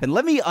could happen?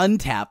 Let me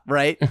untap,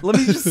 right? Let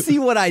me just see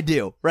what I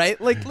do, right?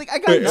 Like I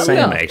got Wait, nothing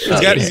Same, else.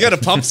 actually. He's got a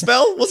pump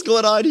spell. What's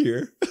going on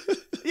here?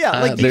 Yeah,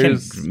 like You can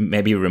There's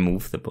maybe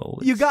remove the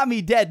bolt. you got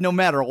me dead no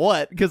matter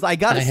what, because I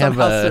got to I have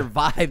somehow a-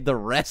 survive the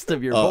rest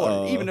of your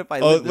board, even if I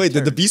Oh live this wait,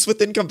 did the turn. Beast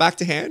Within come back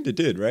to hand? It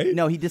did, right?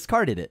 No, he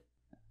discarded it.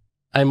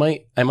 I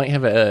might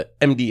have a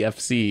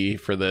MDFC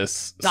for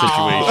this situation.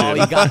 Oh,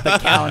 he got the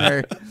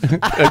counter.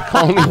 a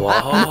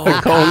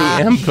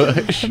Coney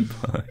ambush.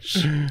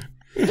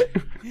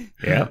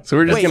 Yeah. So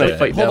we're just Wait, gonna wait,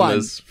 fight hold down on.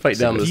 this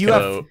Do you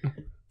boat.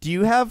 Do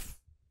you have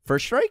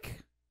first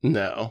strike?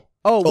 No.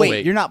 Oh, wait,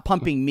 wait. you're not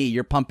pumping me.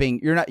 You're not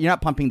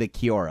pumping the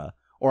Kiora,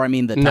 or I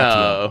mean the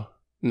Tatio.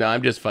 No,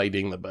 I'm just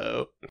fighting the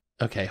boat.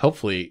 Okay,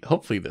 hopefully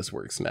this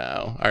works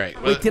now. All right.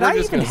 Wait, did we're I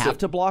just even gonna have sit-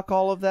 to block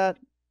all of that?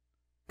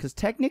 Because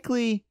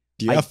technically,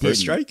 Do you I have first didn't.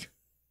 strike?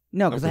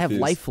 no, because I have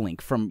confused.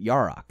 lifelink from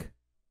Yarok.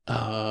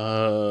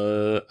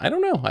 I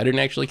don't know. I didn't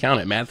actually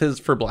count it. Math is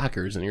for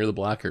blockers, and you're the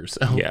blocker. So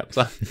Yeah.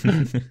 all right,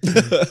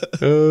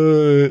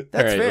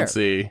 fair. let's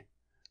see.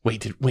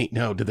 Wait,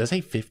 no. Did that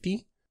say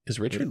 50? Is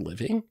Richard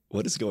living?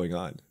 What is going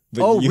on?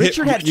 But Oh, you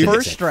Richard had you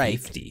first hit, strike.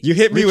 50. You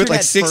hit me Richard with like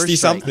had first 60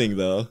 strike. something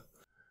though.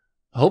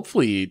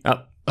 Hopefully.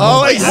 Oh,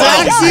 my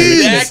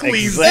exactly! God.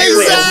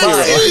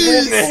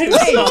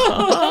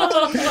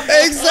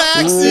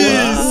 Exactly!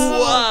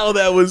 Wow,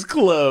 that was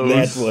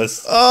close. That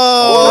was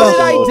Oh! How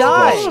did I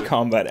die? worst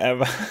combat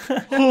ever.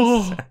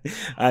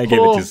 I give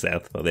it to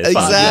Seth for this.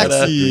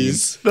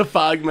 Exactsies. The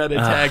Fogmet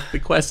attack, the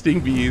questing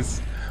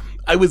bees.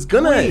 I was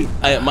gonna. Wait,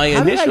 my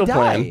how did I initial die?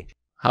 plan.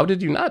 How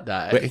did you not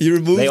die? He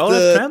removed They all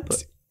have trample.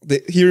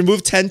 he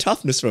removed 10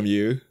 toughness from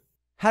you.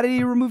 How did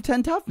he remove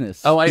 10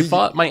 toughness? Oh, I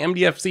fought my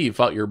MDFC.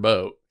 Fought your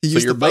boat. He So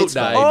used your the fight boat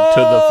spell. died to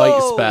the fight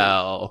Oh!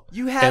 spell.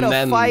 You had and a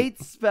then-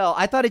 fight spell.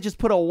 I thought it just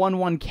put a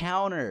 1/1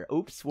 counter.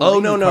 Oops.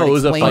 Oh, no, it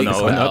was a fight no,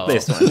 spell. not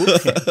this one.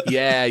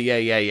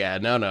 Yeah.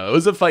 No. It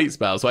was a fight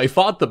spell. So I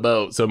fought the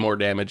boat, so more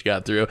damage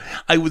got through.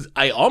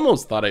 I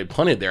almost thought I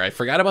punted there. I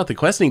forgot about the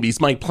questing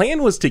beast. My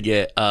plan was to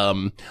get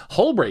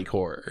Hullbreak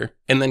Horror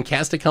and then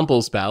cast a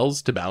couple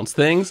spells to bounce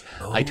things.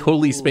 I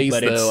totally spaced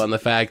but it's though on the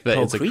fact that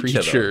it's a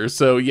creature, creature. though.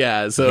 So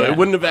yeah, Yeah. it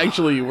wouldn't have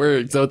actually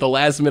worked. So at the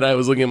last minute I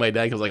was looking at my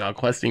deck, I was like, oh,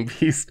 questing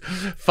beast.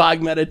 based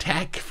fog meta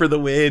tech for the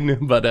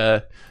win,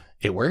 but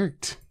it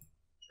worked.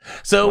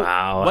 So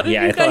Wow. what did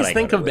Yeah, you I thought guys I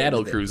think got of away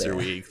with it Battlecruiser there.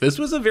 Week? This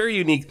was a very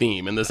unique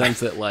theme in the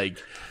sense that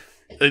like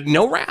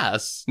no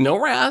RAS,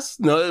 no,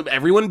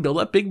 everyone built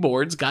up big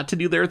boards, got to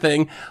do their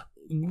thing.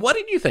 What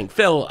did you think?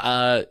 Phil,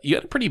 you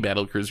had a pretty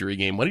Battlecruiser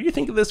game. What did you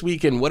think of this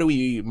week, and what do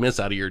we miss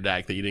out of your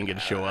deck that you didn't get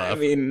to show off? I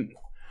mean,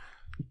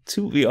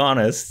 to be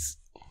honest,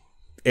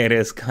 it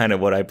is kind of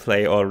what I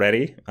play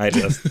already. I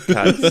just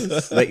cut.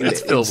 It's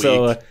still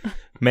so,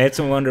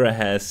 Melton Wanderer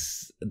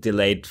has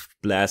delayed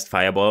Blast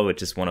Fireball,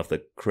 which is one of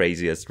the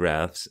craziest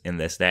drafts in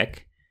this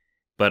deck.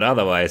 But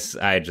otherwise,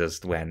 I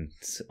just went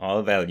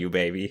all value,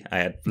 baby. I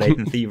had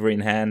Blatant Thievery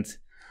in hand.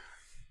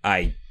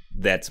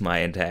 That's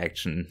my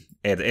interaction.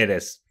 It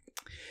is.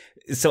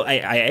 So I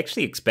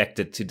actually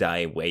expected to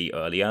die way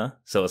earlier.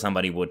 So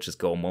somebody would just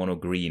go mono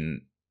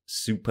green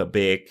super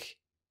big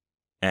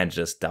and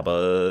just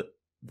double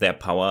their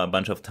power a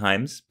bunch of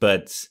times.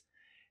 But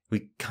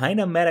we kind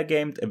of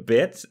metagamed a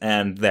bit,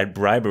 and that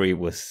bribery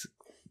was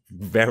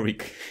very,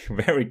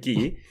 very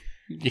key.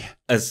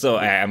 Yeah. So,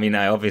 I mean,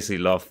 I obviously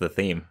love the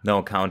theme.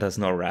 No counters,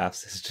 no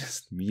wraps. It's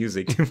just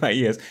music to my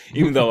ears.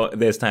 Even though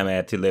this time I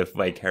had to live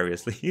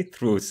vicariously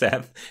through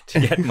Seth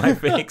to get my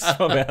fix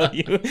for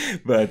value.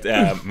 But,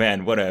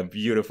 man, what a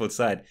beautiful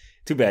sight.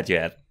 Too bad you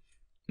had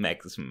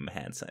maximum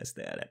hand size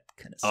there. That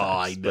kind of sucks. Oh,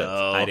 I But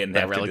know. I didn't That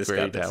have to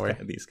Reliquary discard Tower.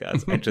 these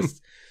cards. I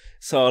just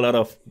saw a lot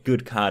of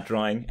good card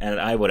drawing, and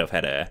I would have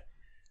had a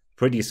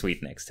pretty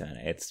sweet next turn.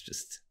 It's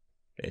just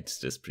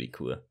pretty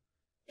cool.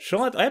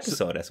 Short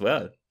episode as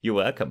well. You're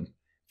welcome,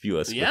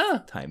 viewers. Yeah.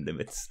 With time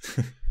limits.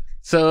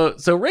 So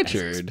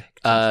Richard,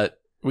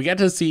 we got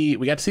to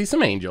see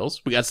some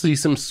angels. We got to see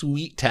some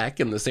sweet tech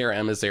in the Sarah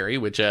Emissary,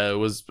 which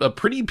was a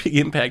pretty big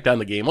impact on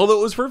the game. Although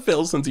it was for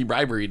Phil since he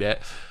briberied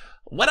it.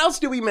 What else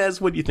do we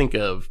miss? What do you think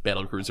of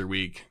Battlecruiser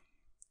Week?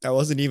 That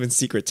wasn't even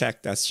secret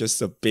tech. That's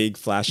just a big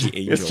flashy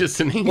angel. It's just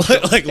an angel.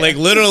 like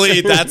literally,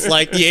 that's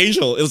like the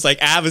angel. It was like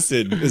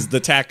Avacyn is the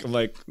tech. I'm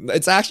like,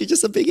 it's actually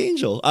just a big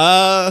angel.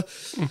 I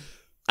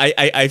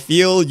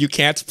feel you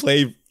can't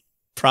play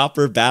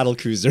proper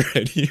Battlecruiser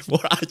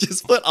anymore. I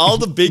just put all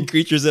the big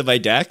creatures in my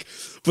deck,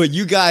 but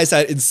you guys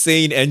had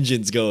insane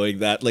engines going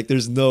that like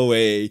there's no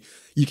way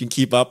you can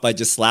keep up by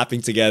just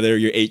slapping together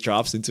your 8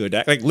 drops into a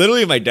deck. Like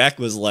literally my deck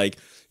was like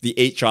the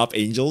 8 drop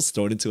angels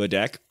thrown into a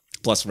deck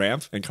plus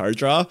ramp and card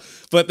draw.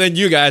 But then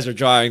you guys are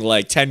drawing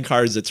like 10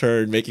 cards a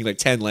turn, making like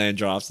 10 land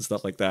drops and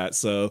stuff like that.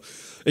 So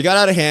it got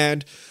out of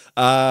hand.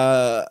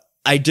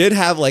 I did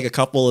have like a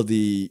couple of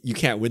the you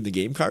can't win the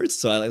game cards.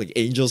 So I like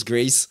Angel's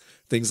Grace,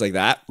 things like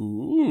that.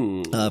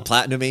 Ooh.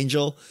 Platinum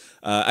Angel.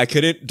 I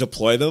couldn't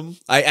deploy them.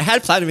 I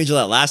had Platinum Angel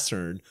that last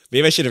turn.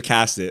 Maybe I should have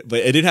cast it, but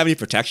it didn't have any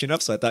protection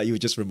up, so I thought you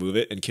would just remove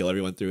it and kill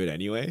everyone through it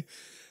anyway.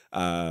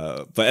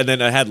 And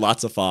then I had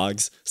lots of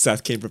fogs.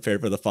 Seth came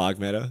prepared for the fog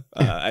meta.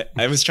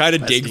 I was trying to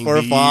dig for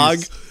a fog.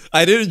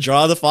 I didn't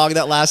draw the fog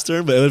that last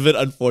turn, but it would have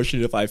been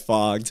unfortunate if I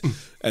fogged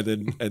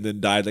and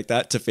then died like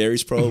that.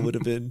 Teferi's Pro would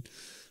have been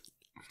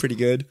pretty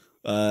good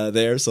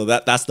there. So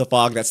that's the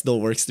fog that still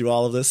works through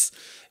all of this.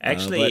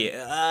 Actually,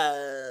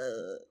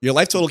 Your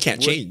life total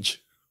can't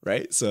change,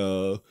 right?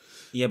 So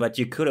yeah, but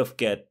you could have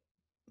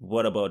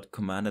what about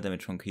Commander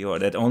Damage from Kiora?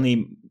 That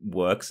only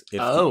works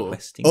if Oh. the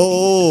questing.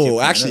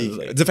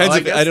 actually, it depends. I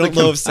if guess I don't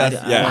the know if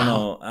Seth. I yeah, don't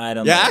know. I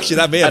don't yeah. know. Actually,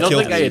 that may I have don't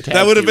killed think I me. attacked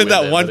That would have you been with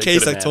that it, one but it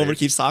case could've that Tomer mattered.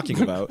 keeps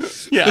talking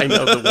about. Yeah, I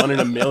know, the 1 in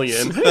a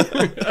million.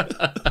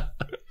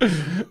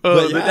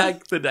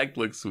 The deck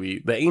looks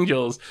sweet. The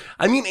angels,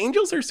 I mean,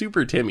 angels are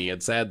super Timmy.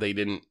 It's sad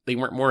they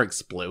weren't more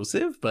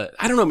explosive, but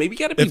I don't know, maybe you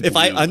gotta be If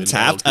I blue in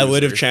untapped, I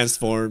would have Battlecruiser.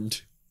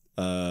 transformed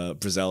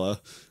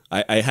Brazella.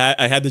 I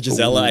had the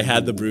Gisela, I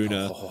had the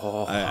Bruna.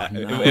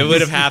 It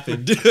would have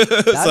happened.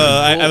 So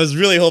I was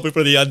really hoping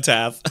for the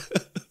untap.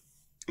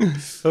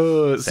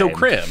 So Same.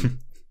 Krim,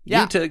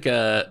 Yeah. you took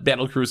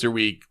Battlecruiser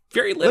Week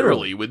very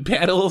literally with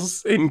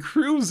battles and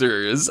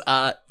cruisers.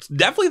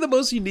 Definitely the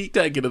most unique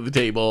deck into the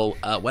table.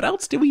 What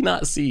else did we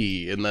not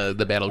see in the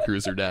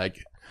Battlecruiser deck?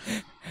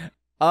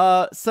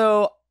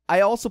 So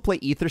I also play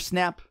Ether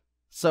Snap.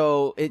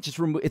 So it just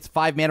it's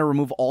 5 mana,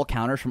 remove all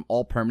counters from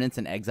all permanents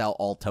and exile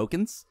all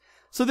tokens.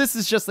 So this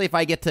is just if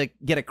I get to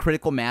get a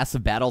critical mass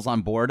of battles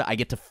on board, I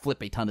get to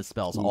flip a ton of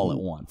spells all at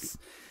once.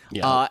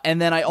 Yeah.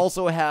 And then I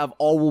also have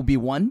All Will Be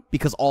One,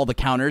 because all the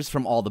counters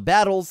from all the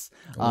battles,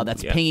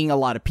 that's yeah. pinging a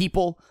lot of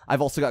people.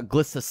 I've also got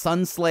Glissa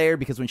Sunslayer,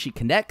 because when she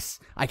connects,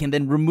 I can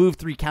then remove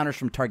 3 counters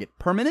from target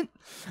permanent.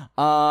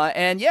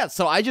 And yeah,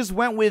 so I just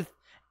went with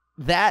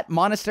that,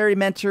 Monastery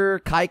Mentor,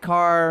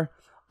 Kaikar,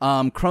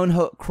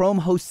 Chrome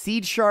Host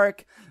Seed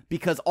Shark,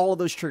 because all of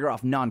those trigger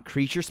off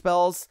non-creature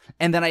spells.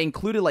 And then I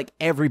included like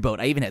every boat.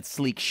 I even had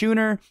Sleek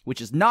Schooner,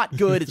 which is not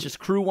good. It's just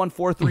crew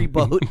 1/4/3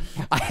 boat.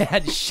 I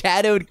had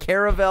Shadowed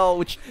Caravel,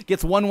 which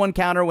gets 1/1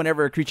 counter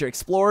whenever a creature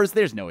explores.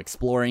 There's no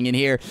exploring in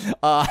here.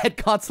 I had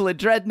Consulate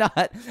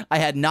Dreadnought. I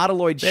had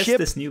Nautiloid There's Ship.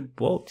 this new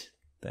boat.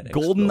 That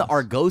Golden explodes.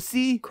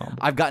 Argosy. Combo.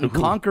 I've gotten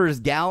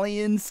Conqueror's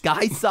Galleon,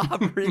 Sky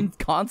Sovereign,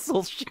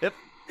 Consul Ship.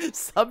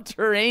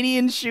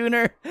 Subterranean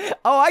schooner.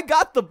 Oh, I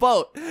got the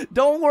boat.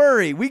 Don't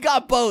worry. We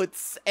got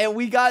boats and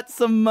we got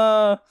some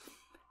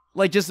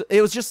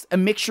it was just a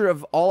mixture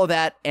of all of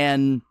that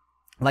and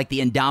like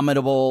the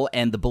Indomitable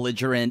and the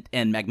Belligerent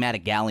and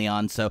Magmatic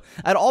Galleon. So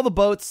I had all the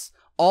boats,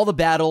 all the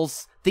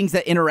battles, things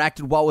that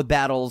interacted well with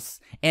battles,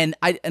 and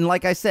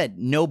like I said,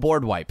 no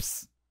board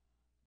wipes.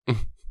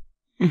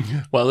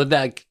 Well, the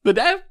deck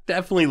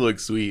definitely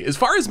looks sweet. As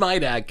far as my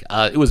deck,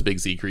 it was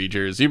big sea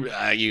creatures. You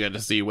got to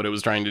see what it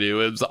was trying to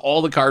do. It was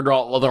all the card draw,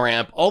 all the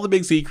ramp, all the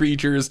big sea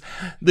creatures.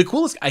 The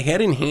coolest I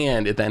had in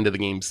hand at the end of the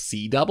game,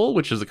 Sea Double,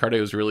 which is a card I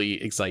was really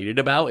excited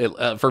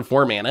about. For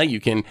 4 mana, you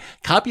can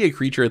copy a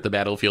creature at the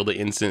battlefield at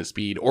instant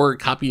speed, or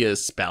copy a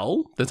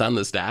spell that's on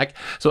the stack.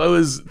 So I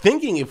was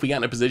thinking if we got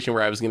in a position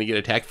where I was going to get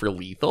attacked for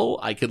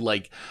lethal, I could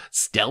like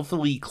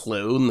stealthily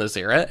clone the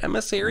Sarah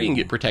Emissary and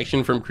get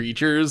protection from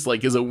creatures,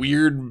 like as a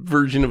weird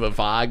version of a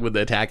fog with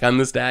the attack on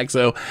the stack.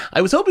 So I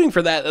was hoping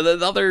for that.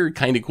 The other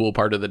kind of cool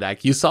part of the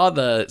deck, you saw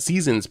the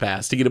Seasons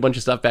Pass to get a bunch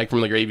of stuff back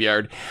from the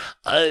graveyard.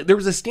 There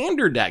was a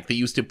standard deck that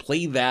used to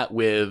play that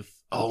with,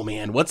 oh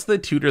man, what's the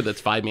tutor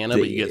that's 5 mana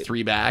but you get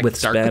 3 back? With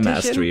Dark Spell Petition?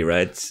 Mastery,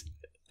 right?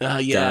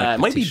 Yeah,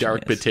 it might be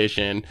Dark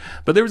Petition,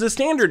 but there was a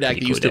standard deck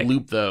that used to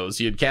loop those.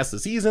 You'd cast the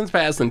Seasons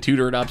Pass and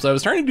tutor it up. So I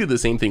was trying to do the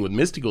same thing with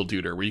Mystical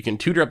Tutor, where you can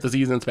tutor up the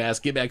Seasons Pass,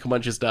 get back a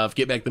bunch of stuff,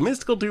 get back the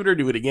Mystical Tutor,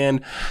 do it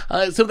again.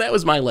 So that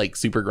was my like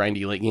super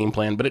grindy late game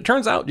plan. But it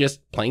turns out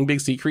just playing big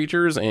sea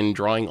creatures and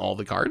drawing all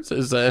the cards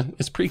is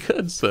pretty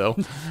good. So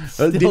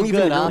didn't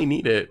even really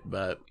need it,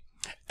 but.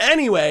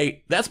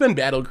 Anyway, that's been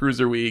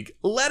Battlecruiser Week.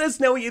 Let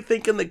us know what you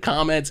think in the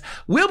comments.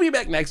 We'll be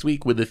back next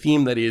week with a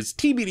theme that is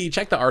TBD.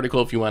 Check the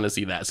article if you want to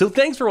see that. So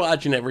thanks for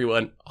watching,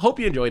 everyone. Hope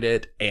you enjoyed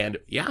it. And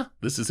yeah,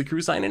 this is the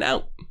crew signing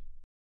out.